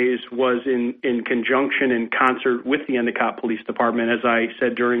 30 days was in conjunction and concert with the Endicott Police Department, as I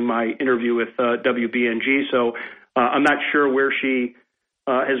said during my interview with WBNG. So I'm not sure where she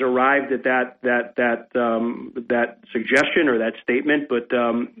has arrived at that suggestion or that statement, but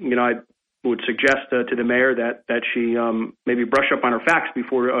I would suggest to the mayor that she maybe brush up on her facts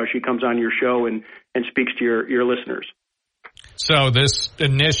before she comes on your show and speaks to your listeners. So this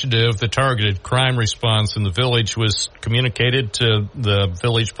initiative, the targeted crime response in the village, was communicated to the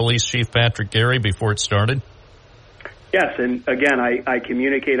village police chief, Patrick Gary, before it started? Yes, and again, I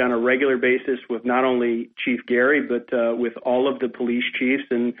communicate on a regular basis with not only Chief Gary, but with all of the police chiefs.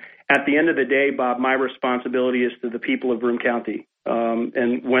 And at the end of the day, Bob, my responsibility is to the people of Broome County.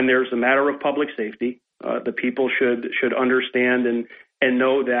 And when there's a matter of public safety, the people should understand and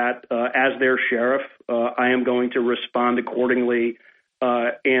know that as their sheriff, I am going to respond accordingly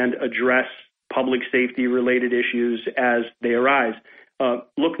and address public safety related issues as they arise.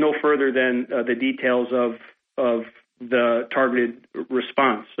 Look no further than the details of the targeted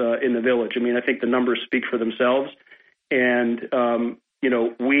response in the village. I mean, I think the numbers speak for themselves. And,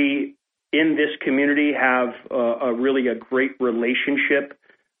 we in this community have really a great relationship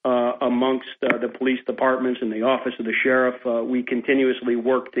amongst the police departments and the office of the sheriff. We continuously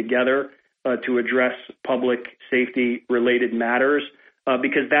work together to address public safety related matters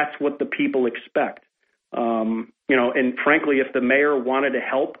because that's what the people expect. And frankly, if the mayor wanted to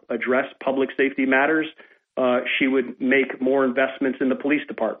help address public safety matters, she would make more investments in the police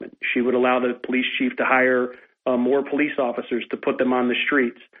department. She would allow the police chief to hire more police officers to put them on the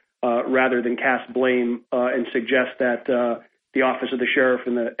streets rather than cast blame and suggest that the office of the sheriff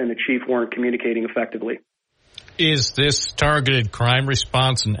and the chief weren't communicating effectively. Is this targeted crime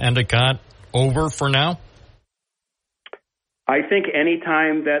response in Endicott over for now? I think any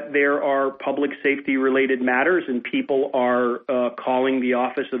time that there are public safety related matters and people are calling the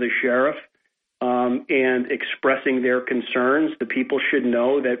office of the sheriff and expressing their concerns, the people should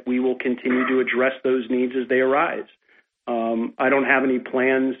know that we will continue to address those needs as they arise. I don't have any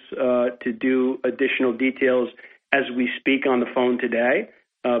plans to do additional details as we speak on the phone today.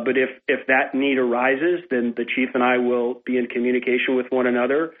 But if that need arises, then the chief and I will be in communication with one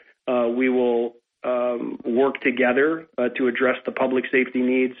another. We will work together to address the public safety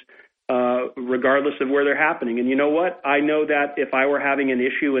needs, regardless of where they're happening. And you know what? I know that if I were having an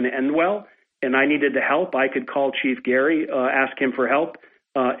issue in Endwell and I needed the help, I could call Chief Gary, ask him for help,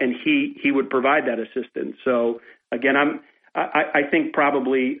 and he would provide that assistance. So again, I think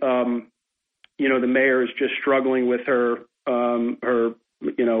probably the mayor is just struggling with her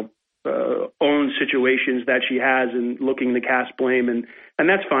own situations that she has and looking to cast blame, and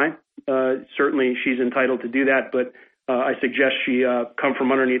that's fine. Certainly she's entitled to do that, but I suggest she come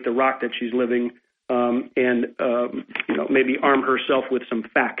from underneath the rock that she's living and maybe arm herself with some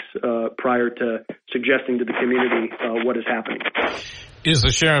facts prior to suggesting to the community what is happening. Is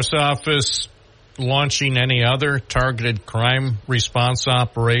the sheriff's office launching any other targeted crime response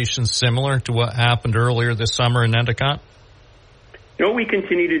operations similar to what happened earlier this summer in Endicott? What we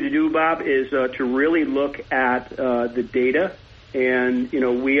continue to do, Bob, is to really look at the data, and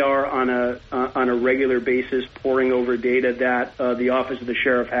we are on a regular basis poring over data that the office of the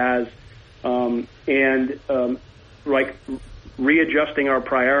sheriff has, and readjusting our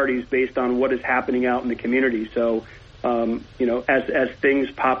priorities based on what is happening out in the community. So, as things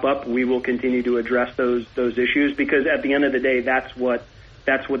pop up, we will continue to address those issues because at the end of the day, that's what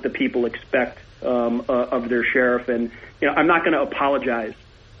the people expect of their sheriff. And I'm not going to apologize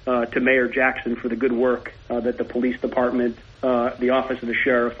to Mayor Jackson for the good work that the police department, the office of the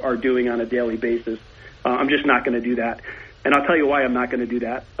sheriff, are doing on a daily basis. I'm just not going to do that. And I'll tell you why I'm not going to do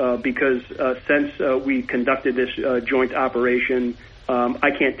that. Because since we conducted this joint operation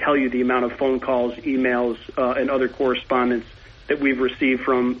I can't tell you the amount of phone calls, emails, and other correspondence that we've received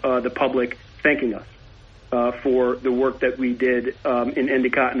from the public thanking us for the work that we did in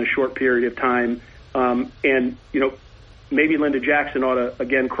Endicott in a short period of time. And, maybe Linda Jackson ought to,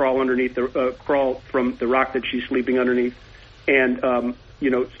 again, crawl from the rock that she's sleeping underneath and,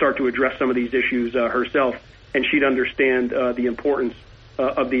 start to address some of these issues herself. And she'd understand the importance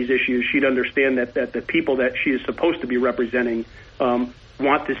of these issues. She'd understand that the people that she is supposed to be representing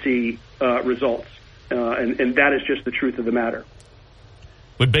want to see results. And that is just the truth of the matter.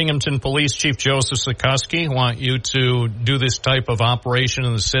 Would Binghamton Police Chief Joseph Sikorsky want you to do this type of operation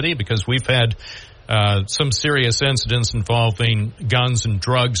in the city? Because we've had some serious incidents involving guns and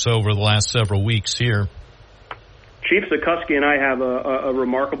drugs over the last several weeks here. Chief Sikorsky and I have a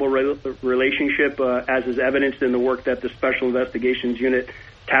remarkable relationship, as is evidenced in the work that the Special Investigations Unit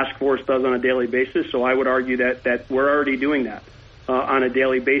Task Force does on a daily basis. So I would argue that we're already doing that on a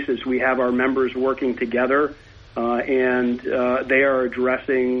daily basis. We have our members working together, and they are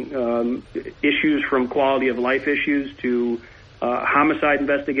addressing issues from quality of life issues to homicide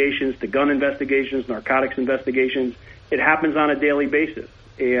investigations, to gun investigations, narcotics investigations. It happens on a daily basis.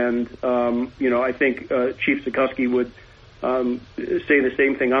 And, I think Chief Sikorsky would say the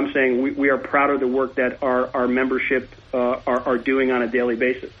same thing I'm saying. We are proud of the work that our membership are doing on a daily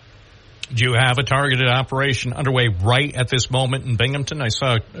basis. Do you have a targeted operation underway right at this moment in Binghamton? I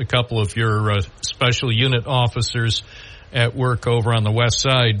saw a couple of your special unit officers at work over on the west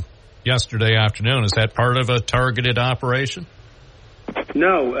side yesterday afternoon. Is that part of a targeted operation?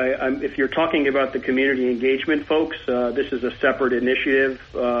 No. If you're talking about the community engagement folks, this is a separate initiative,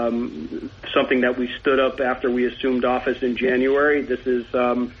 something that we stood up after we assumed office in January. This is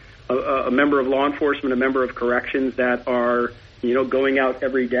a member of law enforcement, a member of corrections that are going out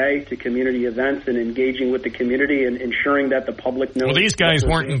every day to community events and engaging with the community and ensuring that the public knows. Well, these guys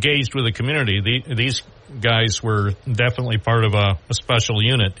weren't engaged with the community. These guys were definitely part of a special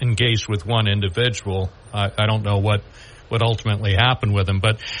unit engaged with one individual. I don't know what ultimately happened with them.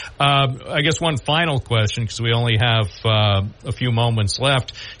 But I guess one final question, because we only have a few moments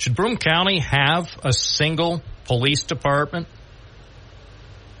left. Should Broome County have a single police department?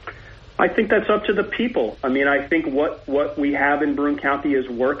 I think that's up to the people. I mean, I think what we have in Broome County is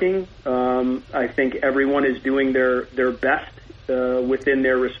working. I think everyone is doing their best within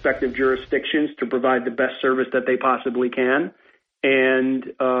their respective jurisdictions to provide the best service that they possibly can.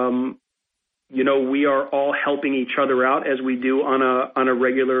 And, we are all helping each other out as we do on a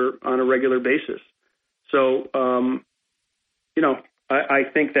regular basis. So, I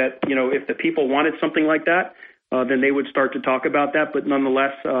think that, if the people wanted something like that, then they would start to talk about that. But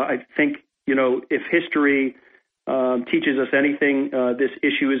nonetheless, I think, if history teaches us anything, this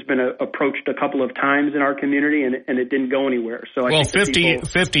issue has been approached a couple of times in our community, and it didn't go anywhere. So I think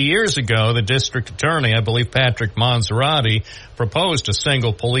 50 years ago, the district attorney, I believe Patrick Monserrati, proposed a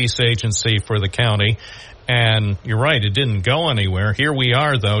single police agency for the county. And you're right, it didn't go anywhere. Here we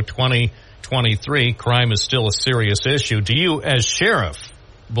are, though, 2023. Crime is still a serious issue. Do you, as sheriff,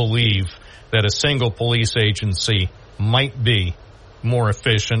 believe that a single police agency might be more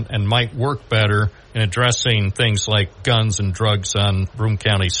efficient and might work better in addressing things like guns and drugs on Broome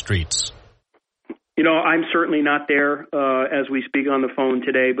County streets? I'm certainly not there as we speak on the phone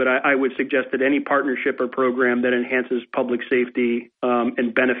today, but I would suggest that any partnership or program that enhances public safety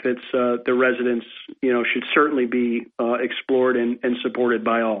and benefits the residents, should certainly be explored and supported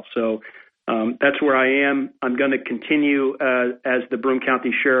by all. So that's where I am. I'm going to continue as the Broome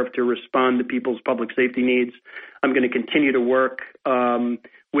County Sheriff to respond to people's public safety needs. I'm going to continue to work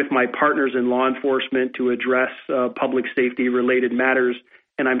with my partners in law enforcement to address public safety related matters.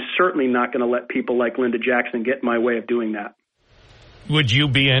 And I'm certainly not going to let people like Linda Jackson get in my way of doing that. Would you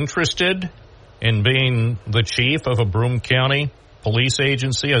be interested in being the chief of a Broome County police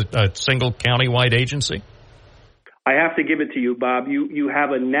agency, a single county-wide agency? I have to give it to you, Bob. You have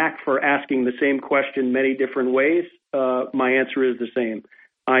a knack for asking the same question many different ways. My answer is the same.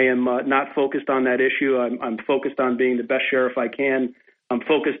 I am not focused on that issue. I'm focused on being the best sheriff I can. I'm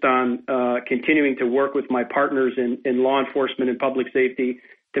focused on continuing to work with my partners in law enforcement and public safety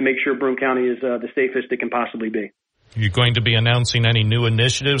to make sure Broome County is the safest it can possibly be. Are you going to be announcing any new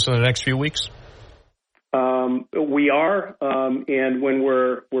initiatives in the next few weeks? We are, and when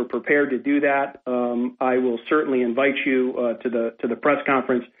we're prepared to do that, I will certainly invite you to the press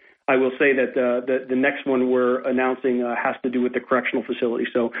conference. I will say that the next one we're announcing has to do with the correctional facility.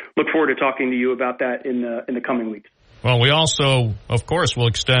 So look forward to talking to you about that in the coming weeks. Well, we also, of course, will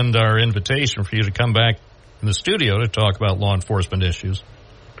extend our invitation for you to come back in the studio to talk about law enforcement issues.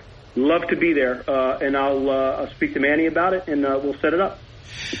 love to be there, and I'll speak to Manny about it, and we'll set it up.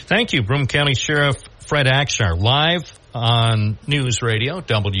 Thank you, Broome County Sheriff Fred Akshar, live on News Radio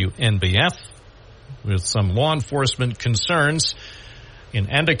WNBF with some law enforcement concerns in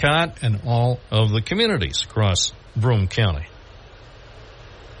Endicott and all of the communities across Broome County.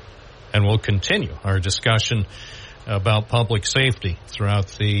 And we'll continue our discussion about public safety throughout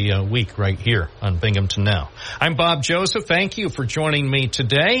the week right here on Binghamton Now. I'm Bob Joseph. Thank you for joining me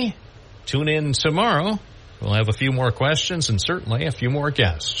today. Tune in tomorrow. We'll have a few more questions and certainly a few more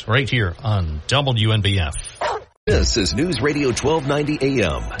guests right here on WNBF. This is News Radio 1290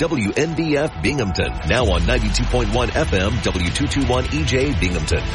 AM, WNBF Binghamton. Now on 92.1 FM, W221 EJ Binghamton.